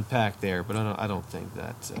unpack there, but I don't think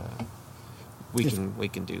that we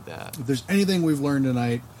can do that. If there's anything we've learned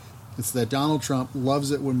tonight, it's that Donald Trump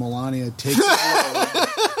loves it when Melania takes it away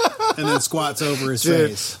and then squats over his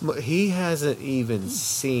face. He hasn't even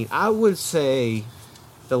seen. I would say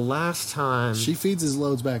the last time she feeds his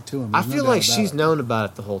loads back to him. I feel like she's known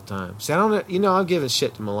about it the whole time. See, I don't. I'm giving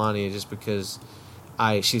shit to Melania just because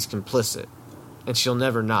she's complicit, and she'll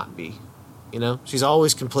never not be. She's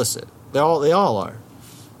always complicit. They all are.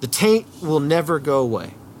 The taint will never go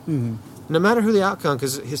away. Mm-hmm. No matter who the outcome,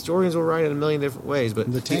 because historians will write it a million different ways,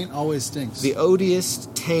 but the taint always stinks. The odious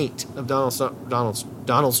taint of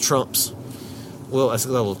Donald Trump's. Well, that's a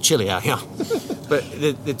little chilly out here, but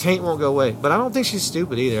the taint won't go away. But I don't think she's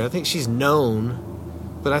stupid either. I think she's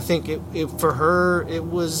known, but I think for her it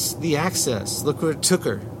was the access. Look where it took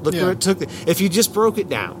her. Where it took. If you just broke it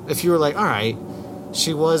down, if you were like, all right,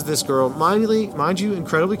 she was this girl, mind you,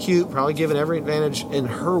 incredibly cute, probably given every advantage in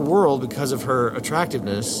her world because of her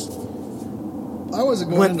attractiveness. I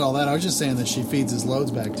wasn't going into all that. I was just saying that she feeds his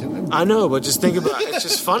loads back to him. I know, but just think about it. It's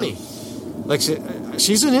just funny. Like,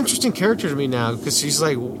 she's an interesting character to me now because she's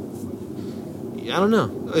like, I don't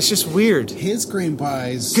know. It's just weird. His cream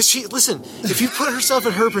pies. Because listen, if you put herself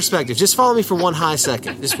in her perspective, just follow me for one high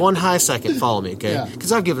second. Just one high second, follow me, okay?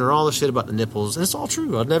 Because I've given her all the shit about the nipples, and it's all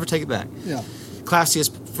true. I'd never take it back. Yeah.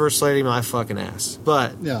 Classiest first lady, my fucking ass.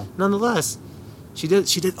 But nonetheless, she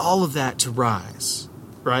did all of that to rise,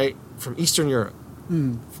 right? From Eastern Europe.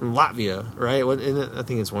 From Latvia, right? I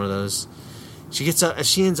think it's one of those. She gets up and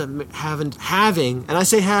she ends up having, and I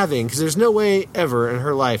say having because there's no way ever in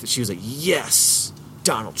her life that she was like, yes,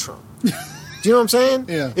 Donald Trump. Do you know what I'm saying?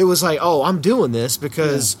 Yeah. It was like, oh, I'm doing this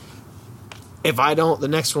because if I don't, the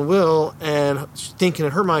next one will. And thinking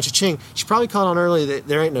in her mind, cha-ching. She probably caught on early that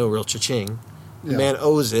there ain't no real cha-ching. The man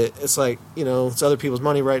owes it. It's like, it's other people's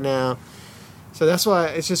money right now. So that's why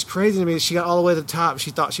it's just crazy to me. She got all the way to the top.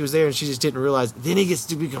 She thought she was there, and she just didn't realize. Then he gets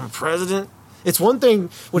to become president. It's one thing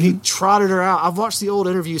when he trotted her out. I've watched the old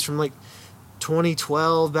interviews from like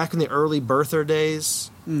 2012, back in the early birther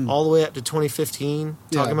days, all the way up to 2015,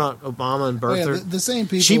 talking about Obama and birther. The same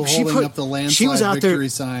people holding up the landslide victory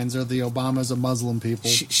signs are the Obamas of Muslim people.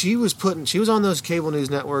 She was on those cable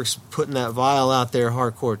news networks putting that vial out there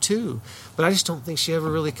hardcore too. But I just don't think she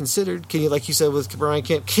ever really considered. Can you, like you said with Brian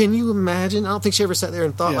Kemp, can you imagine? I don't think she ever sat there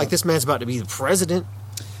and thought like this man's about to be the president.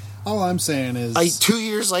 All I'm saying is, like 2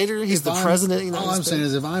 years later, he's the president. All I'm saying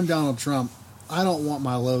is, if I'm Donald Trump, I don't want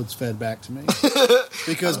my loads fed back to me.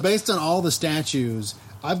 Because based on all the statues,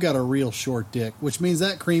 I've got a real short dick, which means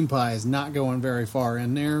that cream pie is not going very far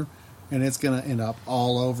in there, and it's going to end up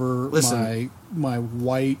all over my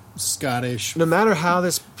white Scottish. No matter how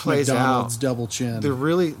this plays McDonald's out, double chin.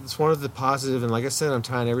 It's one of the positive, and like I said, I'm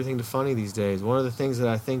tying everything to funny these days. One of the things that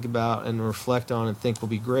I think about and reflect on and think will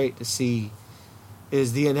be great to see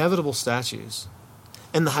is the inevitable statues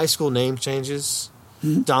and the high school name changes.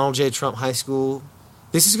 Donald J. Trump High School.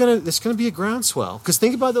 This is gonna be a groundswell, because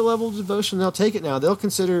think about the level of devotion they'll take it now. They'll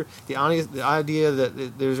consider the idea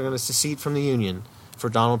that they're going to secede from the Union for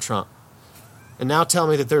Donald Trump, and now tell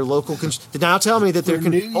me that their local. Now tell me that they're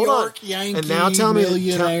New York Yankee and now tell me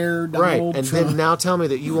millionaire Donald and Trump. then now tell me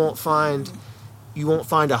that you won't find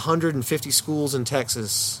 150 schools in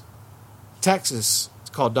Texas. Texas, it's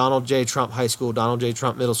called Donald J. Trump High School, Donald J.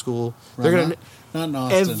 Trump Middle School. Right, They're gonna. Not in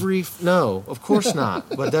Austin. No, of course not.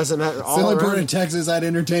 But it doesn't matter. It's the only part in Texas I'd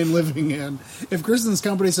entertain living in. If Kristen's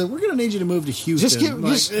company said, we're going to need you to move to Houston.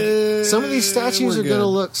 Some of these statues are going to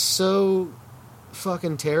look so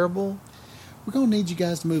fucking terrible. We're going to need you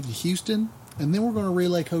guys to move to Houston, and then we're going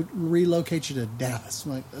to relocate you to Dallas.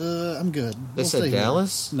 I'm like, I'm good. They said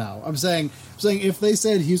Dallas? No. I'm saying if they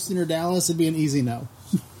said Houston or Dallas, it'd be an easy no.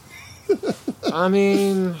 I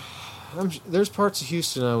mean... there's parts of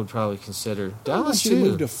Houston I would probably consider. Dallas too.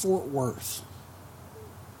 Move to Fort Worth.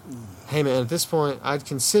 Hey man, at this point, I'd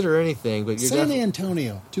consider anything. But San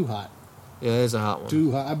Antonio, too hot. Yeah, it is a hot one.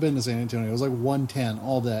 Too hot. I've been to San Antonio. It was like 110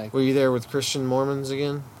 all day. Were you there with Christian Mormons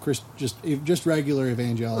again? Just regular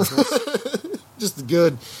evangelicals. Just the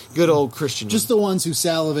good old Christian. Just the ones who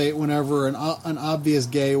salivate whenever an obvious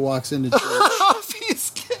gay walks into church. Obvious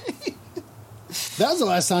gay. That was the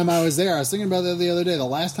last time I was there. I was thinking about that the other day. The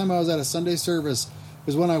last time I was at a Sunday service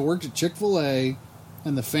was when I worked at Chick-fil-A,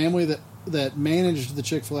 and the family that managed the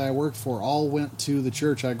Chick-fil-A I worked for all went to the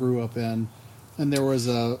church I grew up in, and there was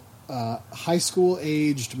a high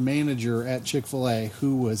school-aged manager at Chick-fil-A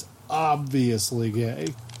who was obviously gay,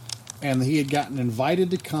 and he had gotten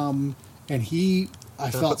invited to come, and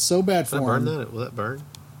I felt so bad for him. Burn that? Will that burn?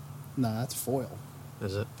 No, that's foil.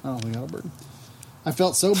 Is it? I don't think that'll burn. I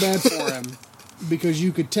felt so bad for him. Because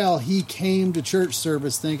you could tell he came to church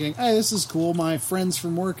service thinking, hey, this is cool. My friends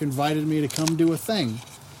from work invited me to come do a thing.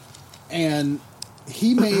 And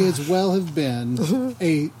he may as well have been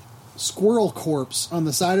a squirrel corpse on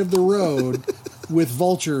the side of the road with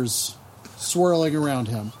vultures swirling around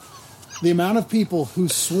him. The amount of people who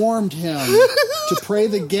swarmed him to pray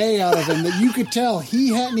the gay out of him that you could tell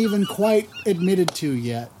he hadn't even quite admitted to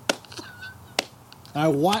yet. I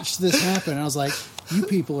watched this happen, and I was like, you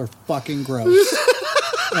people are fucking gross.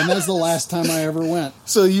 And that's the last time I ever went.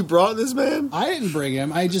 So you brought this man? I didn't bring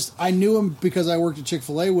him. I knew him because I worked at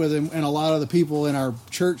Chick-fil-A with him, and a lot of the people in our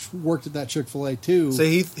church worked at that Chick-fil-A too. So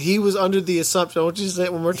he was under the assumption. Won't you say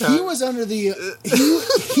it one more time? He was under the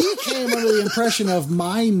he came under the impression of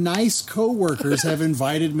my nice coworkers have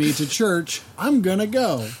invited me to church. I'm gonna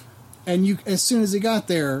go. And as soon as he got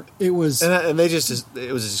there, it was... And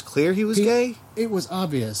it was just clear he was gay? It was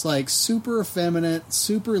obvious. Like, super effeminate,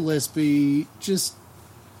 super lispy, just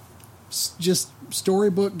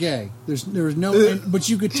storybook gay. There was no... but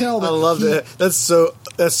you could tell that... I love that. That's so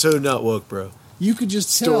not woke, bro. You could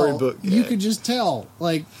just tell. Storybook gay. You could just tell.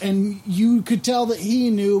 Like, and you could tell that he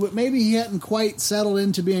knew, but maybe he hadn't quite settled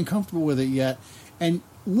into being comfortable with it yet. And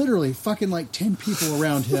literally, fucking like 10 people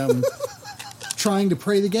around him... trying to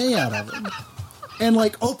pray the gay out of him. And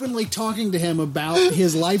like openly talking to him about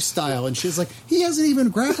his lifestyle and shit. It's like, he hasn't even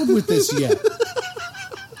grappled with this yet.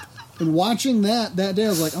 And watching that day, I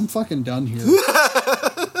was like, I'm fucking done here.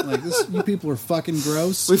 Like, you people are fucking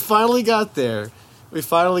gross. We finally got there. We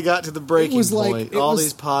finally got to the breaking point. All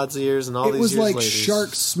these pods years and all these years later. It was like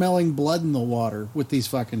sharks smelling blood in the water with these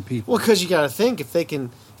fucking people. Well, because you got to think, if they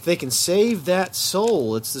can save that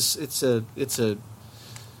soul, it's a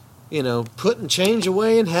putting change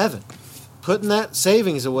away in heaven. Putting that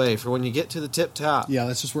savings away for when you get to the tip top. Yeah,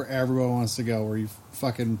 that's just where everyone wants to go, where you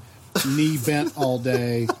fucking knee bent all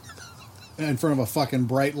day in front of a fucking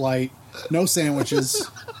bright light No sandwiches.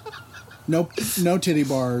 No titty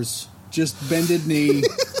bars. Just bended knee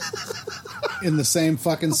in the same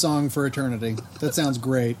fucking song for eternity. That sounds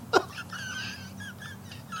great.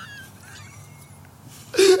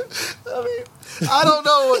 I don't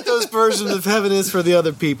know what those versions of heaven is for the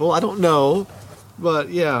other people. I don't know. But,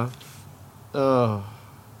 yeah. Oh.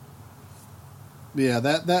 Yeah,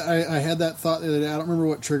 I had that thought the other day. I don't remember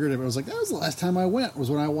what triggered it, but I was like, that was the last time I went,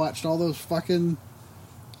 was when I watched all those fucking,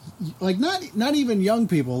 like, not even young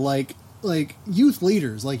people, like youth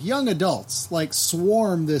leaders, like young adults, like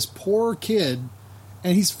swarm this poor kid,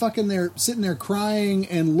 and he's fucking there, sitting there crying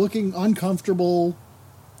and looking uncomfortable.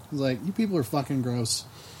 I was like, you people are fucking gross.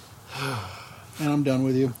 And I'm done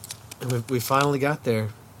with you. We finally got there.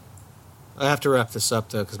 I have to wrap this up,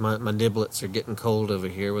 though, because my niblets are getting cold over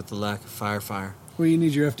here with the lack of fire. Well, you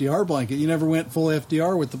need your FDR blanket. You never went full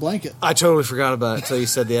FDR with the blanket. I totally forgot about it until you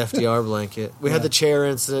said the FDR blanket. We had the chair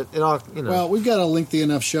incident. It all, you know. Well, we've got a lengthy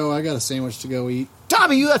enough show. I got a sandwich to go eat.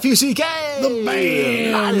 Tommy UFUCK! The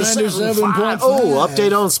band! 97.5. Oh,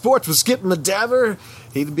 update on sports with Skip Madaver.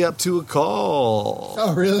 He'd be up to a call.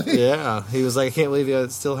 Oh, really? Yeah. He was like, I can't believe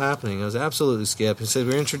it's still happening. I was absolutely, Skip. He said,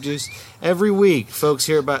 we're introduced every week. Folks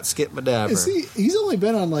hear about Skip Madaver. He's only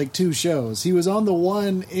been on like 2 shows. He was on the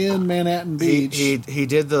one in Manhattan Beach. He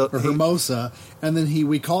did the... Or Hermosa. And then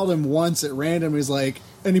we called him once at random. He's like...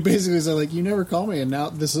 And he basically said, like, you never call me, and now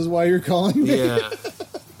this is why you're calling me? Yeah.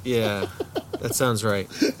 Yeah. That sounds right.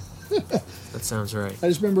 That sounds right. I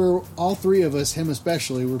just remember all 3 of us, him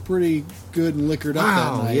especially, were pretty good and liquored up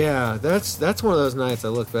that night. Yeah, that's one of those nights I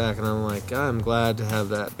look back and I'm like, I'm glad to have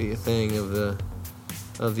that be a thing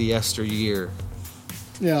of the yesteryear.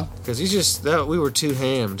 Yeah. Because we were too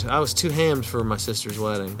hammed. I was too hammed for my sister's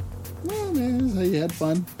wedding. Well, man, that's how you had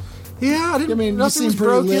fun. Yeah, I mean, nothing was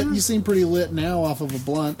broken. You seem pretty lit now off of a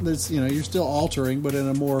blunt. That's, you're still altering, but in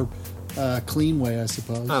a more clean way, I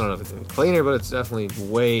suppose. I don't know if it's any cleaner, but it's definitely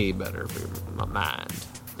way better for my mind.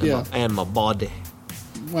 And my body.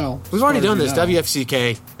 Well, we've already done this.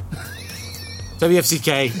 WFCK.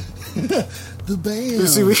 WFCK. The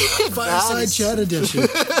band. Fireside Chat Edition.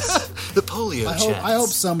 The polio chat. I hope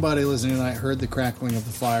somebody listening tonight heard the crackling of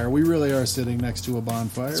the fire. We really are sitting next to a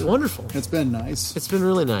bonfire. It's wonderful. It's been nice. It's been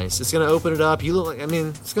really nice. It's going to open it up. You look like,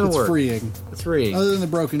 it's going to work. It's freeing. Other than the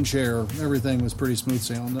broken chair, everything was pretty smooth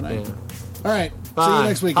sailing tonight. Yeah. All right. Bye. See you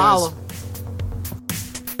next week, guys. Holla.